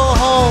go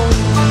home.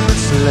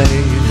 It's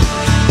late.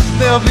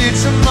 There'll be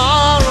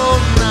tomorrow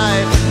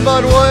night.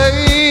 But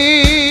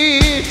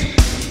wait,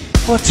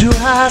 what do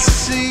I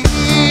see?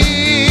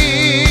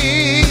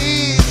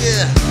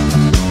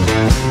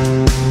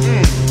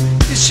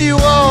 Is she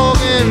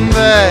walking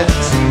back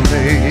to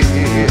me?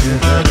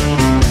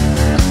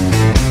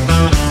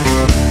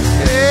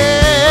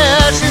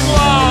 Yeah, she's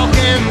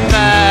walking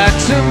back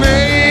to me.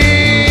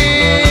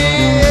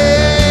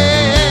 Yeah.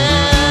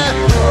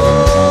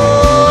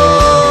 Oh,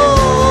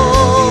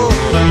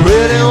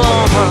 pretty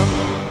woman,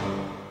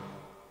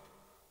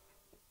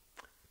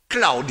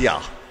 Claudia.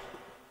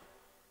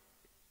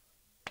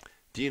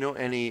 Do you know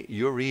any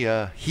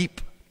Uriah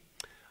Heep?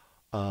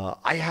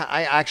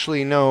 I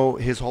actually know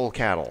his whole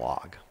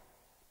catalog.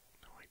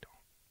 No, I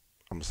don't.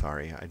 I'm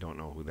sorry, I don't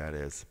know who that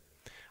is.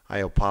 I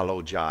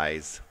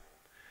apologize.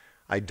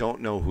 I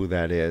don't know who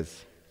that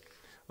is.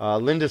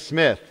 Linda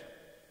Smith.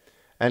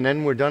 And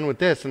then we're done with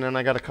this, and then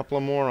I got a couple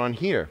of more on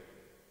here.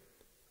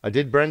 I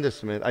did Brenda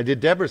Smith. I did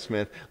Deborah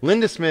Smith.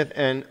 Linda Smith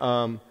and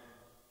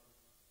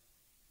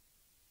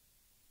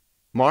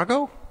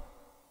Margot?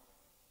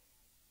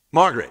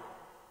 Margaret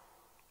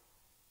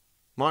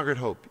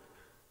Hope.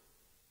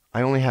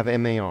 I only have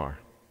MAR.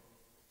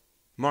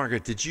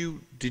 Margaret, did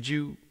you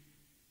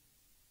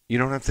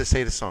don't have to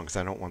say the song because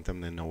I don't want them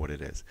to know what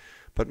it is.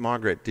 But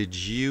Margaret, did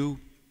you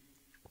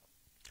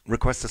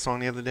request a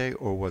song the other day,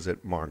 or was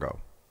it Margot?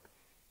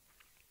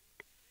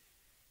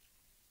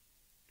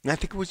 I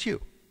think it was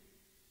you.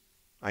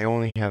 I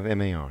only have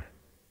MAR.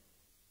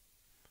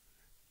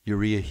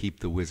 Uriah Heep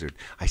the Wizard.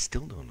 I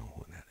still don't know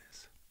who that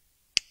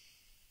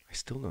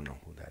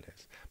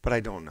is. But I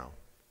don't know.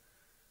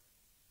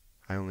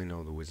 I only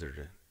know the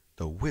Wizard.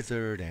 The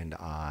Wizard and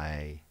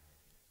I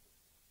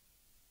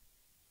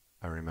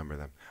remember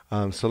them.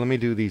 So let me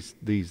do these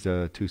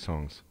two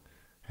songs.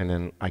 And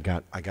then I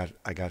got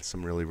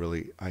some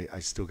really, I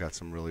still got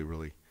some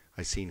really,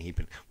 I seen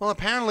heaping. Well,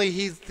 apparently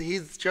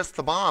he's just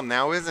the bomb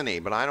now, isn't he?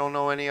 But I don't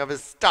know any of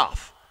his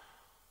stuff.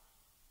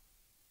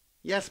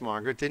 Yes,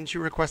 Margaret, didn't you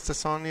request a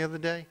song the other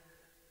day?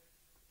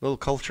 Little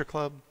Culture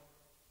Club?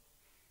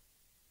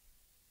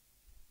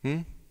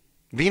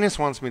 Venus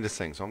wants me to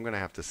sing, so I'm going to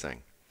have to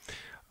sing.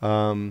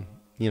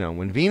 You know,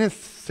 when Venus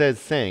says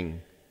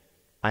sing,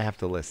 I have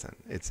to listen.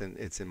 It's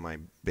in my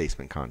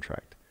basement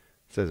contract.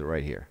 It says it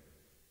right here.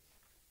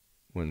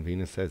 When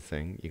Venus says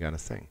sing, you got to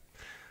sing.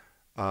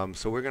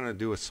 So we're going to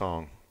do a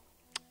song.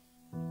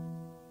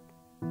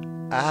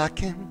 I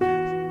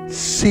can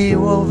see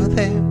you over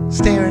there,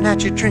 staring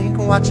at your drink,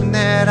 watching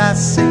that I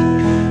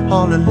sing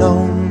all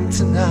alone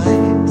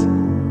tonight.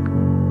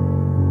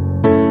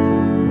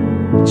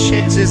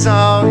 Chances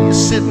are you're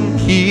sitting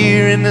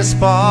here in this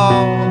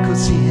bar,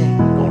 'cause he ain't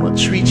gonna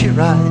treat you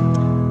right.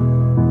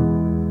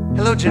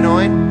 Hello,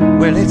 Janoin.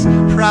 Well, it's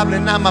probably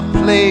not my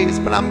place,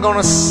 but I'm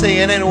gonna say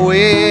it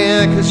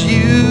anyway, 'cause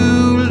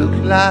you look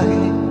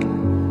like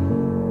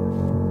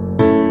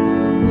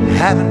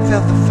haven't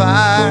felt the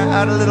fire,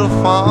 had a little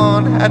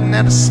fun, hadn't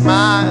had a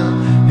smile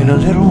in a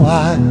little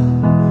while,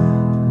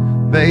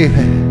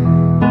 baby.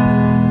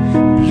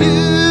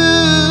 Blue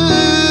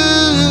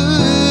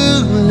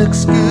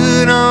looks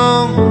good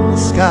on the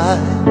sky,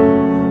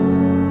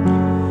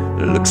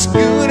 looks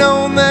good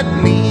on that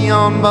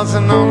neon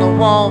buzzing on the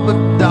wall,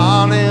 but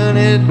darling,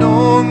 it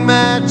don't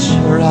match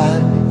your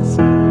eyes.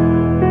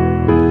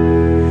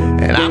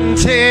 And I'm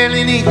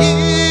telling you,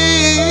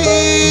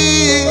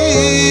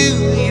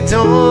 you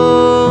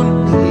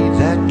don't need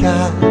that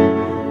guy.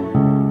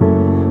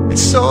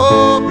 It's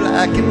so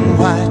black and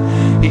white,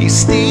 he's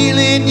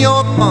stealing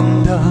your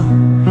thunder.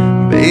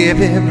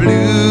 Baby,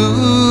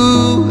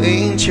 blue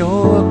ain't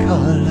your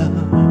color.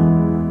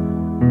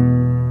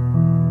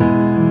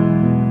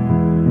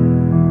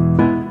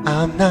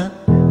 I'm not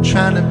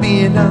trying to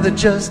be another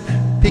just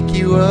pick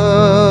you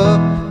up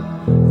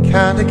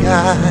kind of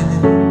guy,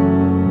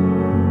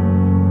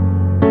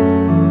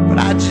 but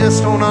I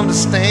just don't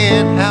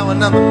understand how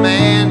another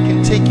man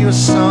can take your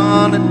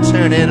sun and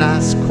turn it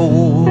ice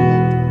cold.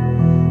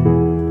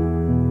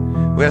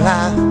 Well,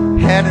 I've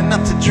had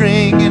enough to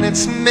drink and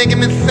it's making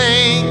me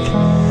think,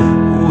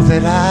 oh,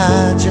 that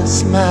I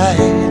just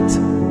might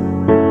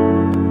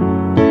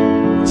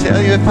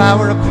tell you if I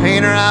were a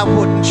painter I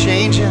wouldn't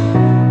change you,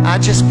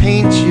 I'd just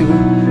paint you,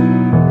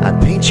 I'd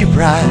paint you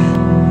bright,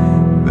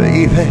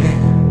 baby.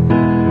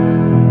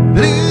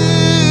 Blue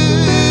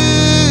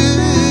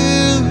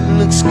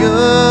looks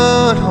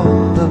good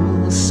on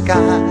the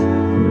sky,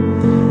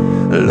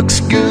 looks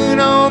good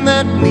on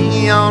that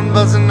neon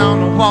buzzing on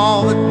the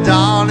wall, but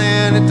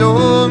darling, it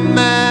don't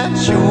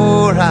match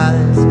your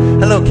eyes.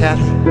 Hello,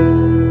 Kathy.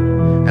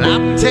 And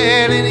I'm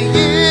telling you,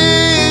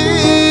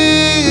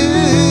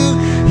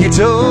 you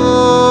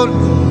don't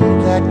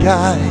need that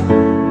guy.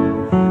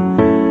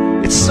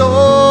 It's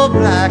so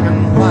black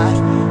and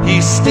white,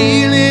 he's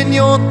stealing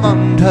your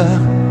thunder.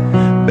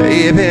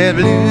 Baby,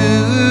 blue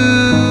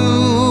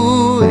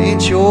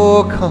ain't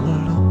your color.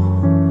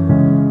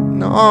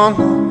 No,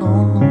 no,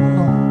 no, no,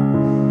 no.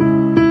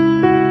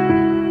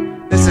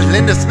 This is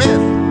Linda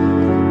Smith,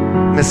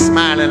 Miss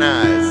Smiling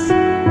Eyes.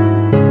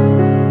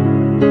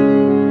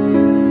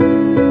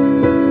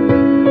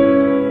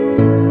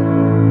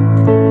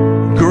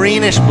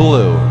 Greenish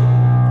blue.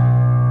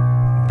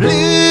 Blue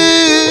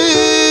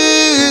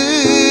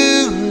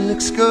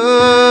looks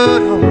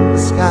good on the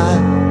sky,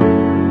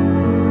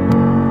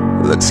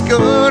 looks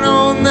good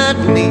on that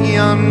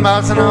neon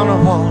buzzing on the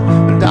wall,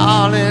 but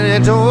darling,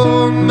 it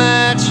don't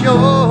match your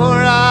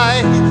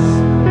eyes.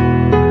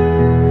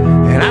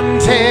 And I'm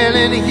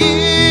telling you,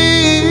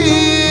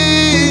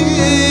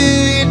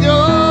 you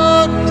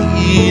don't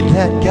need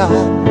that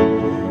guy.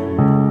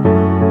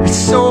 It's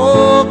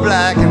so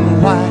black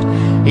and white,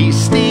 he's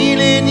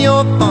stealing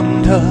your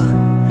thunder.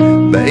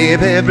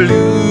 Baby,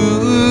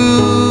 blue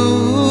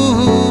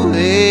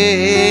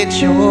ain't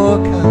your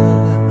color.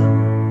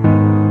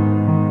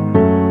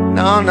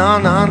 No, no,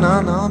 no,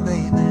 no, no,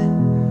 baby.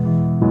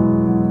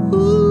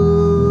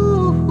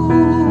 Ooh.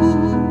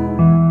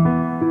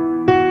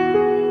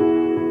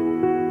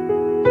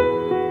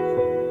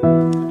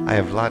 I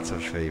have lots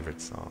of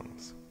favorite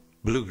songs.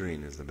 Blue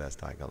Green is the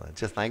best I got,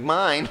 just like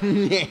mine.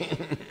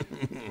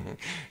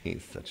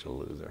 He's such a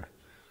loser.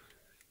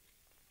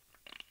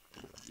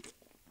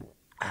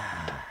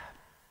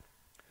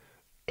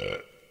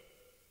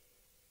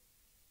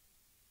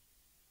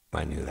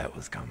 I knew that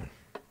was coming.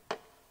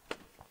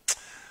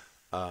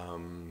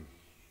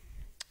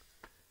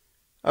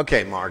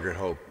 Okay, Margaret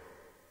Hope.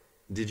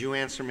 Did you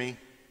answer me?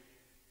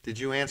 Did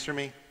you answer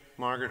me,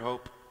 Margaret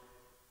Hope?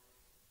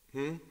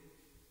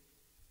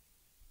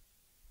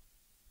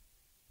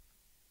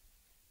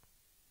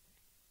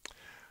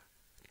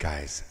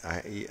 Guys,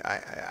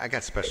 I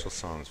got special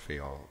songs for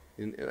y'all.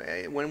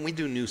 When we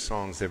do new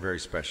songs, they're very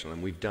special,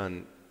 and we've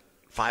done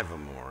 5 of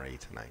them already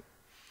tonight.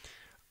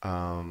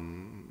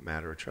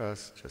 Matter of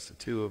Trust, Just the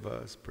Two of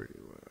Us, Pretty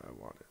I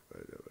Want It.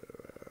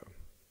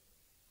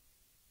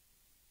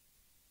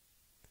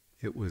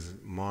 It was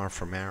Mar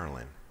from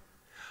Maryland.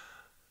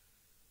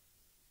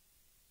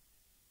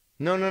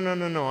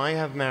 No. I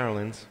have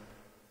Maryland's.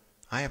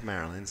 I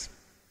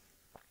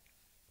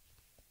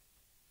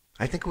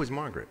think it was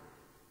Margaret.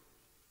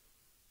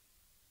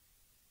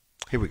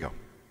 Here we go.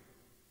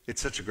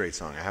 It's such a great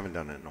song. I haven't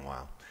done it in a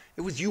while.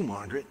 It was you,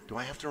 Margaret. Do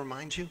I have to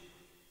remind you?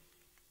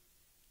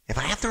 If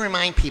I have to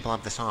remind people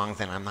of the songs,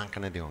 then I'm not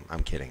going to do them.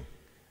 I'm kidding.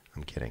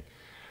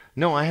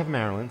 No, I have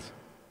Maryland's.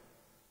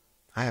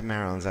 I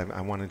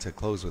wanted to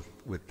close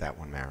with that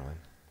one, Marilyn.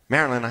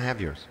 Marilyn, I have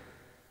yours.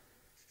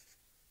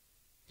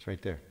 It's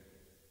right there.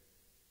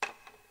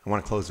 I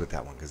want to close with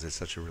that one because it's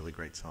such a really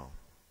great song.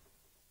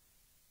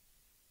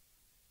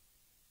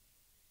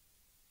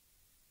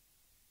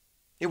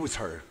 It was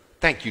her.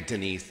 Thank you,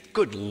 Denise.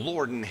 Good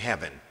Lord in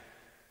heaven.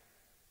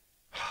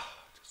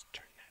 Just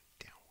turn that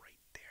down right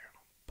there.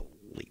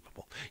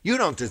 Unbelievable. You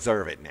don't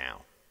deserve it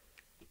now.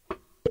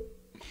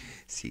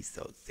 She's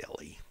so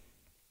silly.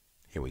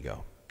 Here we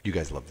go. You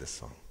guys love this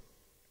song.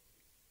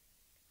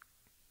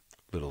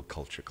 Little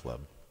Culture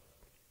Club.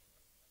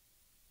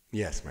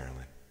 Yes,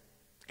 Marilyn.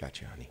 Got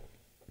you, honey.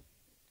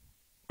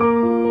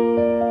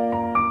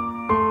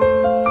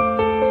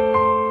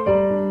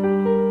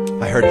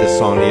 I heard this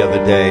song the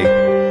other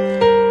day.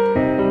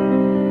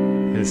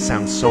 It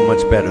sounds so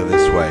much better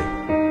this way.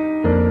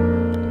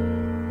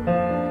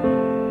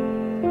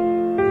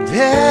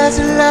 There's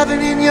a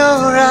loving in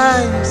your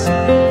eyes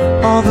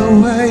all the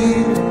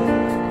way.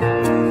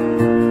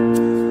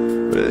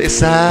 Well,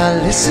 as I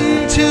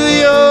listen to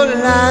your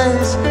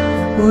lies,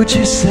 would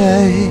you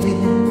say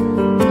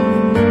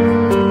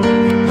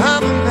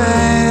I'm a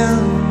man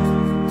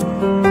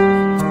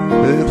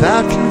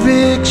without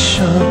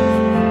conviction?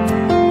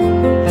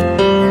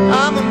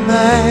 I'm a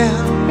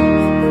man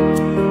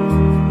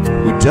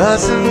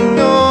doesn't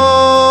know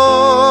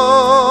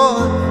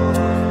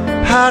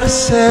how to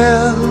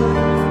sell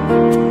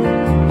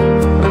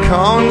a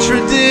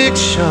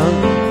contradiction.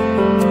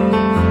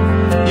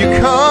 You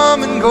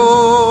come and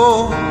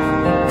go,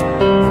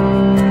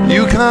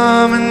 you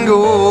come and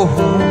go.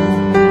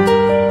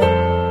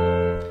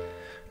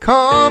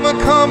 Come a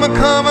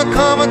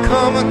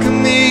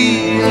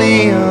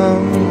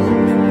chameleon.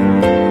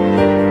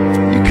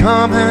 You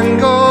come and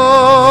go,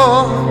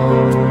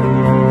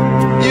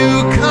 you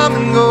come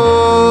and go.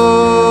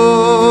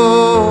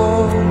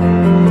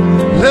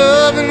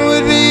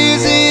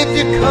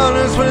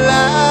 Colors were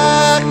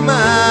like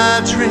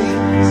my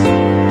dreams,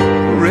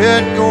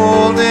 red,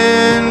 gold,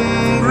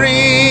 and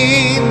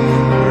green,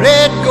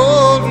 red,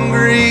 gold, and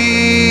green.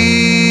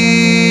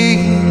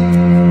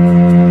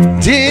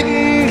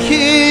 Didn't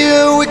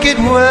hear wicked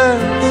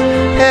words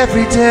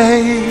every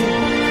day,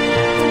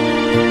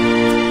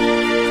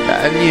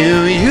 and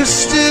you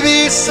used to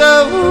be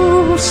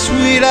so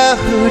sweet. I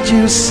heard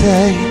you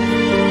say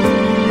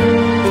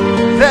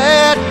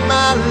that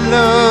my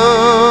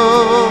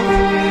love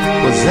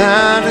was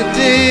an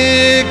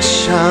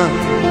addiction.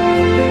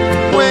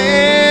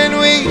 When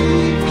we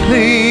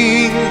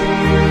cling,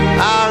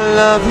 our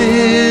love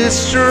is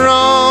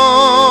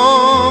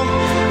strong.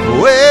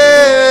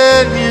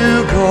 When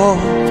you go,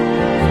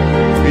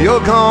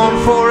 you're gone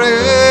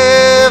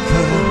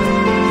forever.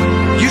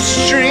 You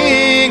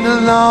string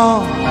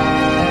along,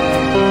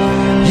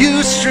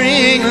 you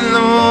string along.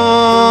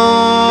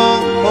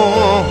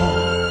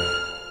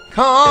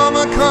 Come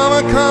a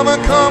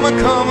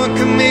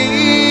chameleon.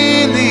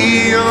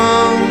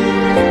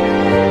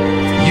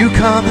 You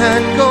come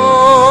and go,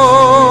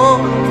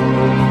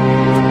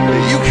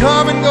 you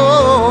come and go.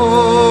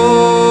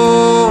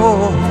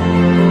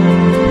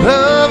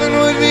 Loving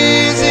would be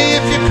easy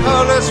if your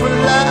colors were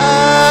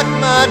like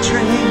my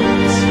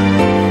dreams,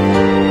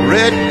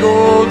 red,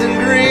 gold, and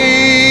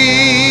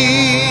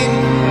green,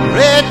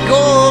 red,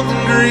 gold,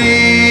 and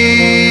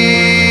green.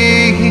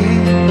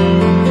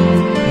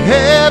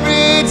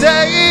 Every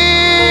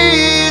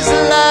day's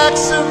like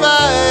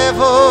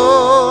survival.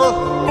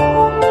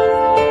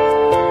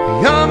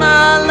 You're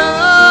my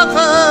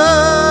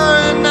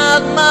lover,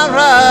 not my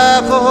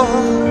rival.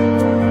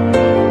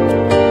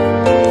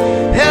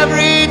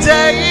 Every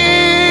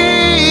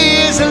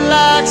day's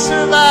like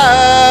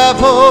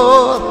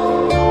survival.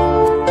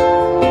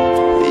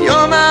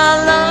 You're my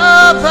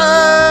lover,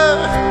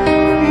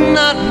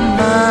 not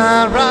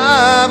my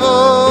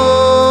rival.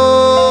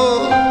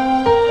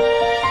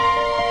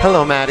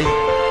 Hello, Maddie.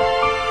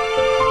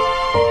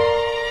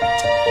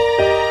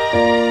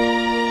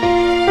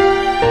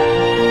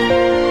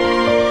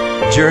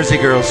 Jersey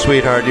girl,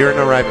 sweetheart, you're in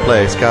the right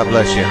place. God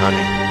bless you,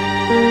 honey.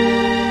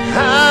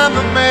 I'm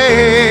a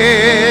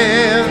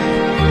man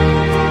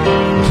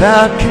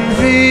without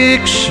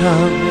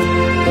conviction.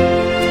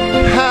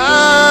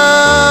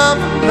 I'm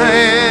a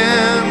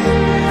man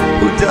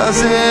who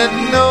doesn't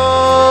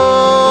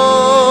know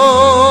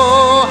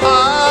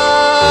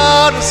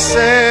how to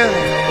sell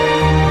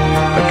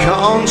a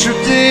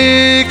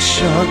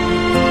contradiction.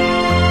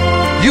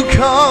 You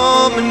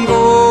come and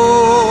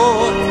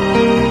go,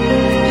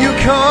 you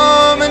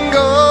come and go.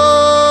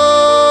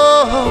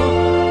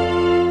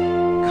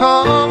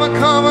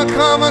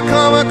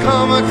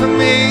 Come a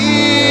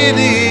chameleon.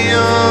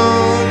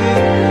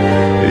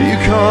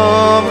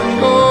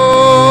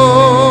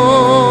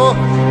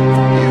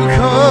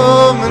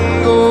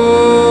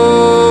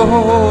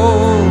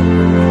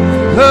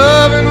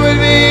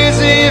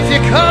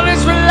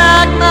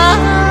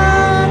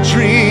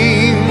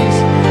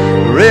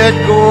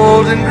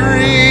 and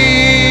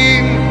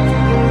green,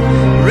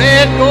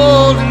 red,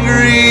 gold, and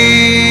green.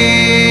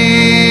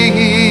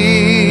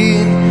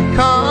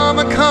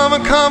 Come,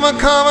 come, come,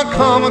 come,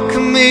 come,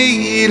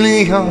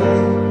 chameleon.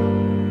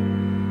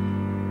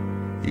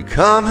 You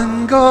come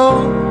and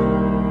go,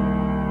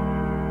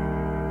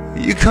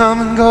 you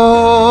come and go.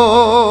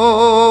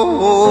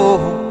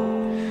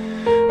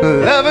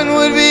 Loving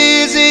would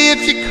be easy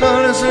if your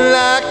colors were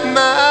like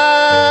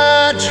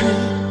my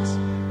dreams.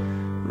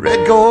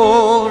 Red,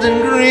 gold,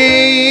 and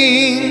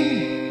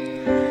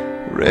green.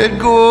 Red,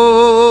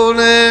 gold,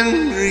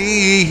 and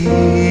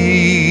green.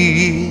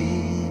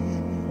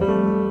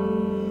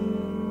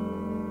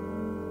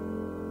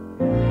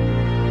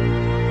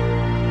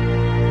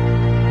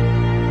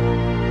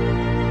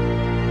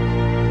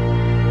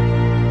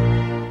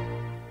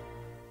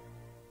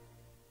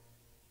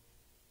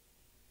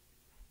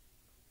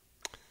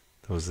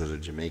 Those are the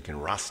Jamaican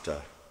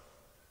Rasta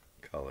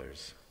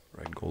colors,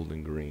 red, gold,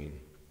 and green.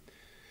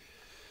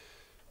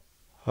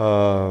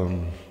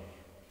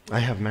 I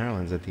have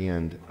Marilyn's at the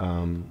end.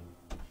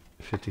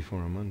 54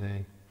 on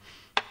Monday.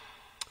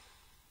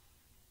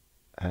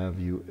 Have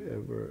you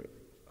ever?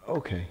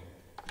 Okay.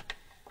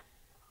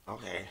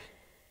 Okay.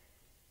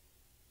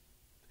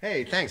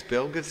 Hey, thanks,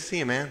 Bill. Good to see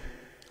you, man.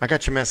 I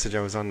got your message.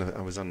 I was on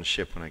the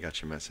ship when I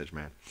got your message,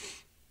 man.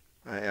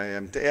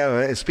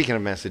 Speaking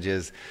of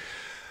messages.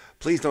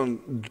 Please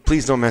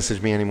don't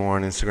message me anymore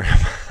on Instagram.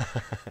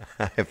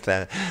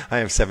 I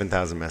have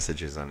 7,000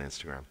 messages on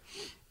Instagram.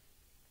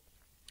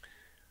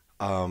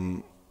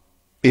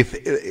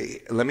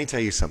 Let me tell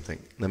you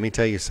something.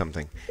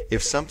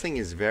 If something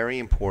is very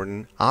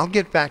important, I'll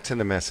get back to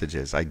the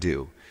messages. I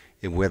do,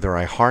 whether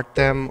I heart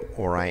them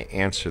or I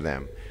answer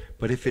them.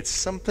 But if it's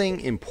something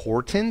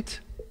important,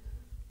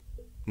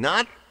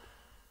 not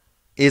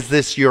is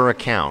this your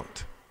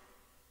account?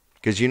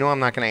 Because you know I'm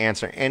not going to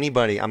answer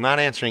anybody. I'm not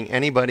answering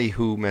anybody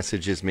who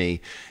messages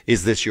me,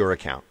 is this your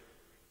account?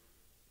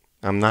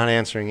 I'm not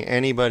answering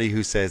anybody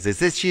who says, is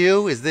this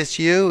you? Is this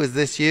you? Is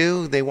this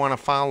you? They want to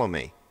follow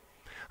me.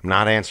 I'm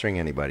not answering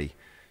anybody.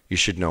 You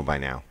should know by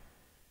now.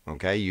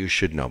 Okay? You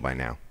should know by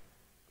now.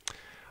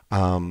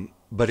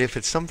 But if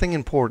it's something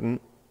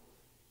important,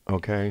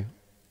 okay,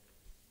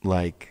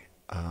 like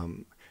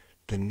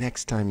the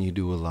next time you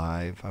do a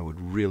live, I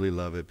would really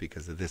love it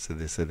because of this or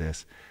this or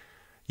this.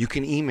 You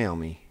can email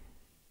me.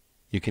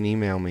 You can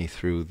email me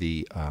through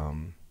the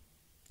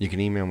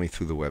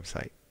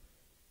website,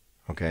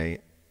 okay?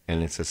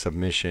 And it's a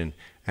submission,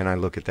 and I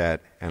look at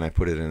that and I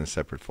put it in a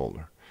separate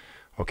folder,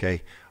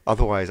 okay?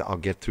 Otherwise, I'll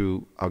get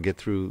through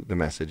the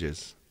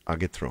messages. I'll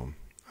get through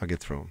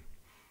them.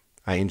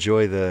 I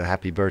enjoy the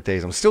happy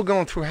birthdays. I'm still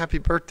going through happy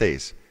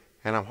birthdays,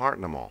 and I'm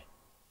hearting them all.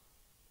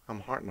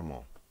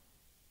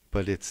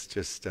 But it's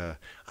just I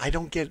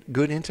don't get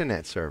good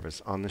internet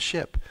service on the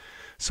ship,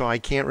 so I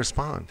can't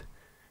respond.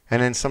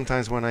 And then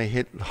sometimes when I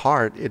hit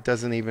heart, it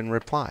doesn't even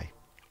reply.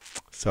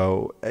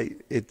 So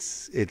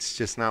it's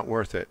just not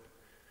worth it.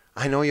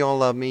 I know you all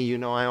love me. You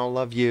know I all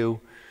love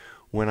you.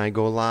 When I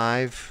go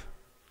live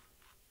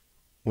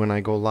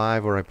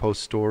or I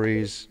post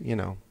stories, you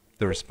know,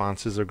 the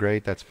responses are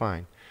great. That's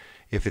fine.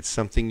 If it's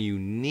something you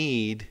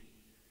need,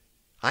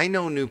 I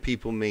know new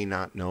people may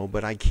not know,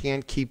 but I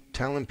can't keep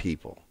telling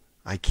people.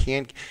 I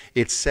can't.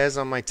 It says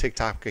on my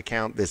TikTok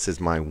account, this is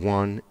my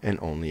one and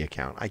only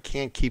account. I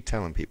can't keep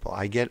telling people.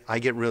 I get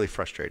really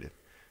frustrated.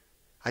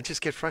 I just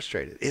get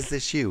frustrated. Is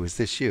this you? Is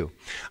this you?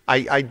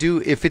 I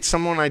do. If it's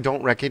someone I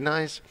don't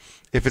recognize,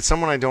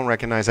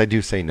 I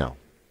do say no.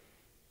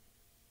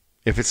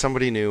 If it's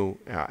somebody new,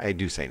 I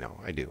do say no.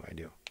 I do.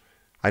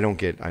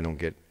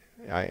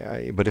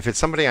 But if it's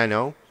somebody I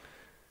know,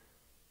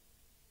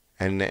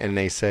 and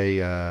they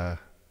say,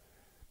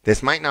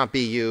 this might not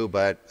be you,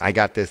 but I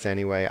got this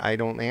anyway, I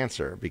don't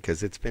answer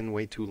because it's been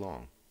way too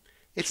long.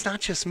 It's not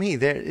just me.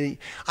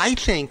 I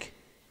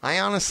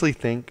honestly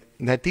think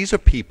that these are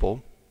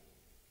people.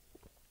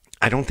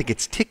 I don't think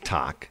it's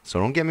TikTok, so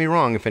don't get me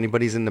wrong if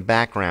anybody's in the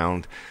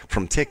background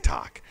from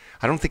TikTok.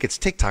 I don't think it's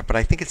TikTok, but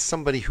I think it's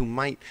somebody who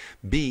might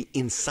be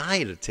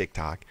inside of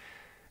TikTok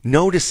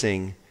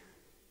noticing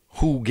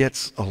who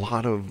gets a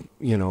lot of,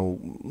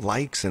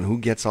 likes and who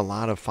gets a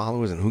lot of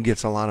followers and who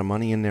gets a lot of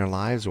money in their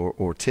lives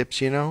or tips,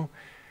 and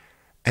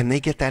they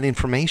get that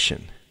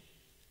information.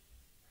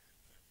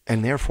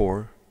 And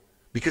therefore,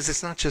 because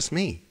it's not just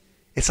me,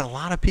 it's a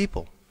lot of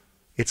people.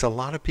 It's a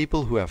lot of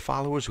people who have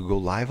followers who go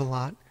live a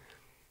lot.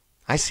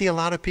 I see a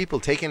lot of people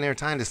taking their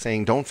time to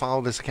saying, don't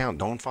follow this account,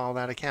 don't follow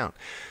that account.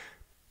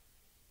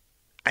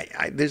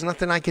 There's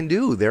nothing I can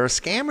do. There are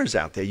scammers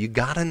out there. You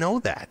got to know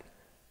that.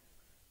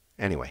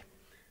 Anyway.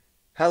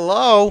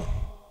 Hello,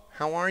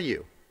 how are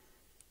you?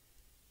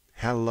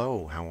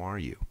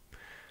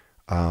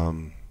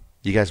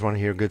 You guys want to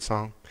hear a good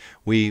song?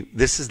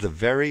 This is the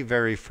very,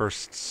 very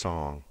first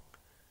song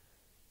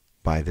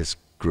by this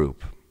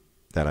group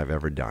that I've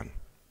ever done.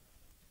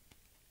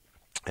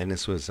 And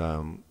this was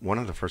one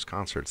of the first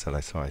concerts that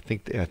I saw. I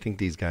think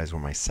these guys were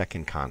my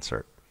second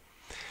concert.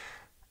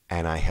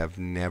 And I have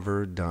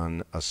never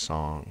done a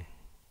song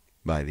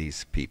by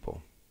these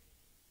people.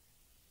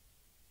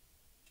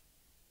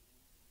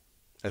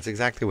 That's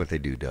exactly what they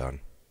do, Don.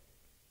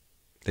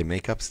 They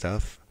make up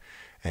stuff,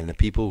 and the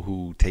people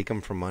who take them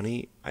for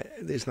money,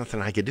 there's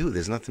nothing I could do.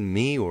 There's nothing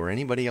me or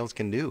anybody else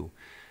can do.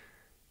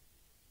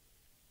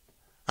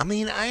 I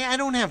mean, I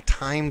don't have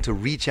time to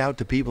reach out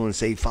to people and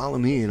say, follow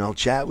me and I'll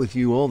chat with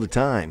you all the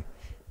time.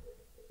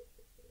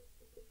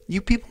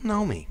 You people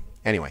know me.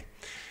 Anyway,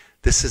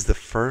 this is the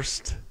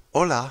first...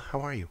 Hola,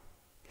 how are you?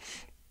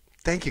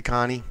 Thank you,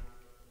 Connie.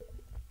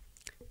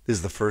 This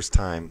is the first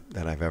time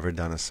that I've ever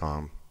done a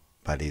song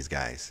by these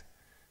guys.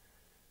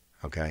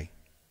 Okay?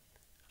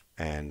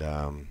 And,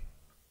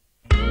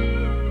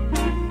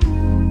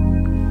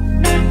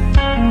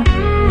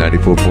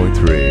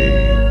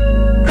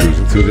 94.3,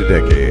 cruising through the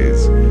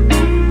decades,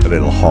 a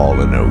little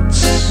Hall of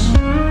Notes.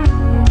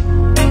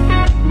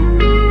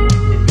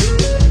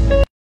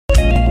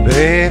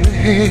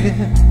 baby,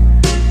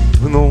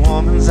 in the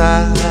woman's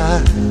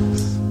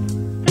eyes,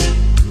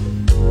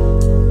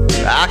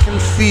 I can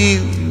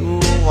feel you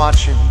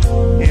watching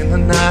in the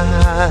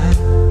night,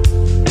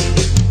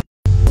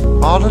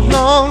 all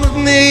alone with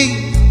me,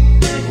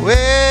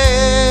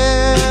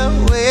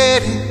 waiting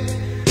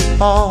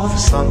for the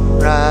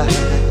sunrise.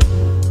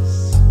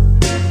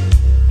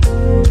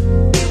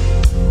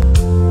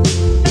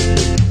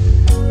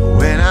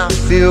 When I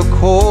feel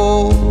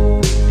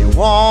cold, you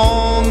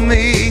warm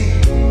me,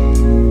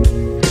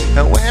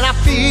 and when I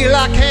feel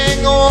I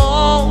can't go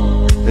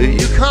on,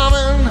 you come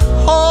and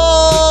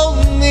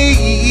hold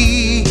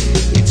me.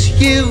 It's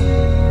you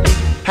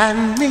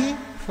and me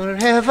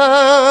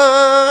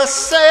forever.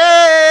 Say,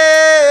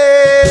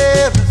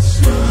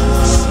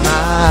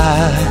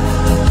 smile.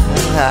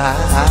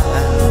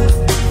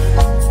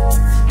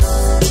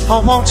 I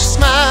want you to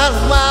smile a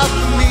while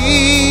for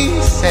me,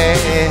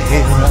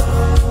 Sarah.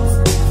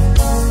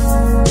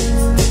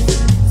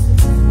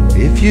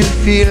 If you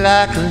feel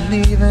like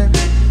leaving,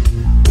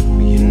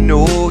 you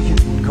know you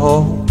can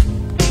go.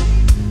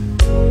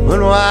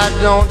 But why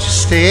don't you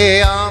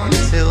stay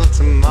until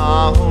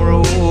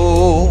tomorrow?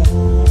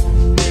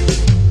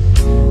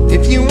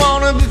 If you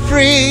wanna be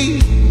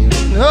free,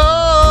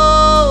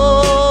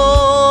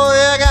 all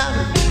you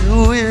gotta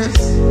do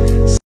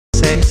is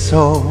say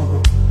so.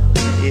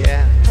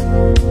 Yeah.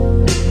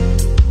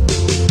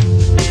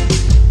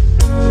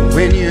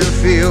 When you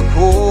feel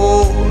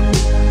cold,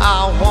 I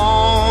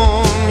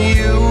warm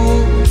you.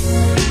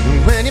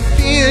 When you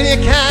feel you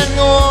can't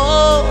go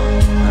on,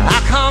 I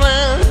come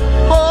and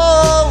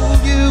hold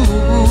you.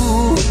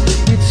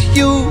 It's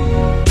you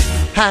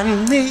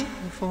and me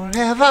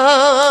forever.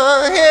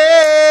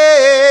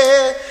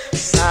 Yeah.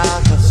 Smile.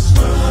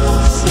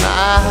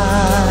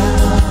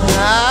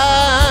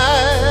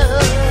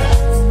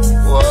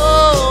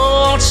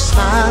 Oh,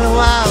 smile a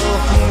while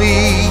for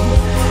me,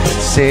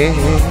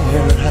 Sarah.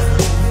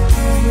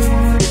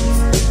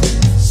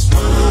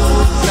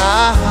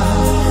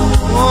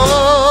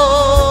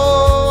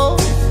 Oh,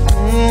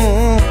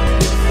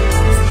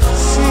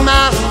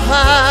 smile a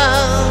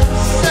while,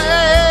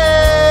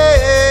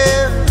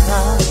 Sarah.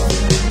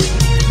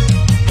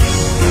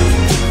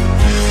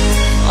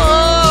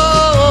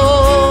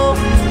 Oh,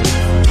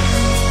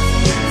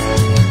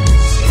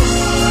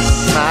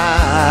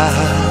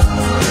 smile.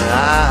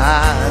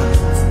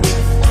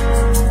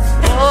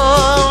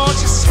 Oh,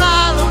 won't you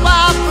smile a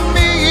while for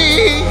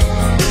me,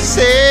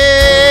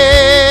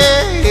 Sarah.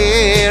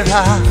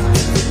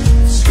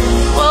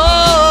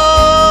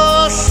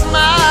 Oh,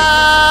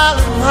 smile a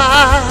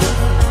while.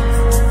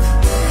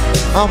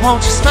 I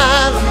want you to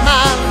smile a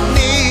while for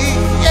me,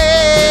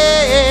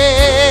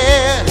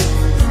 yeah.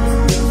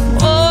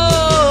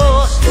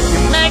 Oh, you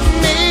make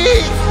me,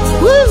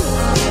 woo.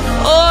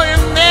 Oh, you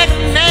make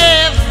me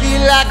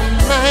feel like a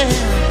man.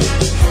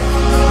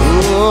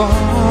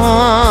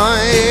 Oh,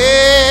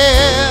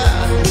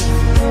 yeah.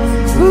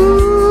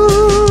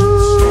 Ooh.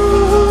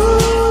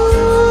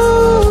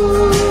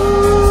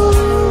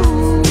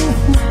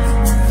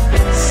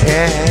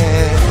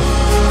 Sad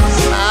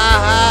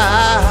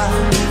smile.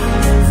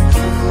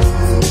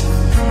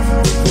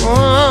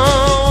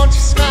 Oh, won't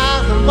you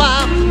smile a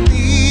while for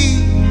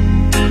me?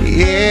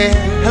 Yeah.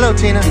 Hello,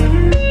 Tina.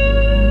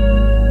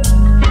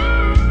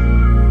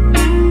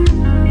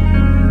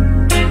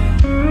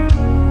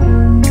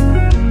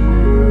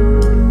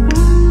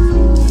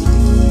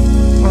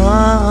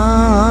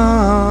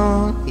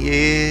 Oh,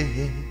 yeah.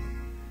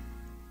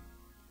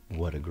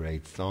 What a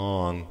great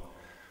song.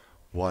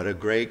 What a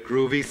great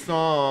groovy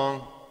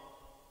song.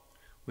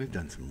 We've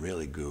done some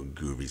really good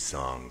groovy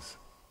songs.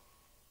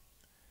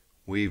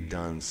 We've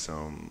done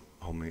some,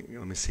 let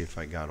me see if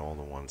I got all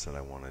the ones that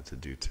I wanted to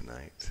do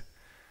tonight.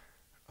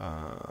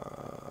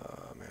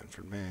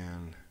 Manfred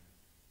Mann,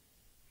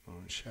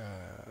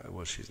 Moonshine,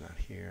 well, she's not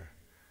here.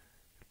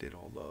 Did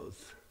all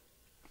those.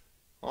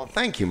 Well,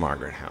 thank you,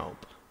 Margaret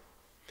Haupt.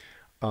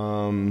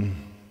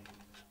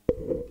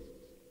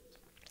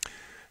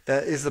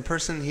 Is the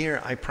person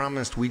here? I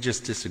promised we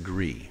just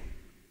disagree.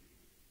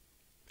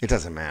 It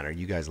doesn't matter.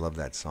 You guys love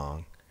that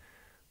song.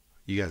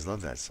 You guys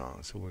love that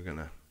song, so we're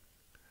gonna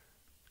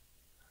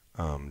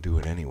do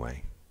it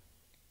anyway.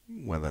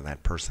 Whether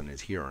that person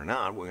is here or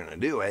not, we're gonna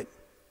do it.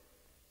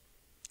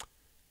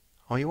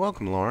 Oh, you're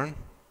welcome, Lauren.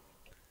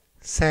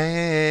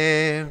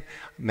 Say,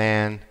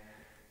 man,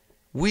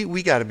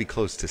 we got to be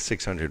close to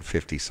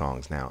 650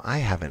 songs now. I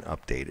haven't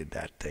updated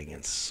that thing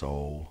in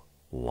so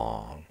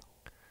long.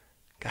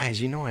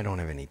 Guys, you know I don't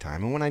have any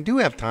time. And when I do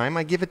have time,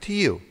 I give it to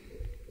you.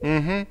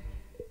 I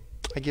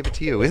give it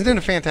to you. Isn't it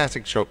a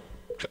fantastic show?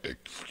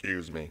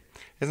 Excuse me.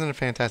 Isn't it a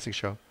fantastic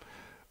show?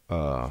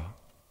 I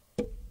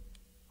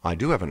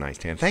do have a nice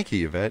tan. Thank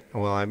you, Yvette.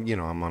 Well, I'm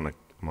on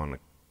a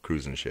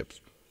cruising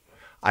ships.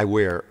 I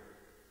wear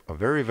a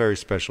very, very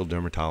special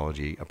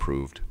dermatology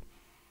approved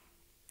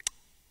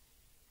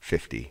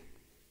 50.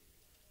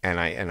 And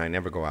I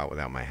never go out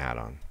without my hat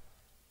on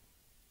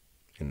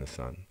in the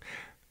sun.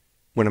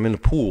 When I'm in the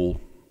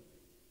pool,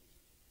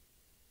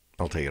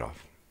 I'll take it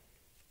off.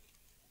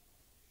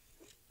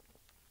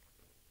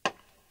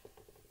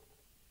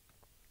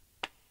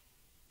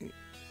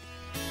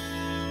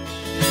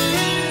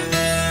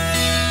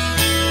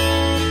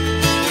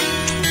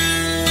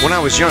 When I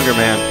was younger,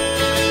 man,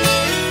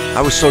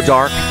 I was so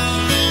dark.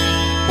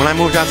 When I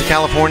moved out to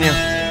California,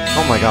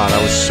 oh my God, I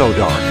was so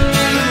dark.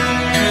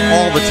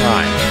 All the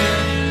time.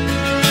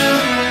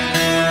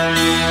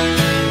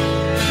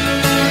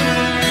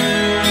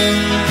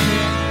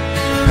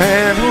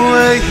 And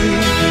away,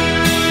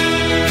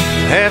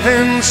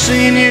 haven't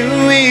seen you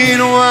in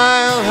a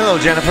while. Hello,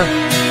 Jennifer.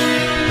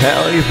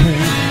 How you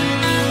been?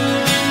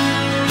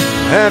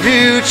 Have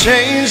you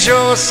changed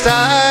your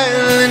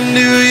style? And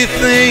do you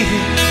think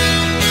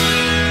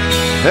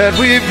that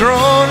we've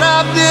grown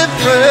up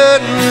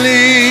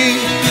differently?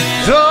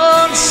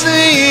 Don't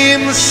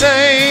seem the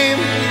same.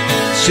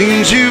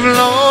 Seems you've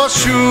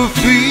lost your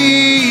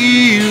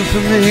feel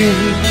for me.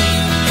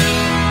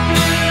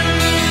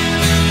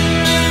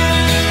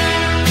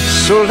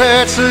 So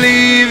let's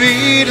leave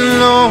it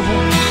alone,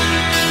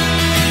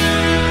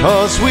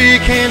 'cause we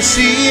can't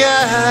see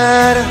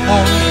eye to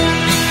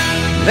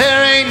eye.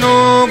 There ain't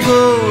no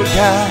good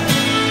guy,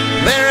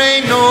 there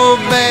ain't no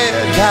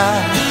bad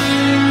guy.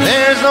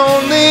 There's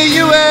only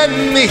you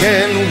and me,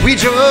 and we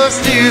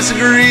just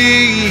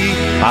disagree.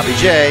 Bobby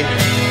J.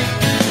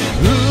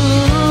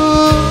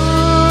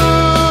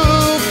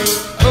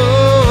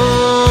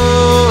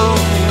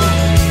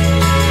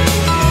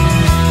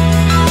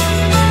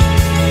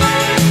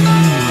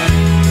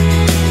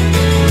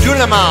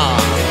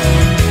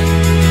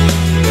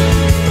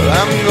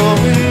 I'm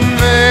going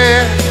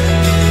there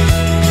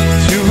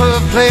to a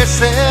place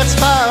that's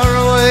far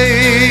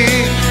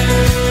away.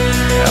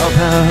 How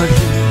about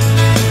you?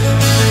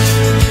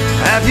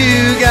 Have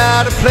you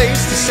got a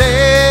place to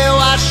say?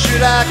 Why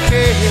should I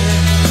care?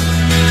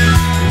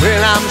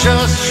 Well, I'm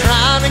just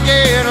trying to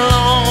get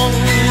along.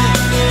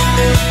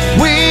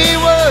 We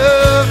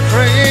were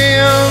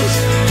friends,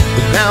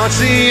 but now it's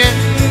the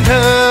end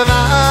of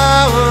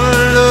our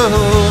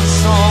love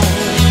song.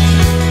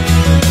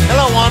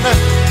 Hello, Wanda.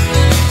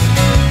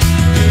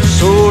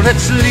 So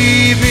let's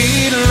leave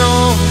it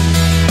alone,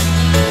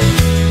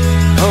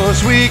 'cause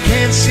we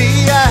can't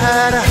see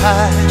eye to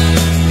eye.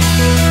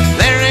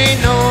 There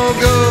ain't no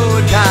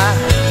good guy,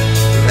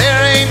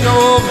 there ain't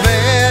no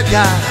bad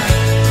guy.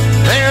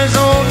 There's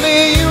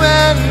only you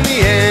and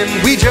me,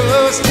 and we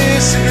just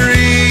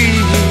disagree.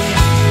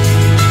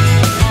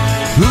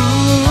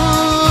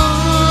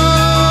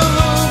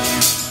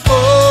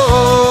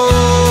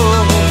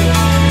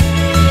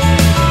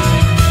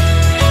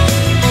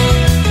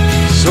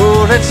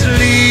 Let's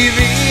leave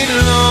it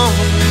alone.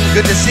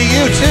 Good to see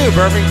you too,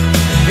 Burby.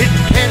 It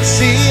can't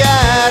see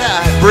eye to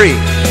eye.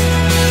 Breathe.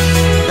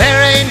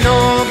 There ain't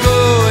no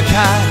good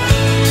guy,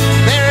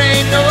 there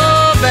ain't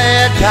no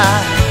bad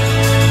guy.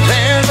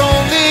 There's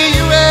only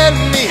you and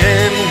me,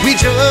 and we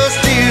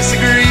just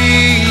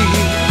disagree.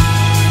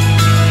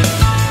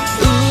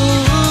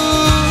 Ooh,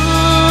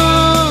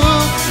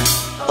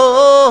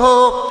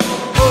 oh.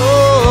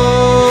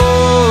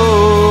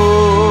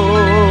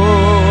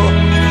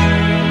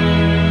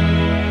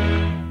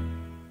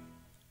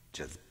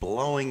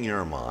 Blowing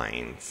your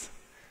minds.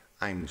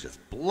 I'm just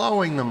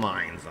blowing the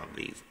minds of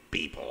these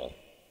people.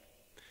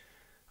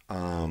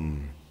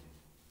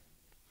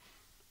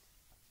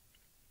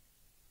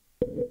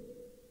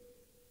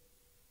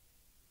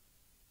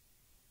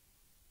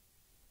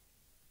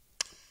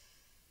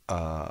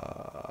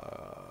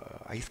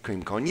 Ice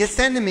cream cone. You're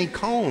sending me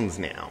cones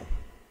now.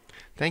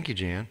 Thank you,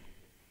 Jan.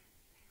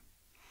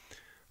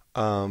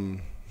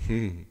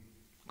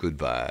 Good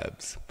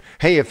vibes.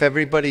 Hey, if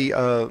everybody,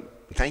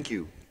 thank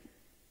you.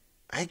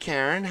 Hey,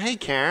 Karen. Hey,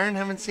 Karen.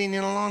 Haven't seen you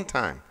in a long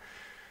time.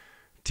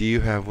 Do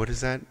you have, what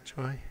is that,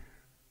 Joy?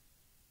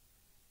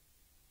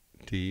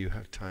 Do you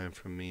have time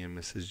for me and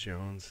Mrs.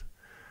 Jones?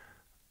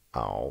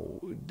 Oh,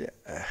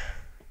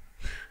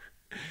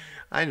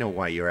 I know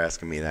why you're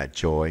asking me that,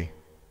 Joy.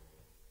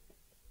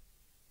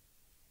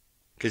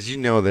 Because you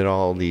know that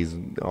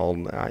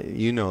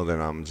you know that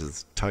I'm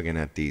just tugging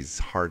at these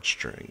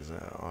heartstrings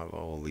of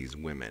all these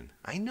women.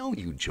 I know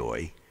you,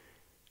 Joy.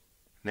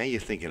 Now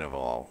you're thinking of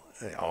all,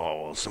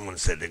 oh, someone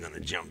said they're going to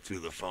jump through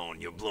the phone.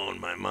 You're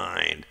blowing my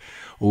mind.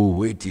 Oh,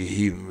 wait till you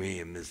hear me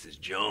and Mrs.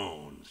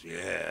 Jones.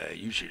 Yeah,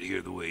 you should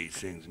hear the way he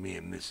sings me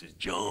and Mrs.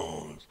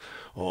 Jones.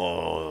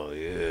 Oh,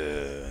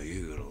 yeah,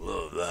 you're going to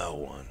love that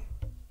one.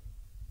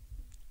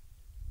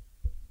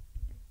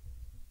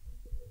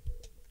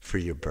 For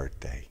your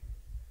birthday,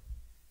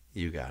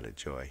 you got it,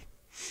 Joy.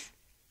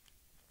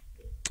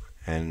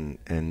 And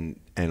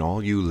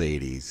all you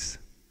ladies,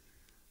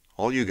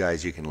 all you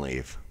guys, you can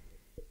leave.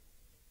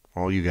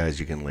 All you guys,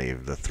 you can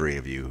leave, the three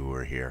of you who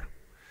are here.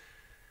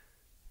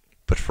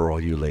 But for all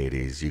you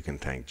ladies, you can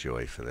thank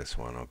Joy for this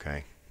one,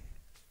 okay?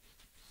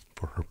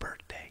 For her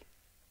birthday,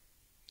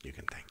 you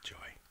can thank Joy.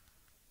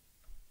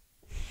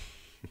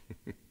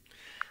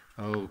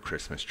 Oh,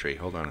 Christmas tree.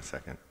 Hold on a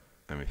second.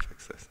 Let me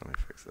fix this.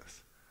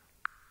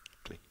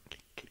 Click,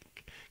 click, click,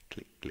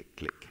 click, click,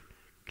 click,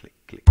 click,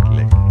 click,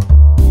 click.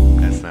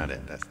 That's not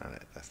it. That's not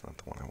it. That's not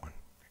the one I want.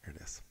 Here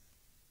it is.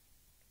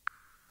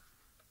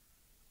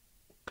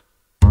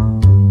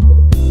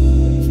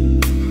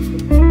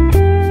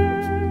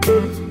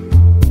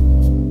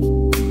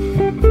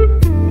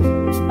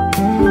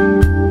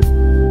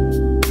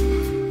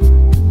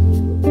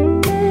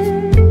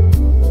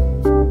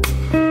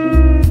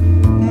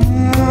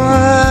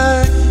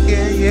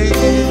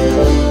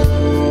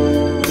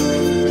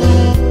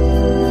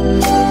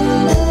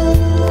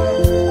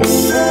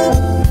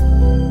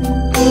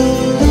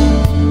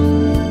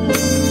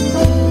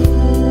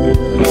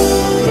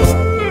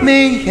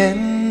 Me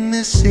and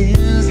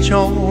Mrs.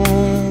 Jones,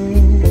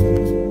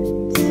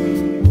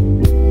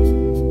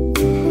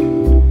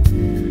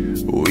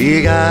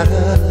 we got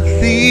a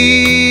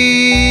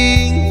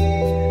thing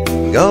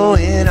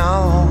going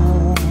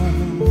on.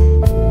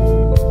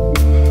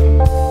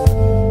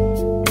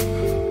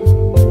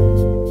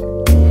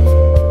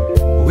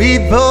 We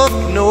both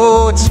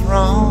know it's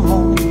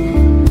wrong,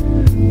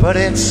 but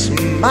it's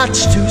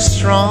much too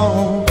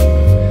strong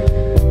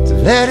to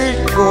let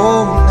it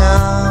go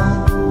now.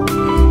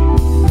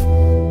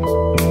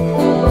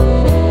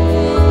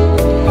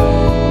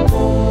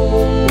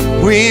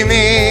 We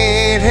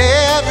meet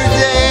every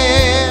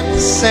day at the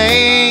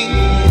same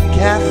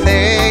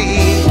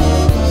cafe.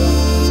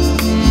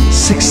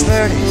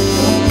 6:30,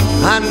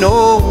 I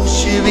know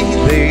she'll be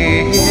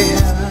there,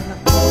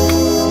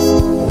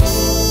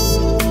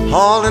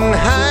 holding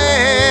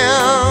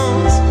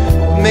hands,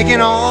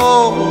 making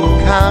all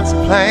kinds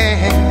of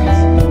plans,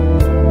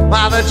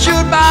 while the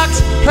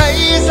jukebox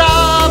plays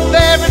our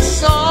favorite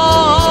song.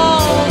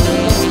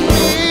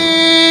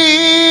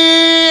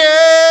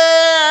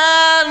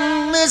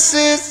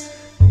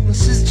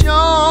 Mrs.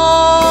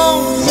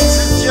 Jones,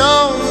 Mrs.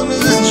 Jones,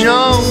 Mrs.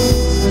 Jones,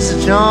 Mrs.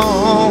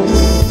 Jones,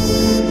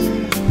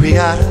 we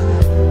got a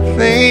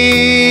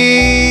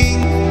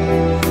thing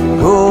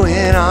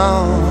going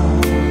on.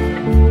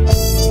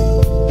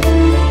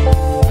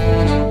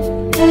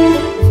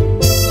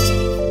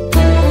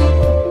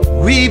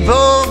 We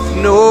both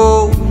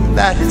know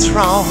that it's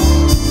wrong,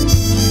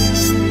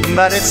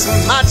 but it's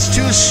much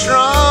too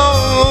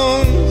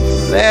strong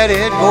to let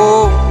it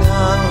go now.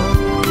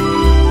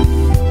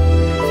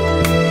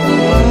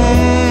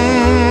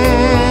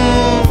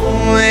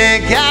 We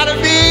gotta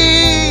be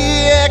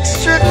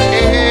extra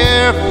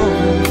careful.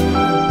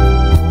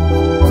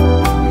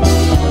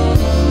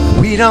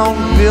 We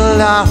don't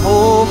build our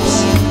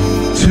hopes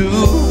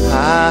too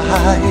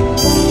high.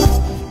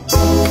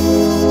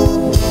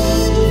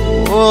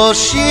 Oh,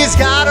 she's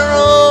got her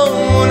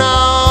own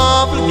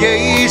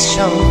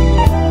obligation,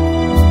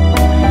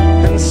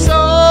 and so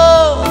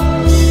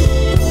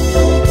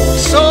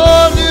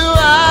do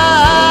I.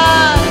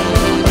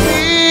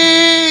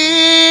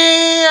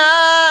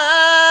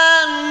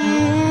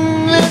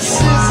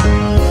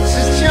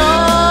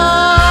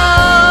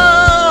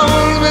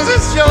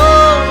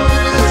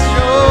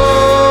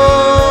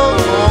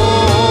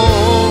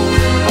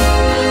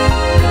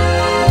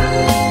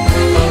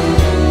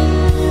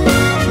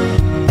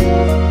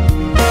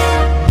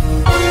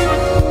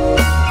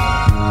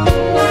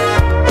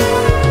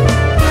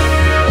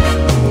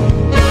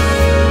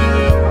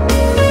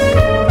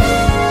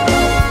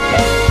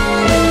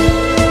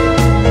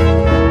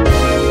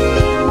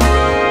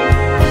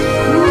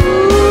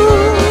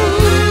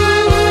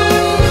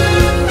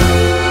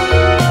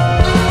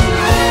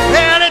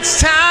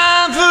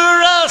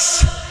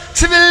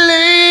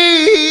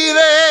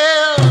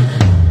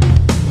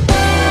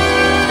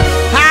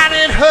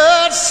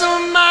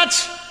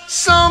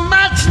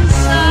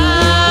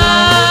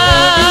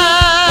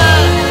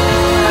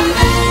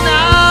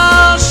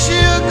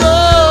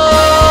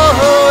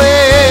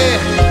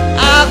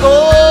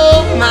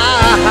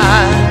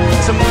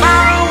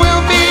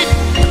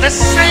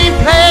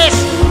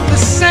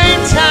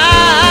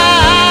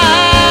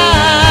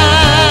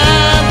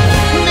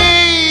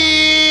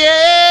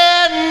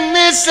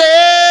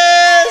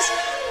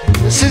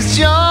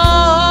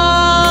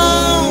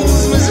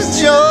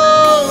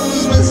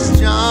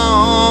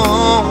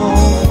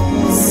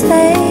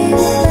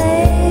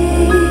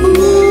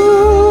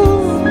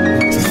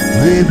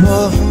 We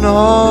both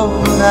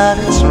know that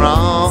it's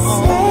wrong.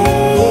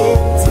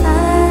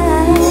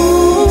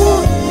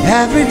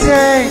 Every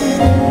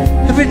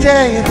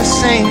day at the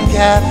same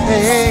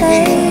cafe,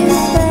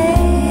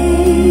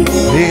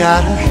 we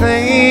got a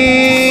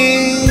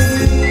thing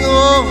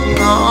going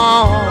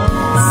on.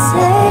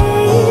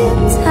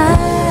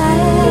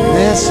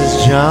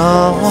 Mrs.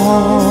 Jones.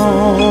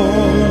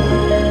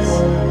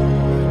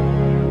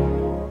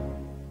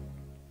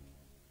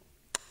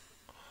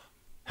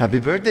 Happy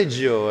birthday,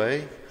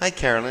 Joy. Hi,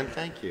 Carolyn.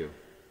 Thank you.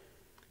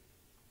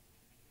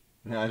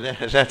 No,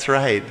 that's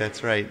right.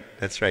 That's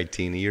right,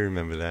 Tina. You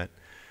remember that.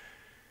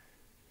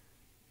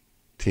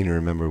 Tina,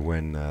 remember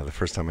when the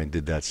first time I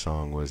did that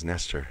song was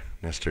Nestor.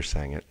 Nestor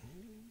sang it.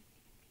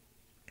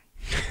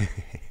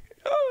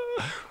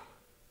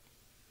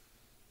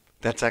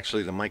 That's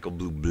actually the Michael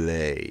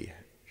Bublé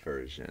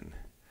version.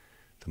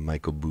 The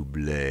Michael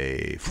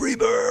Bublé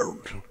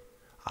Freebird.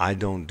 I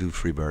don't do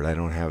Freebird. I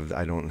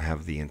don't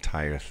have the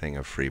entire thing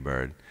of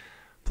Freebird.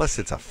 Plus,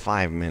 it's a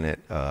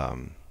 5-minute.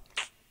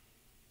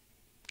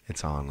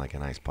 It's on like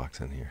an icebox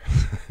in here.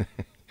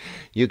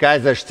 You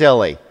guys are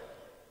silly.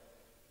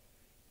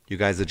 You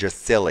guys are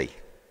just silly.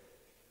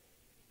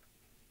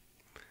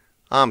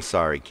 I'm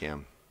sorry,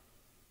 Kim.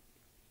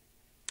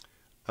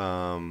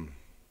 There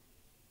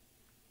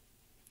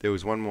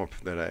was one more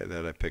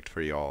that I picked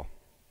for y'all.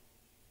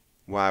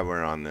 While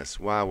we're on this,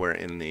 while we are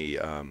in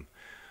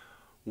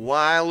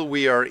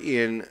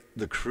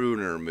the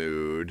crooner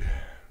mood,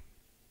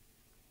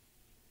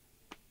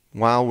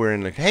 while we're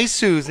in the hey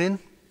Susan,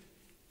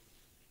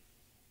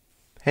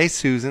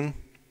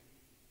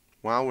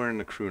 while we're in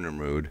the crooner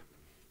mood.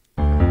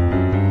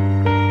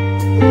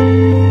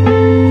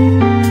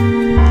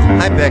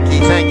 Hi Becky,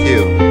 thank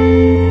you.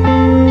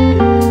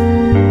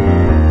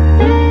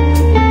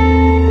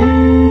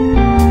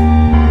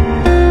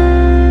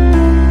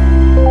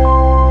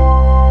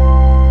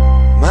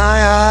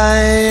 My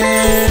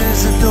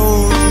eyes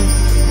adore you,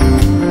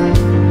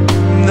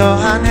 though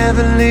I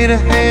never laid a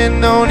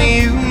hand on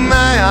you.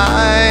 My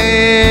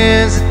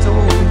eyes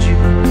adored you,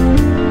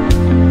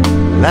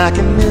 like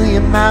a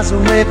million miles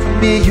away from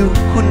me. You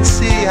couldn't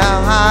see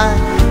how I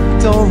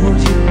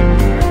adored you.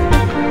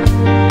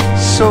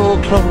 So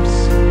close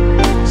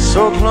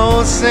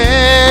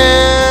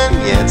and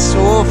yet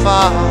so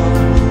far.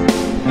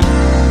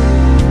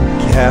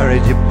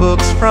 Carried your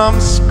books from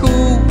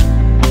school,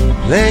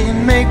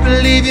 playing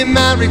make-believe you're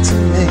married to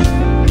me.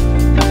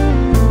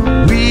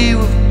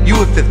 You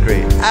were 5th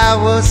grade, I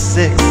was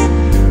 6th,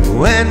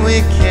 when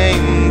we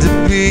came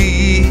to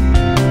be.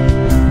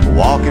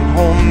 Walking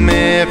home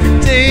every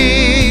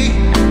day,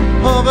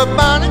 over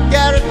Barnet,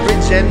 Garrett,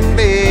 Bridge and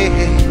Bay,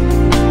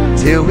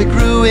 till we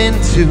grew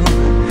into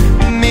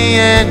me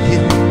and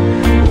you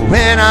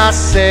went our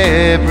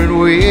separate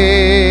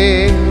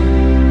ways.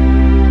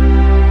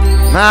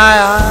 My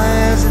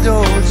eyes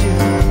adored you,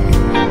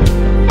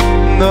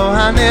 though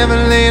I never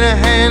laid a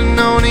hand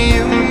on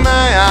you.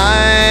 My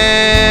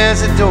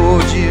eyes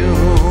adored you.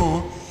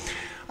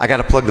 I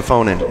gotta plug the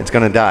phone in. It's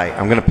gonna die.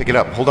 I'm gonna pick it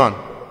up. Hold on.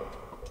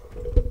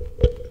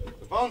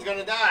 The phone's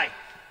gonna die.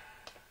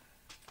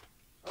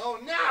 Oh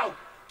no!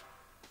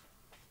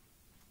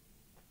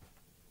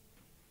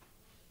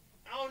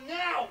 Oh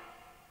no!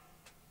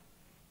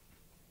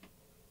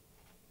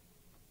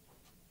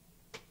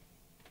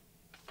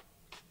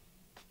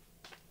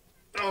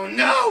 Oh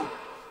no!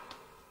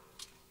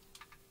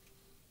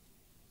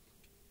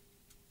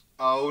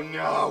 Oh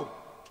no!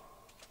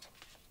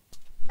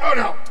 Oh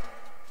no!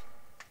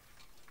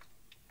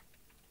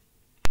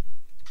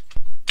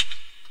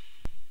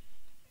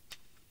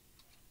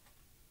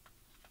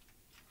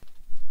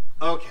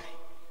 Okay.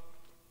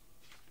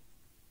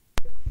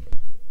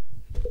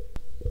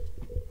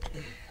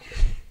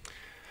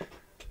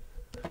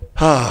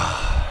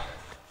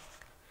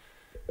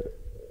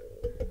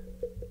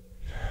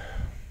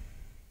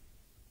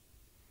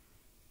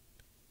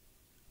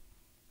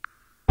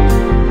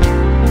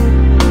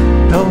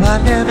 Though I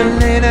never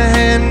laid a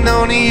hand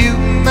on you,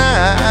 my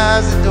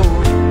eyes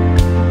adored you.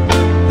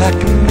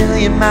 Like a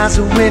million miles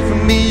away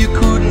from me, you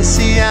couldn't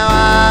see how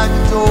I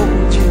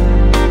adored you.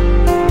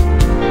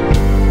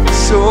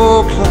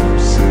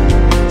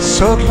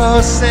 So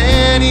close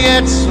and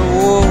yet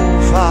so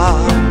far.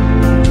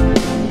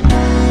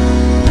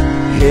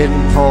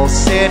 Hidden for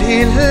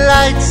city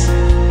lights,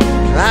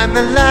 climbed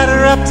the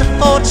ladder up to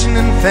fortune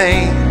and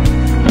fame.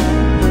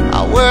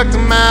 I worked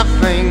my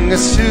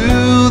fingers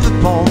to the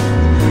bone,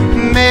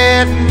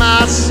 made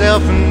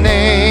myself a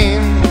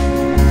name.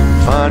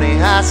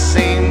 Funny I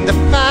seem to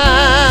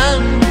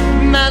find,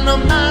 man, no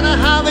matter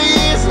how the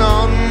years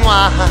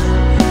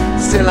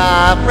unwind, still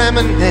I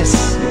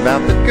reminisce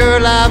about the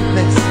girl I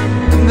miss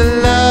and the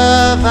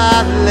love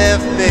I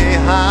left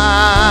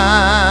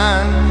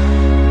behind.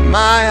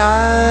 My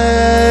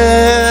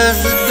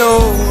eyes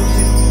adored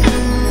you,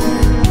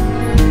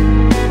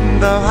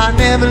 though I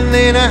never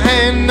laid a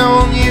hand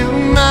on you.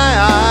 My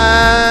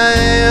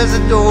eyes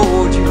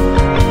adored you,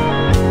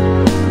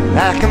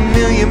 like a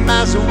million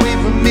miles away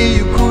from me.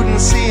 You couldn't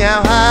see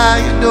how I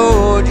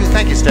adored you.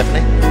 Thank you,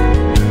 Stephanie.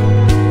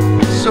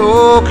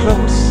 So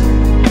close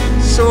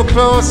so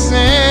close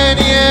and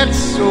yet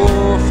so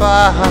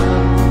far.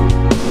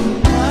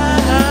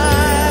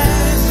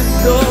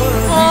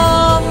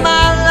 All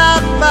my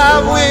life I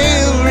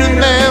will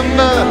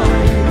remember,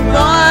 though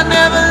I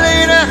never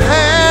laid a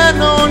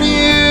hand on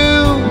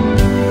you.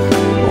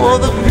 Oh,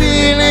 the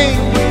feeling,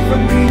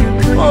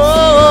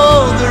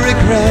 oh, the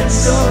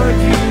regrets.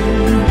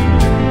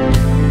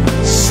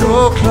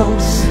 So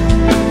close,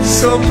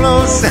 so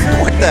close.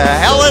 What the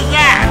hell is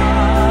that?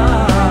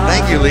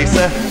 Thank you,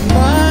 Lisa.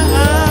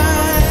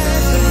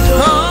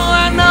 Oh,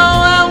 I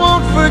know I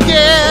won't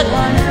forget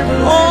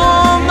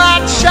all my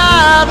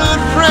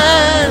childhood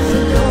friends.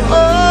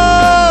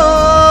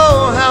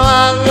 Oh, how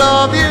I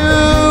love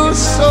you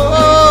so.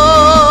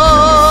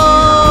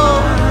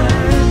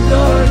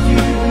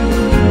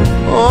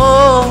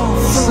 Oh,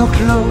 so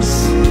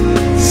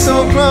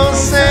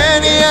close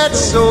and yet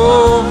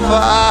so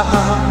far.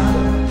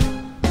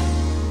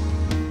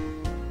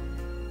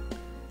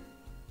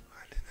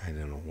 I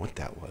don't know what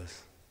that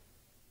was.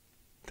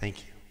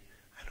 Thank you.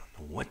 I don't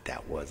know what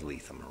that was,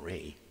 Lisa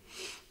Marie.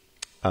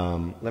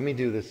 Let me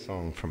do this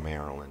song from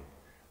Marilyn.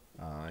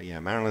 Yeah,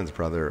 Marilyn's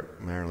brother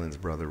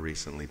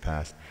recently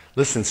passed.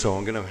 Listen, so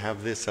I'm gonna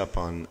have this up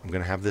on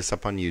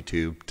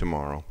YouTube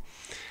tomorrow,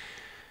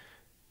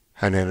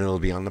 and then it'll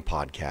be on the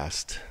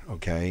podcast.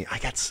 Okay, I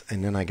got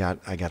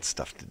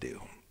stuff to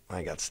do.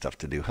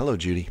 Hello,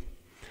 Judy.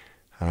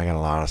 And I got a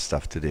lot of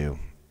stuff to do.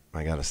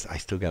 I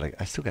still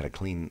gotta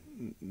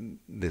clean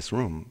this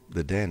room,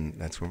 the den.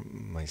 That's where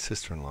my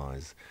sister-in-law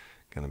is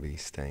gonna be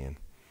staying.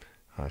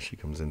 She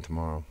comes in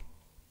tomorrow.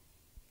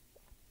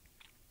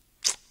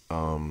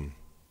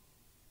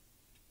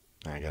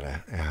 I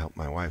gotta help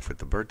my wife with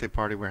the birthday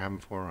party we're having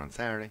for her on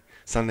Sunday.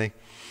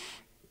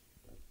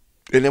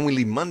 And then we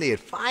leave Monday at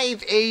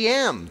 5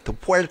 a.m. to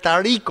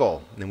Puerto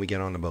Rico. And then we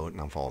get on the boat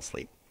and I'll fall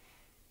asleep.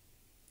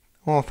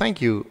 Well,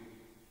 thank you,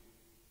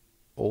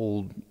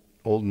 Old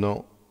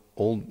Nolan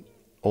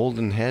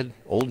Head.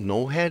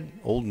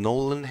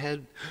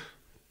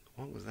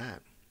 What was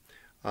that?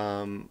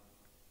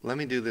 Let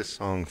me do this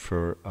song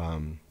for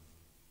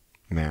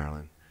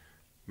Marilyn.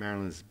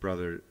 Marilyn's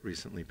brother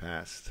recently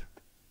passed.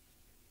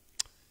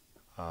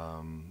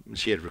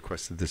 She had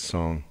requested this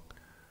song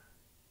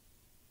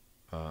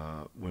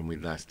when we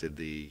last did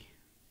the.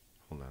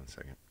 Hold on a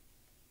second.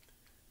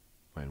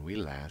 When we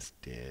last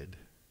did.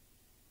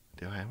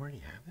 Do I already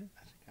have it?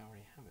 I think I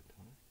already have it,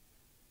 don't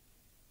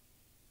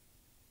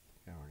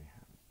I? I already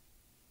have it.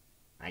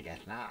 I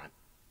guess not.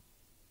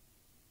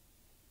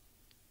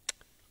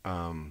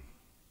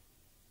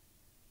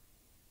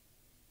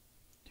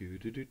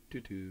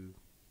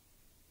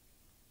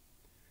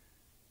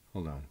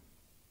 Hold on.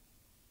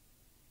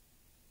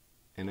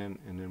 And then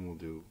we'll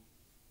do.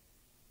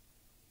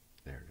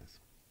 There it is.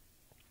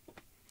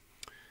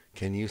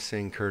 Can you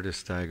sing Curtis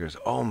Stigers?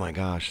 Oh my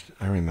gosh,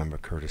 I remember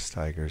Curtis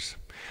Stigers.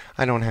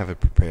 I don't have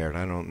it prepared.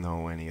 I don't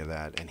know any of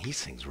that. And he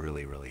sings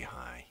really, really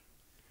high.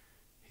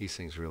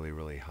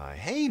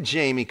 Hey,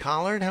 Jamie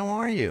Collard, how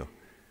are you?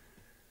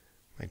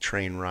 My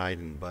train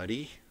riding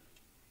buddy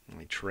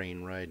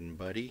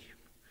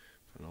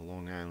from the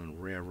Long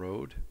Island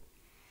Railroad.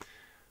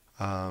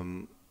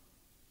 So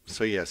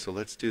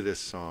let's do this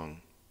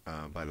song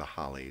by the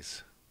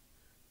Hollies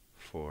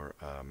for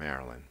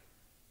Marilyn.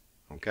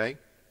 Okay?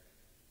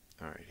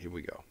 All right, here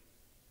we go.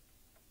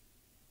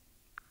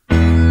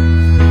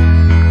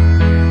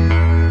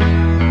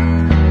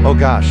 Oh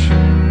gosh,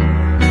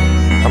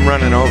 I'm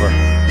running over.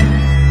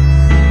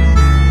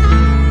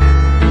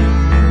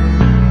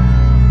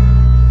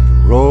 The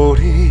road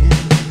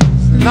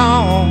is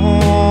long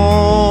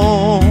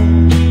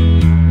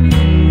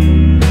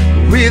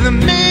with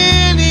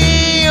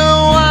many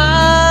a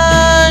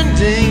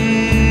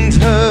winding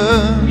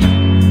turn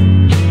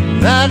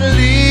that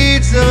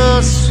leads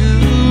us to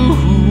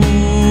who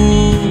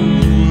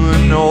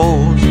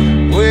knows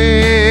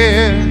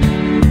where,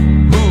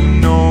 who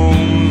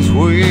knows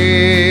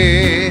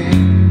where.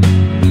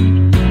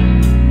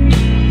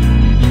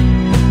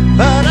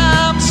 But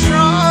I'm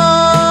strong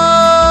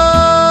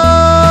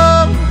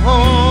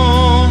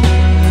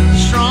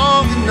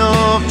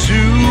enough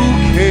to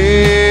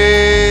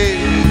carry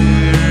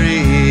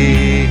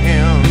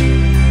him.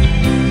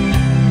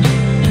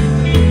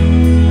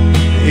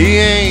 He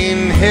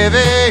ain't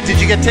heavy. Did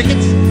you get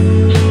tickets?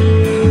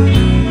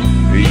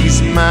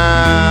 He's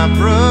my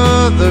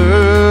brother.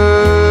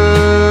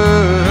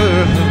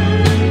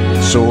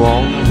 So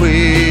on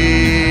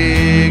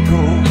we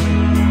go.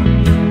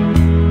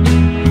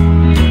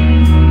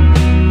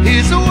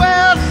 His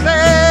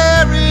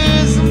welfare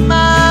is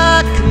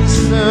my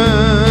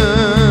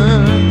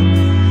concern.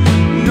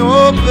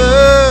 No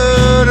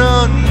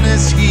burden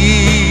is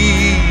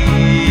he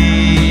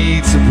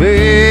to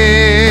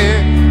bear.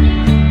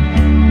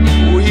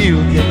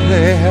 We'll get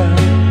there.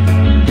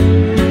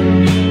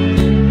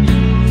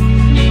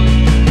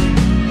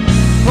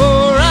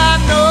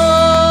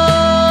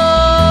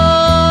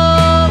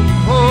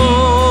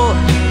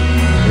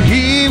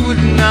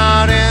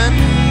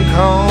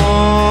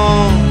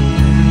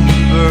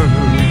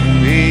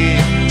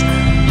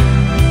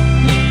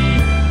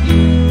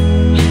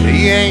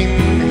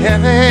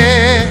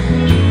 heavy.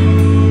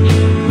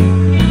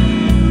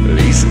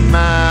 He's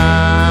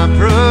my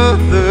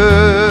brother.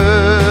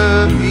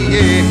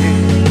 Yeah.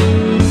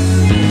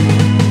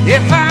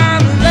 If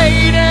I'm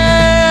late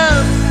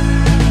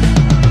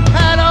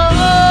at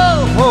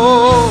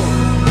all,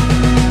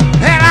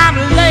 and I'm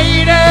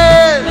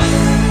laden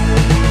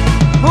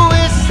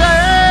with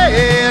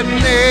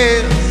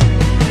sadness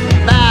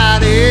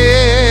that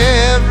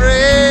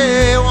everyone's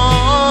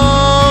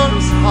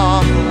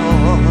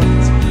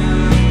heart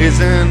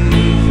isn't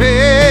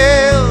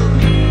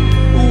filled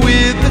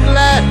with the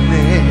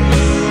gladness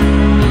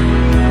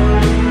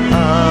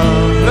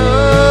of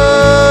love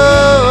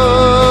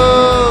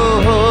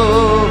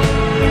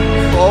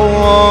for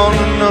one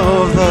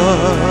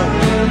another.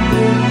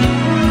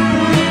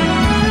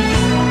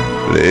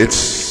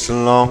 It's a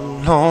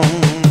long, long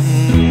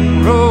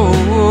road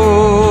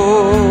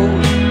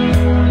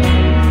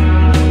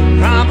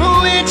from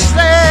which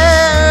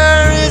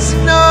there is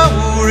no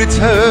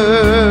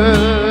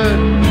return.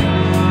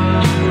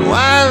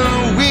 While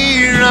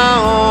we're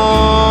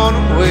on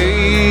our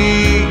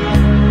way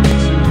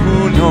to who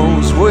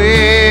knows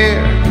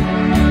where,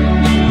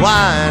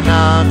 why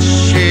not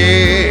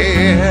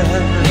share?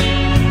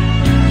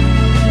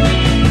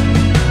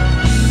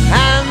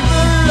 And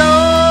the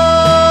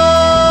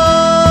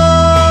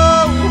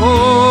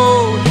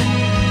load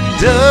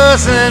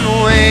doesn't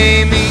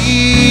weigh me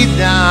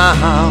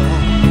down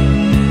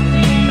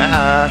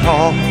at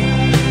all.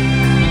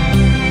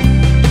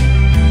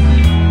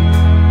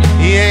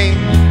 He ain't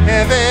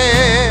heavy.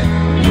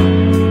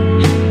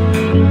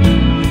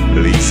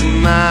 He's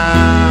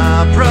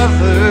my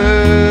brother.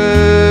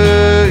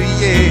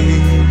 Yeah.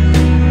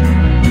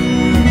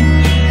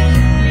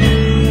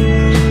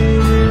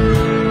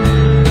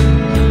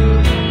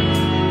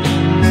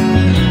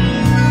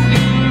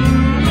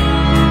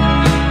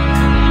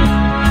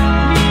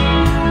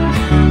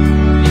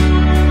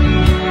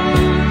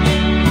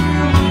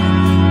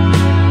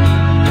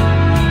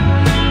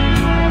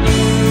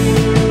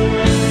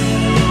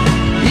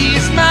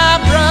 He's my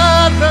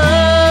brother.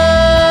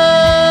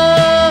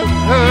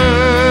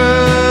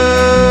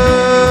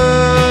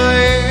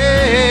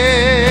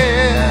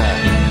 Yeah.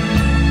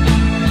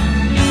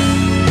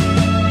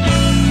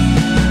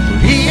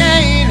 He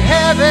ain't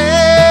heavy.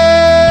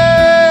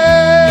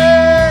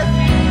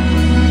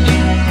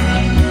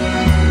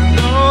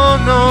 No,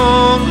 no,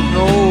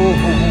 no.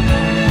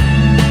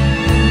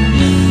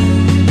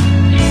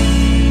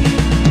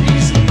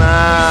 He's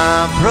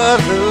my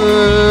brother.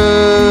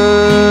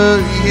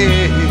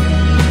 Yeah.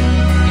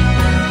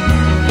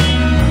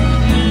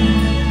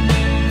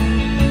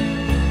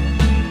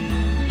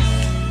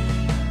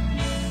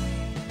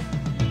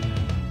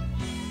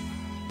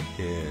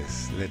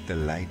 Yes, let the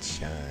light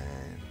shine.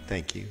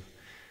 Thank you.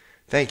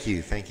 Thank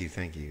you, thank you,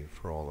 thank you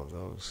for all of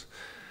those.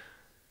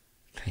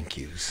 Thank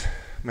yous.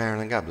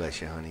 Marilyn, God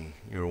bless you, honey.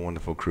 You're a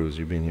wonderful cruiser.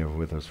 You've been here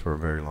with us for a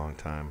very long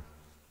time.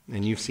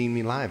 And you've seen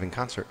me live in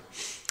concert.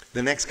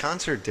 The next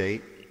concert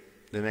date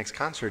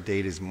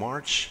is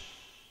May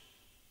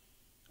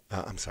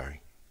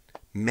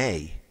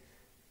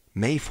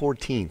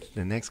 14th.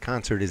 The next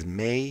concert is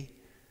May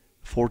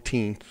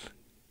 14th.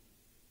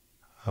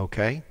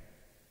 Okay?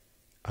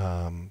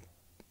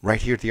 Right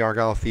here at the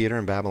Argyle Theater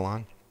in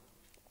Babylon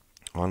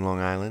on Long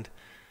Island.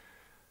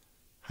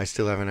 I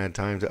still haven't had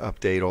time to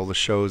update all the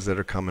shows that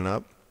are coming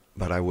up,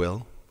 but I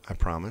will. I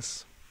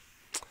promise.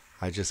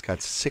 I just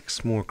got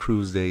 6 more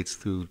cruise dates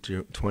through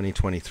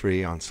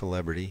 2023 on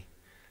Celebrity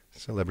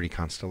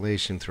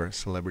Constellation, through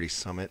Celebrity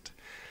Summit.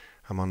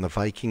 I'm on the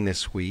Viking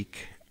this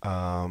week.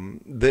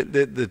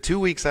 The 2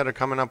 weeks that are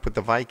coming up with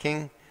the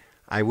Viking,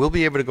 I will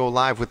be able to go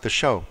live with the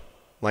show,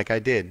 like I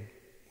did.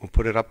 We'll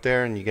put it up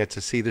there, and you get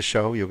to see the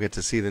show. You'll get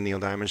to see the Neil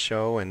Diamond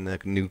Show and the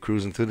new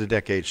Cruising Through the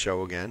Decades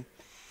show again.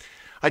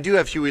 I do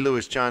have Huey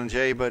Lewis, John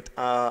Jay, but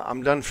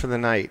I'm done for the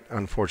night,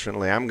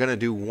 unfortunately. I'm going to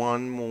do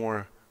one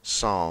more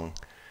song,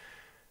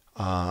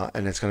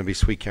 and it's going to be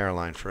Sweet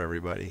Caroline for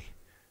everybody.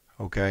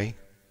 Okay?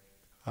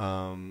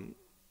 I'm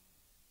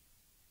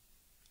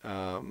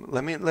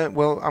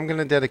going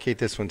to dedicate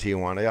this one to you,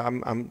 Wanda.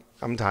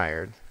 I'm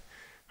tired.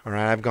 All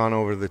right, I've gone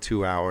over the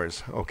 2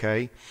 hours.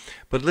 Okay,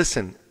 but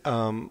listen,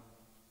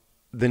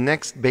 the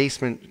next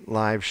Basement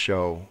Live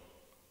show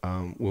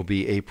will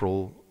be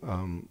April.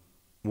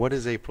 What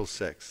is April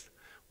 6th?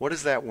 What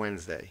is that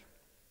Wednesday?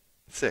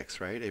 6th,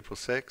 right? April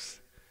 6th.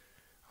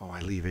 Oh, I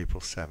leave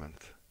April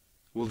 7th.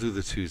 We'll do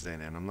the Tuesday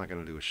then. I'm not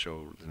going to do a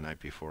show the night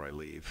before I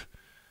leave.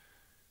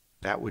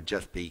 That would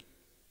just be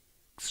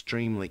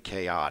extremely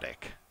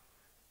chaotic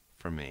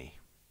for me.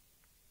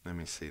 Let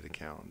me see the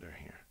calendar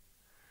here.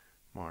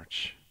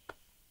 March.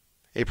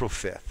 April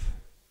 5th.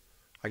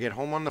 I get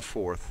home on the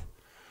 4th.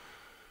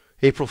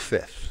 April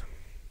 5th.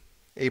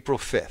 April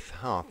 5th.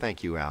 Oh,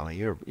 thank you, Allie.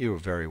 You're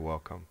very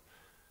welcome.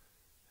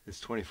 It's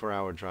a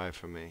 24-hour drive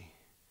for me.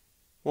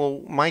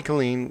 Well,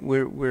 Michaeline,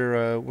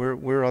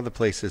 we're other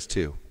places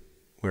too.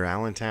 We're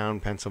Allentown,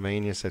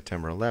 Pennsylvania,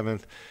 September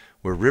 11th.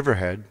 We're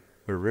Riverhead.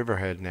 We're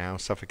Riverhead now,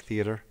 Suffolk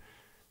Theater,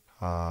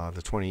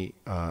 the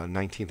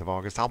 19th of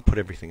August. I'll put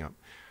everything up.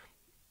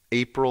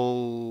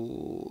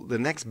 April. The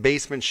next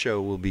basement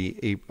show will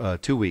be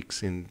 2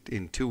 weeks.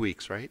 In 2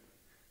 weeks, right?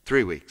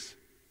 3 weeks.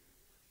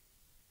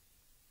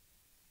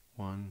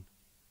 1,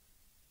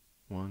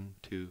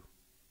 2,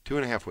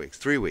 2.5 weeks.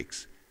 3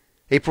 weeks.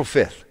 April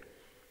 5th.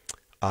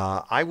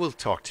 I will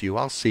talk to you.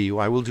 I'll see you.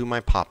 I will do my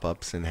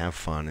pop-ups and have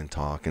fun and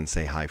talk and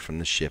say hi from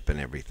the ship and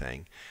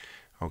everything.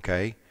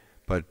 Okay?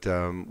 But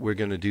we're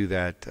going to do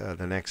that.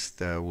 The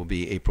next will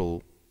be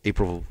April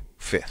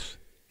 5th.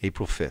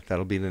 April 5th.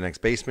 That'll be the next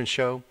basement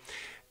show,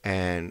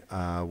 and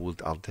I'll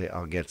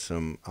get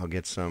some.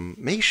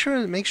 Make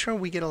sure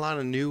we get a lot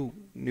of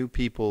new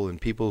people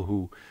and people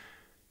who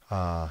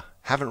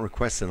haven't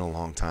requested in a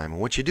long time. And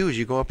what you do is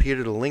you go up here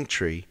to the link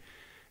tree,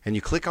 and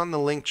you click on the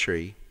link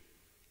tree,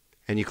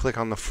 and you click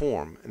on the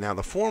form. Now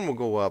the form will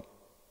go up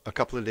a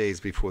couple of days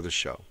before the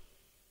show,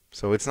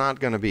 so it's not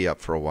going to be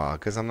up for a while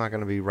because I'm not going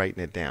to be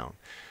writing it down.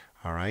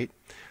 All right,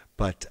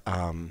 but.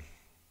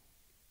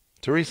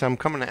 Teresa, I'm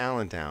coming to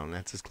Allentown.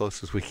 That's as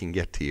close as we can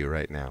get to you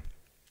right now.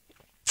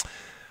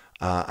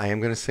 I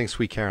am going to sing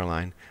Sweet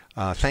Caroline.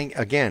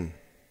 Again,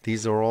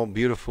 these are all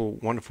beautiful,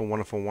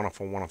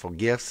 wonderful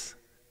gifts.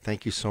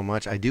 Thank you so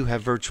much. I do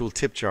have virtual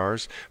tip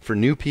jars for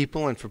new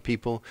people and for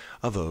people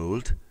of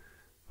old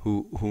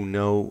who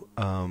know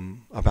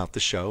about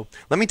the show.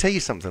 Let me tell you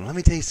something. Let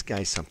me tell you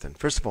guys something.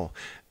 First of all,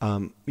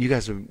 you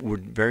guys were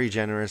very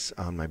generous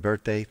on my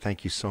birthday.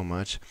 Thank you so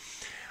much.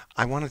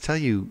 I want to tell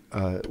you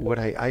what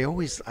I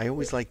always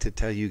like to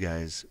tell you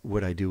guys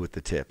what I do with the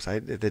tips.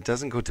 It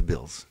doesn't go to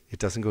bills. It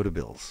doesn't go to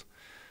bills.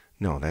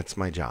 No, that's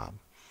my job.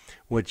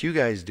 What you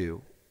guys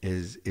do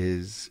is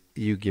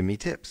you give me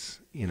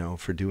tips,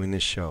 for doing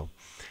this show.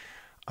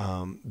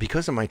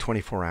 Because of my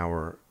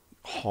 24-hour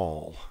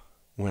haul,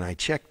 when I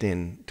checked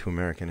in to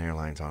American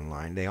Airlines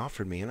online, they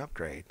offered me an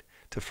upgrade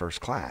to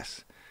first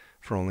class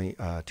for only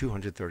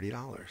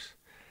 $230,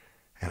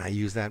 and I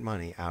used that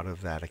money out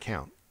of that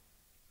account.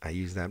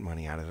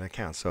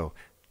 So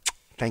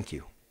thank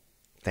you.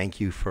 Thank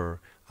you for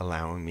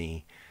allowing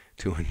me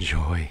to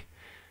enjoy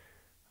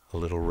a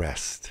little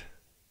rest.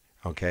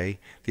 Okay?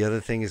 The other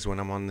thing is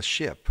when I'm on the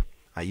ship,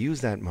 I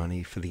use that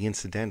money for the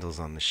incidentals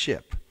on the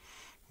ship.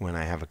 When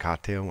I have a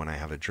cocktail, when I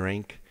have a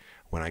drink,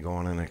 when I go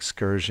on an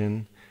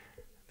excursion,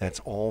 that's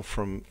all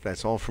from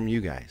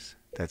you guys.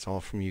 That's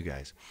all from you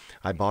guys.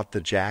 I bought the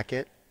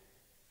jacket.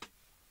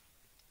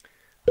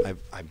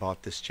 I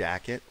bought this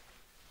jacket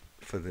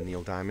for the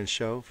Neil Diamond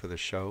show, for the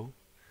show,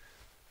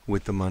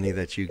 with the money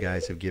that you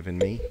guys have given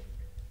me.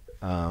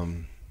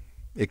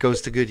 It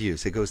goes to good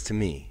use. It goes to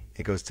me.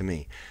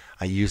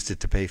 I used it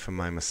to pay for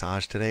my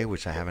massage today,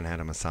 which I haven't had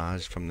a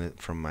massage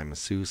from my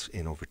masseuse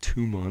in over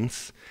 2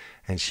 months,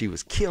 and she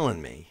was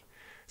killing me.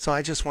 So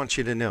I just want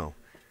you to know.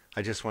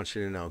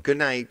 Good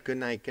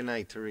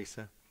night,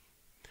 Teresa.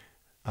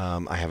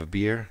 I have a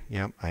beer.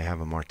 Yep, I have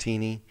a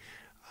martini.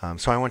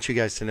 So I want you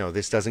guys to know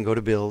this doesn't go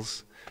to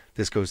bills.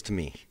 This goes to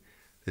me.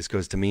 This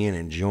goes to me and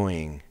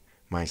enjoying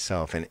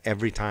myself. And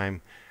every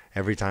time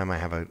I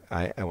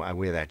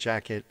wear that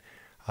jacket,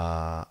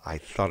 I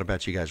thought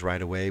about you guys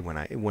right away.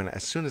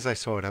 As soon as I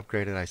saw it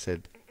upgraded, I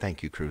said,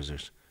 "Thank you,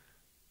 cruisers."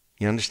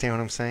 You understand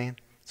what I'm saying?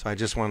 So I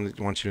just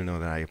want you to know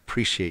that I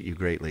appreciate you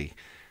greatly,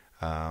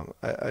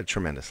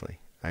 tremendously.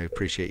 I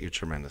appreciate you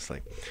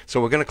tremendously.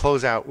 So we're going to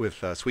close out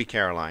with Sweet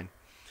Caroline.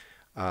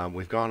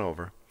 We've gone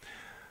over.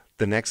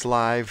 The next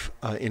live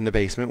in the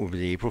basement will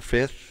be April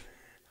 5th.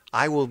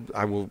 I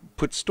will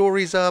put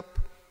stories up.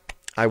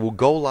 I will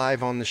go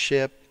live on the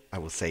ship. I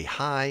will say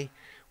hi.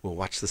 We'll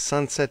watch the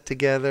sunset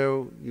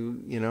together,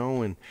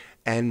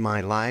 and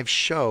my live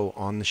show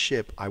on the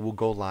ship, I will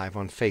go live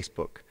on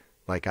Facebook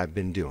like I've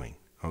been doing,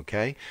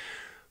 okay?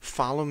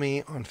 Follow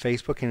me on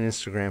Facebook and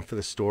Instagram for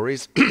the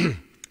stories.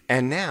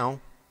 And now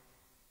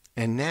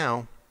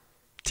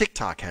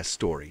TikTok has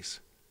stories.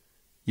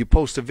 You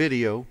post a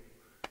video,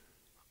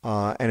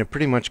 and it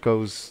pretty much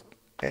goes,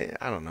 I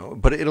don't know,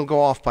 but it'll go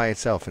off by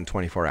itself in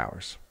 24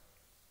 hours.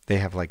 They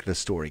have like the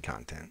story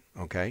content,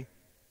 okay?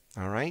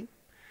 All right?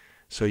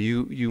 So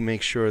you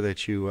make sure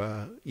that you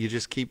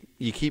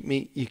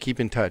keep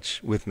in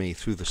touch with me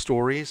through the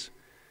stories,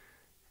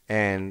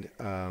 and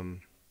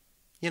when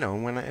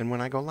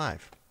I go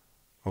live,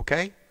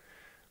 okay?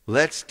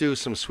 Let's do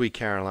some Sweet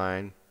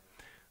Caroline.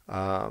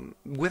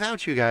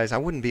 Without you guys, I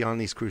wouldn't be on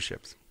these cruise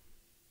ships.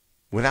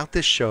 Without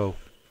this show,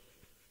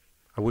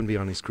 I wouldn't be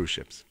on these cruise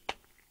ships.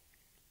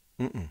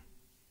 I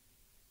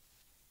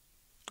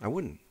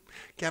wouldn't.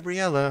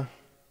 Gabriella.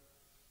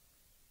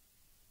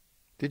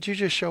 Did you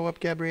just show up,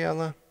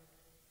 Gabriella?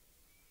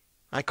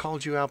 I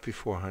called you out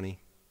before, honey.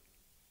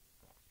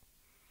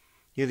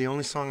 You're the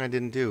only song I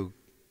didn't do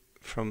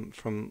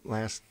from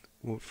last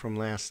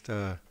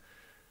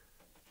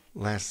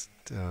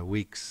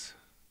week's.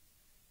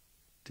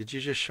 Did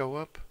you just show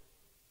up?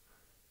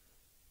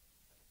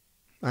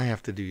 I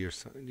have to do your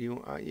song.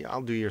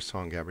 I'll do your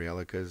song,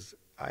 Gabriella, because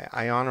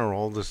I honor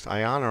all this.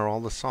 I honor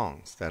all the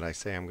songs that I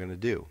say I'm going to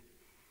do.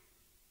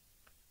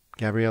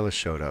 Gabriella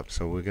showed up,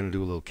 so we're going to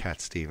do a little Cat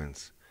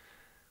Stevens.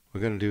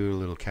 We're going to do a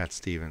little Cat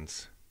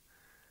Stevens.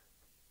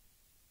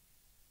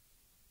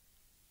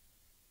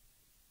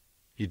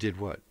 You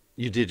did what?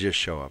 You did just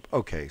show up.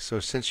 Okay,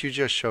 so since you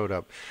just showed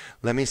up,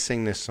 let me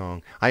sing this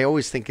song. I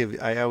always think of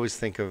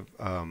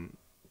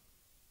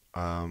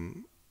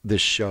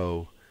this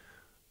show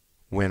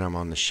when I'm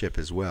on the ship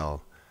as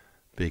well,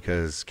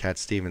 because Cat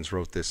Stevens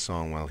wrote this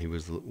song while he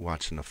was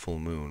watching the full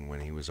moon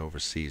when he was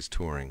overseas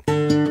touring. So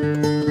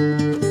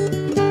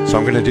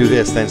I'm going to do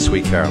this, then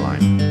Sweet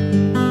Caroline.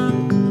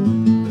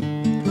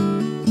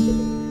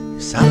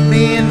 I'm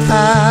being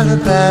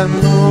followed by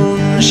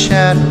moon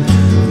shadow,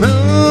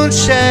 moon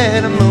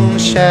shadow, moon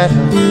shadow,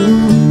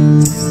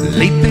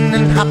 leaping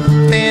and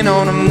hopping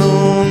on a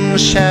moon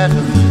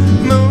shadow,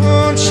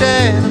 moon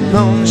shadow,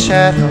 moon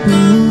shadow.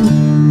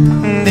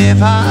 And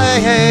if I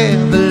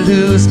ever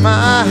lose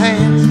my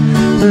hands,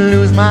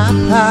 lose my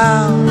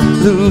plow,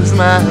 lose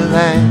my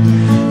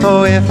land,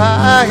 oh, if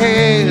I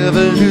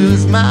ever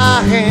lose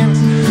my hands,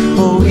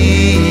 oh,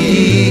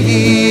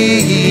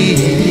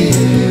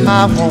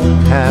 I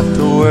won't have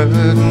to work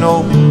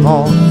no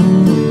more.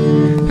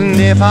 And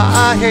if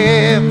I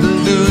ever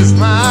lose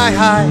my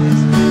eyes,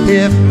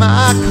 if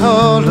my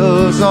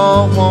colors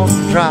all won't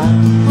dry,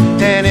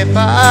 and if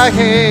I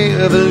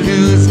ever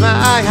lose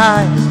my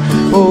eyes,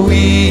 oh,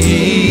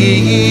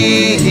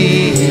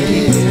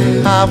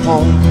 I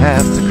won't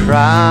have to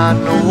cry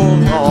no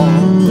more.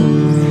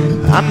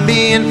 I'm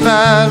being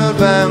followed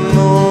by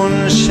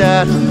moon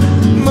shadow,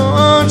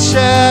 moon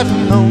shadow,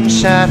 moon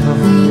shadow,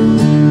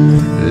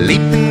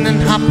 leaping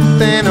and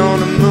hopping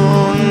on a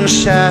moon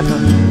shadow,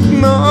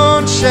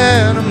 moon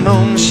shadow,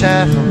 moon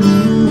shadow.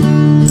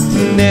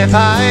 And if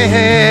I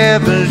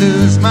ever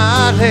lose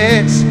my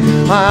legs,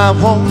 I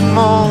won't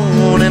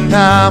moan and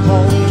I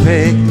won't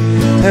beg.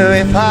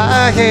 If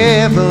I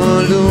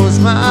ever lose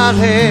my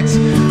legs,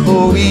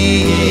 oh,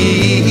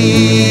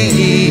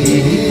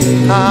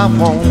 I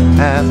won't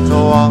have to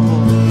walk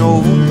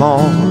no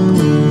more.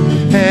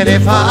 And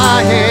if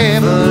I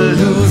ever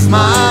lose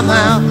my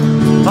mouth,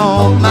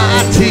 all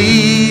my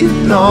teeth,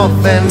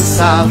 north and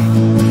south,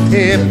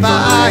 if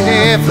I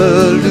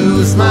ever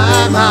lose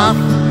my mouth,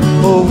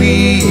 oh,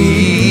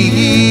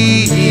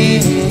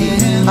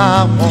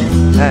 I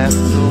won't have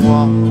to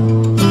walk.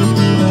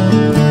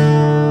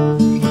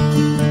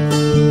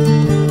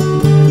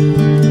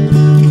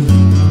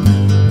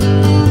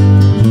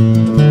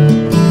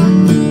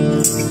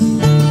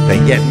 They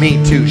get me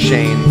too,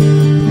 Shane.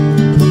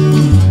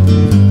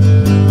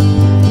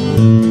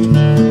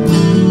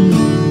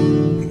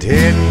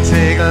 Didn't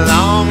take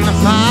long to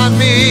find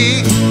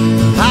me.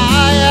 I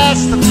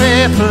asked the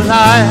faithful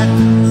light.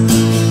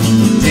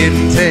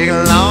 Didn't take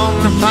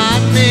long to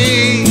find me.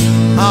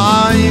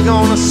 Are you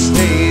gonna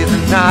stay the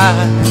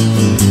night?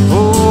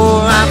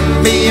 Oh,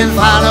 I'm being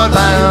followed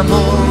by a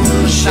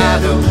moon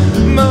shadow,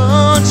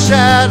 moon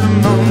shadow,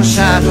 moon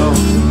shadow,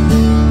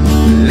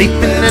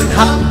 leaping and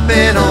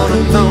hopping on a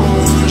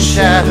moon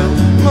shadow,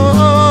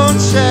 moon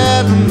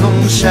shadow,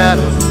 moon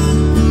shadow,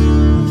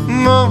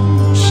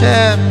 moon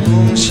shadow,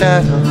 moon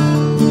shadow,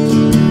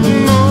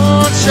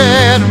 moon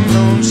shadow,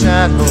 moon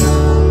shadow.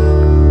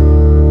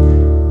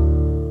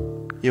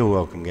 You're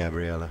welcome,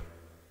 Gabriella.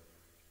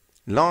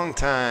 Long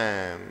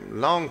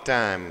time, long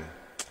time.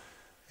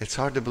 It's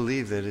hard to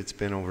believe that it's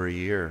been over a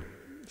year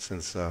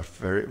since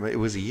it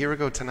was a year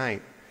ago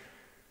tonight.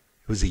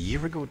 It was a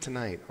year ago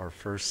tonight, our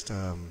first,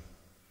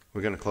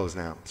 we're going to close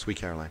now, Sweet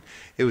Caroline.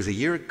 It was a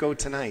year ago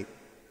tonight,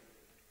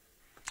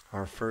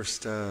 our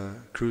first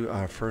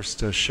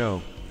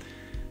show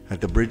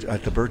at the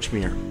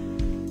Birchmere.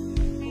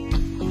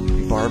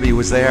 Barbie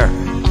was there.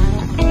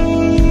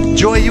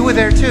 Joy, you were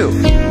there too.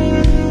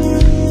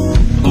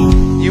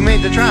 You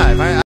made the drive.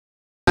 I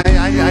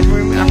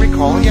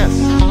recall, yes.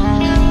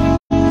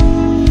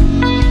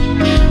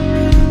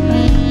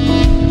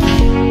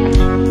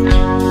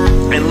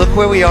 And look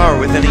where we are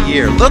within a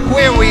year. Look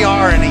where we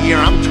are in a year.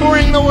 I'm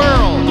touring the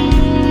world.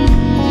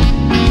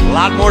 A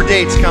lot more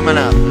dates coming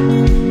up.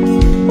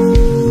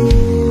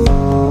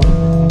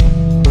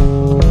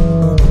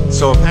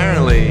 So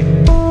apparently,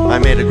 I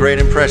made a great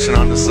impression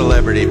on the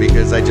celebrity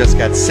because I just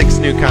got 6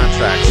 new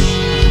contracts.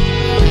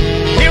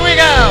 Here we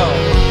go!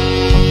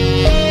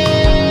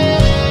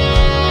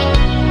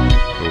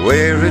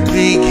 Where it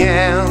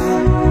began,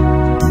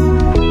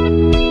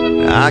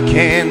 I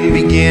can't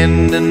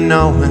begin to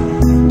know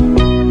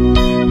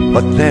it,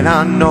 but then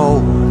I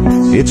know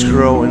it's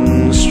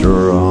growing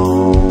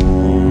strong.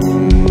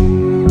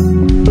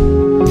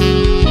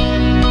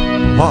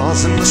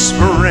 Was in the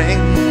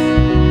spring,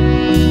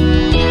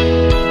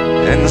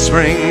 and the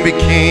spring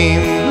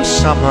became the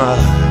summer.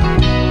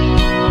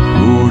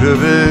 Who'd have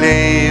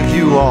believed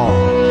you all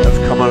have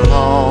come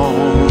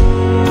along?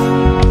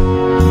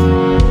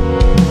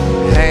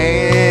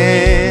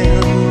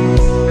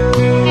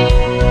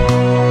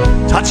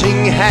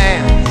 Touching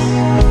hands,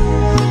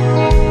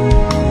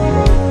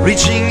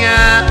 reaching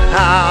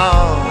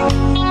out,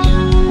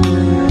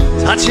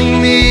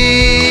 touching me,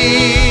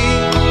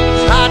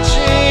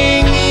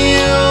 touching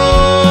you.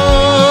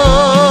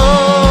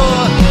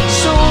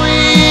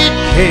 Sweet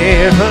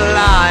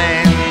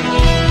Caroline,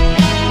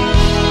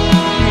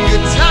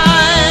 good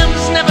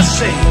times never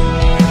seem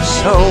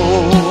so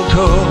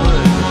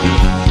good.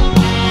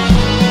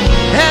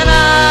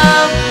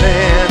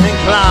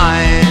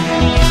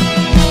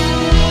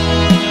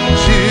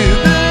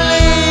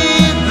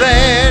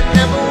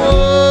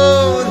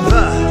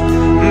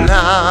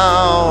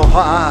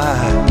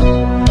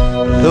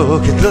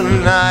 the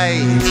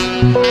night,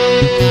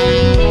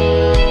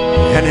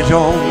 and it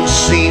don't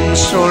seem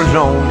so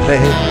lonely.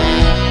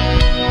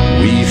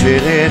 We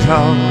fill it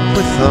up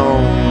with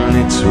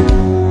only two.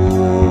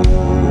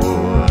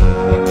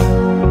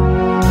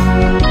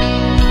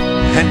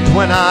 And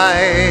when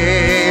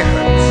I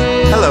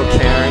hurt, hello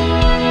Karen,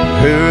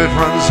 hurt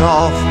runs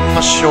off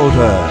my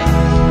shoulder.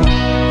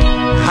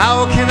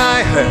 How can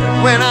I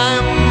hurt when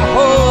I'm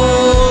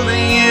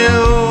holding you?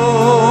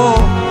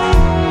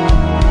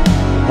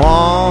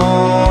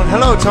 Warm,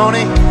 hello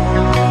Tony.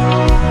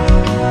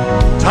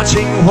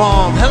 Touching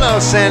warm, hello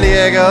San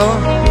Diego.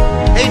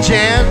 Hey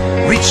Jan,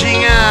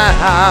 reaching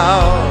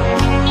out.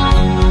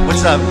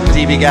 What's up,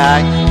 DB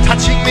guy?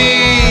 Touching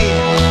me,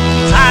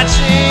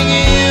 touching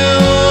you.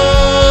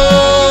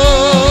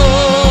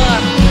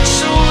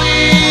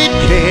 Sweet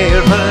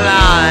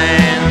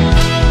Caroline,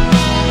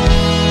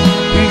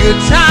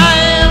 good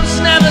times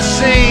never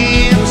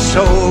seem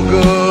so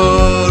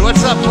good.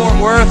 What's up, Fort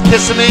Worth?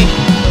 Kissing me.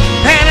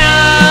 And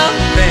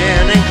I've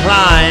been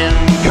inclined.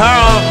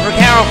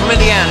 Carol from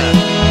Indiana.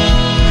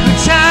 Good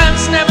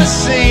times never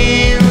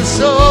seem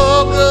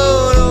so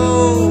good.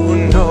 Oh,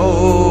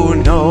 no,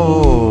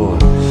 no.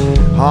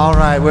 All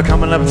right, we're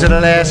coming up to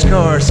the last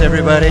chorus,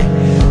 everybody.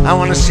 I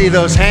want to see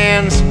those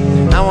hands.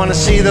 I want to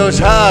see those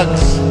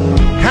hugs.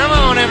 Come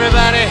on,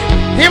 everybody.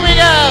 Here we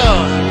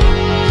go.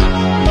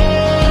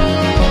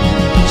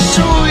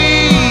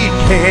 Sweet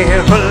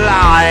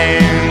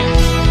Caroline.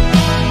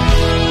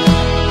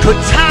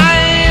 Good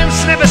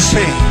times never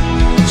seem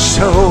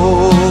so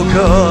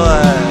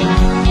good.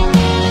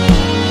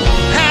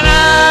 And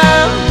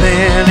I've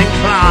been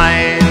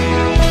inclined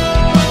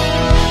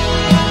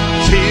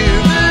to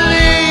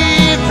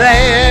believe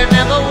they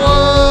never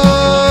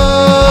would.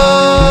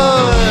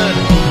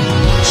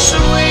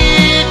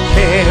 Sweet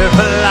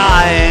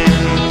Caroline,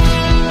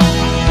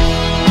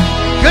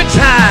 good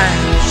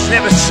times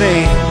never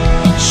seem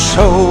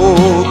so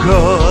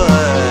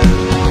good.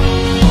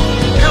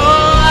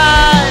 Oh,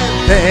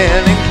 I've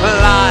been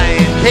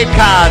inclined, Cape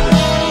Cod,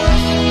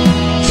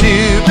 to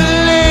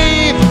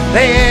believe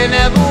they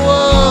never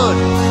would.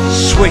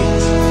 Sweet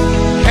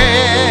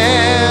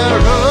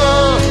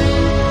Caroline.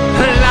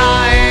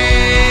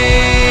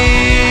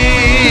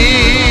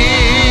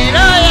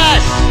 Oh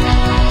yes,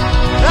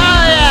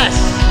 oh yes.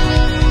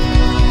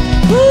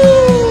 Woo.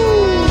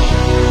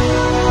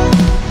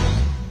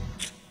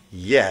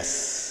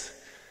 Yes,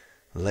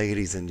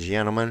 ladies and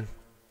gentlemen,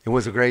 it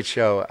was a great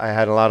show. I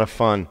had a lot of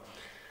fun.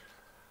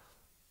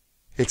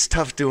 It's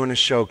tough doing a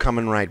show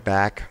coming right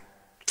back.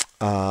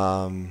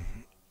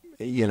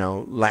 You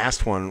know,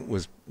 last one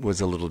was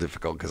a little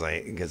difficult because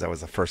I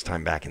was the first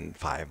time back in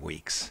 5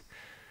 weeks.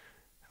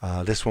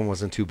 This one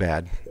wasn't too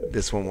bad.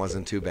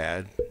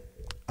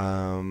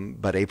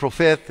 But April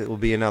 5th, it will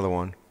be another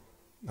one.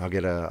 I'll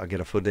get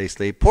a full day's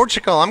sleep.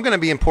 Portugal. I'm going to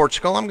be in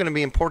Portugal.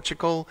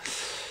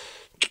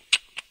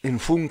 In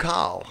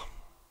Funchal.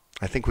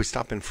 I think we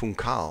stop in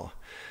Funchal.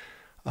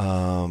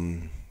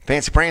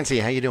 Fancy Prancy,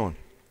 how you doing?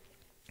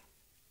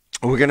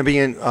 We're going to be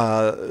in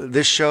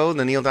this show,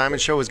 the Neil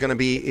Diamond Show, is going to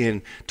be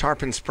in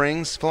Tarpon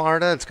Springs,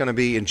 Florida. It's going to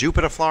be in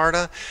Jupiter,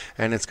 Florida.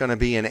 And it's going to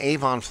be in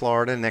Avon,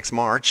 Florida next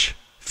March,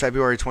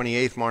 February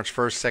 28th, March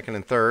 1st, 2nd,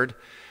 and 3rd.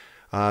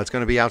 It's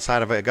going to be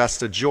outside of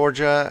Augusta,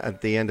 Georgia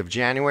at the end of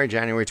January,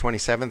 January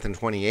 27th and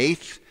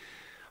 28th.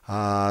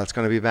 It's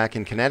going to be back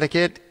in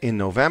Connecticut in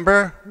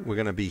November. We're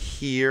going to be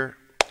here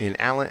in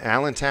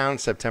Allentown,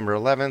 September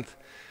 11th.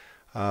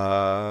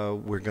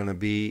 We're going to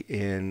be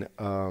in...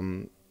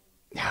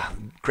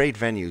 great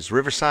venues.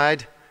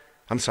 Riverhead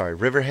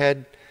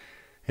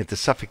at the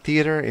Suffolk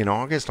Theater in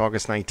August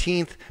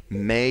 19th.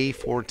 May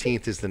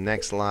 14th is the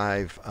next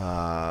live,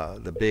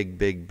 the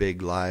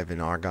big live in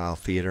Argyle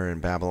Theater in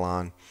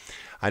Babylon.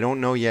 I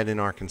don't know yet in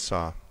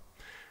Arkansas.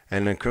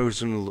 And I'm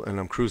cruising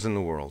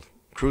the world.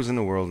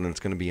 And it's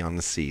going to be on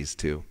the seas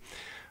too.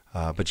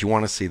 But you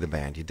want to see the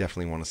band. You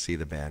definitely want to see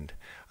the band.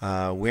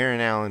 We're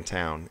in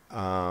Allentown.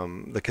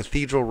 The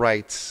Cathedral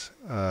Rites...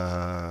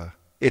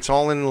 it's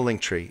all in the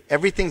link tree.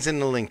 Everything's in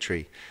the link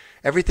tree.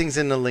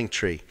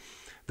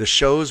 The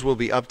shows will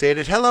be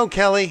updated. Hello,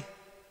 Kelly.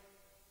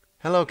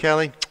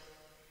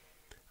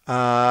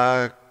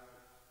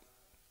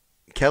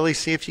 Kelly,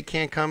 see if you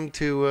can't come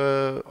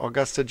to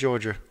Augusta,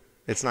 Georgia.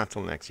 It's not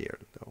till next year,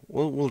 though.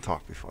 We'll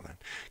talk before then.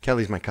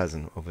 Kelly's my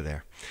cousin over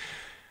there.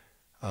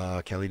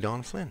 Kelly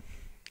Dawn Flynn.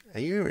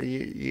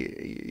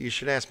 You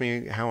should ask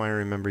me how I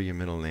remember your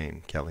middle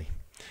name, Kelly.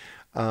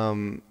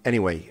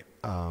 Anyway.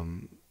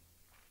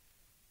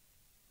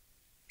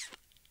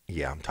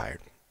 Yeah, I'm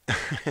tired.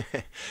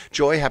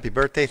 Joy, happy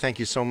birthday. Thank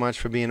you so much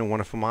for being a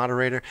wonderful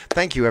moderator.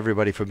 Thank you,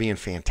 everybody, for being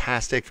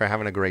fantastic, for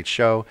having a great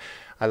show.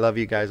 I love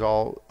you guys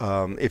all.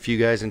 If you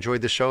guys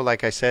enjoyed the show,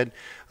 like I said,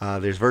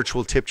 there's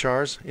virtual tip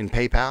jars in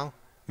PayPal,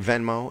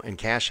 Venmo, and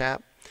Cash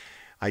App.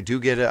 I do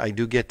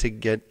get to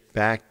get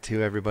back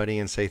to everybody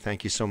and say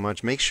thank you so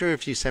much. Make sure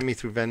if you send me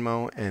through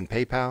Venmo and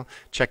PayPal,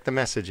 check the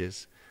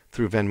messages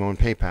through Venmo and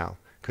PayPal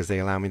because they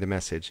allow me to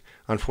message.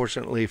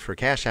 Unfortunately, for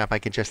Cash App, I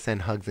can just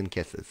send hugs and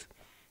kisses.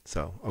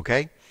 So,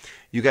 okay?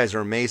 You guys are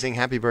amazing.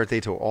 Happy birthday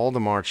to all the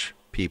March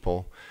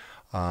people.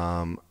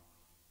 I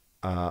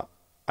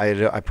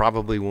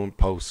probably won't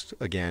post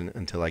again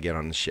until I get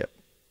on the ship.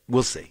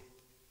 We'll see.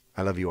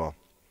 I love you all.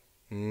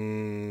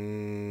 Mwah.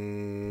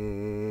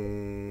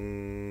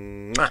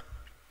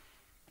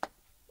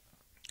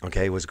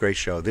 Okay, it was a great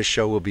show. This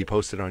show will be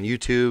posted on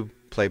YouTube,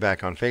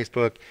 playback on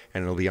Facebook,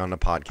 and it'll be on the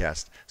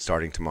podcast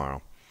starting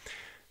tomorrow.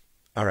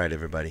 All right,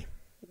 everybody.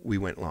 We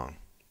went long.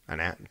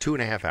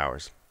 2.5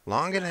 hours.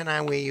 Longer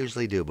than we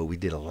usually do, but we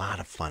did a lot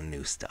of fun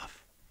new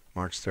stuff.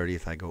 March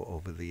 30th, I go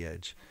over the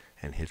edge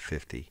and hit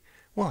 50.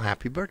 Well,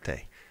 happy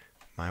birthday.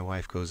 My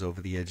wife goes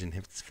over the edge and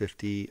hits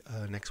 50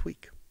 next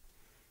week.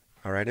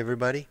 All right,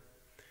 everybody.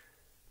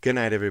 Good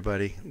night,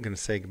 everybody. I'm going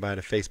to say goodbye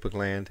to Facebook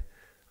Land.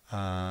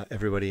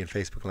 Everybody in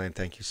Facebook Land,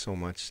 thank you so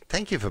much.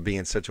 Thank you for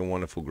being such a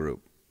wonderful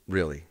group.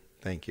 Really,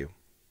 thank you.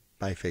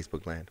 Bye,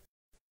 Facebook Land.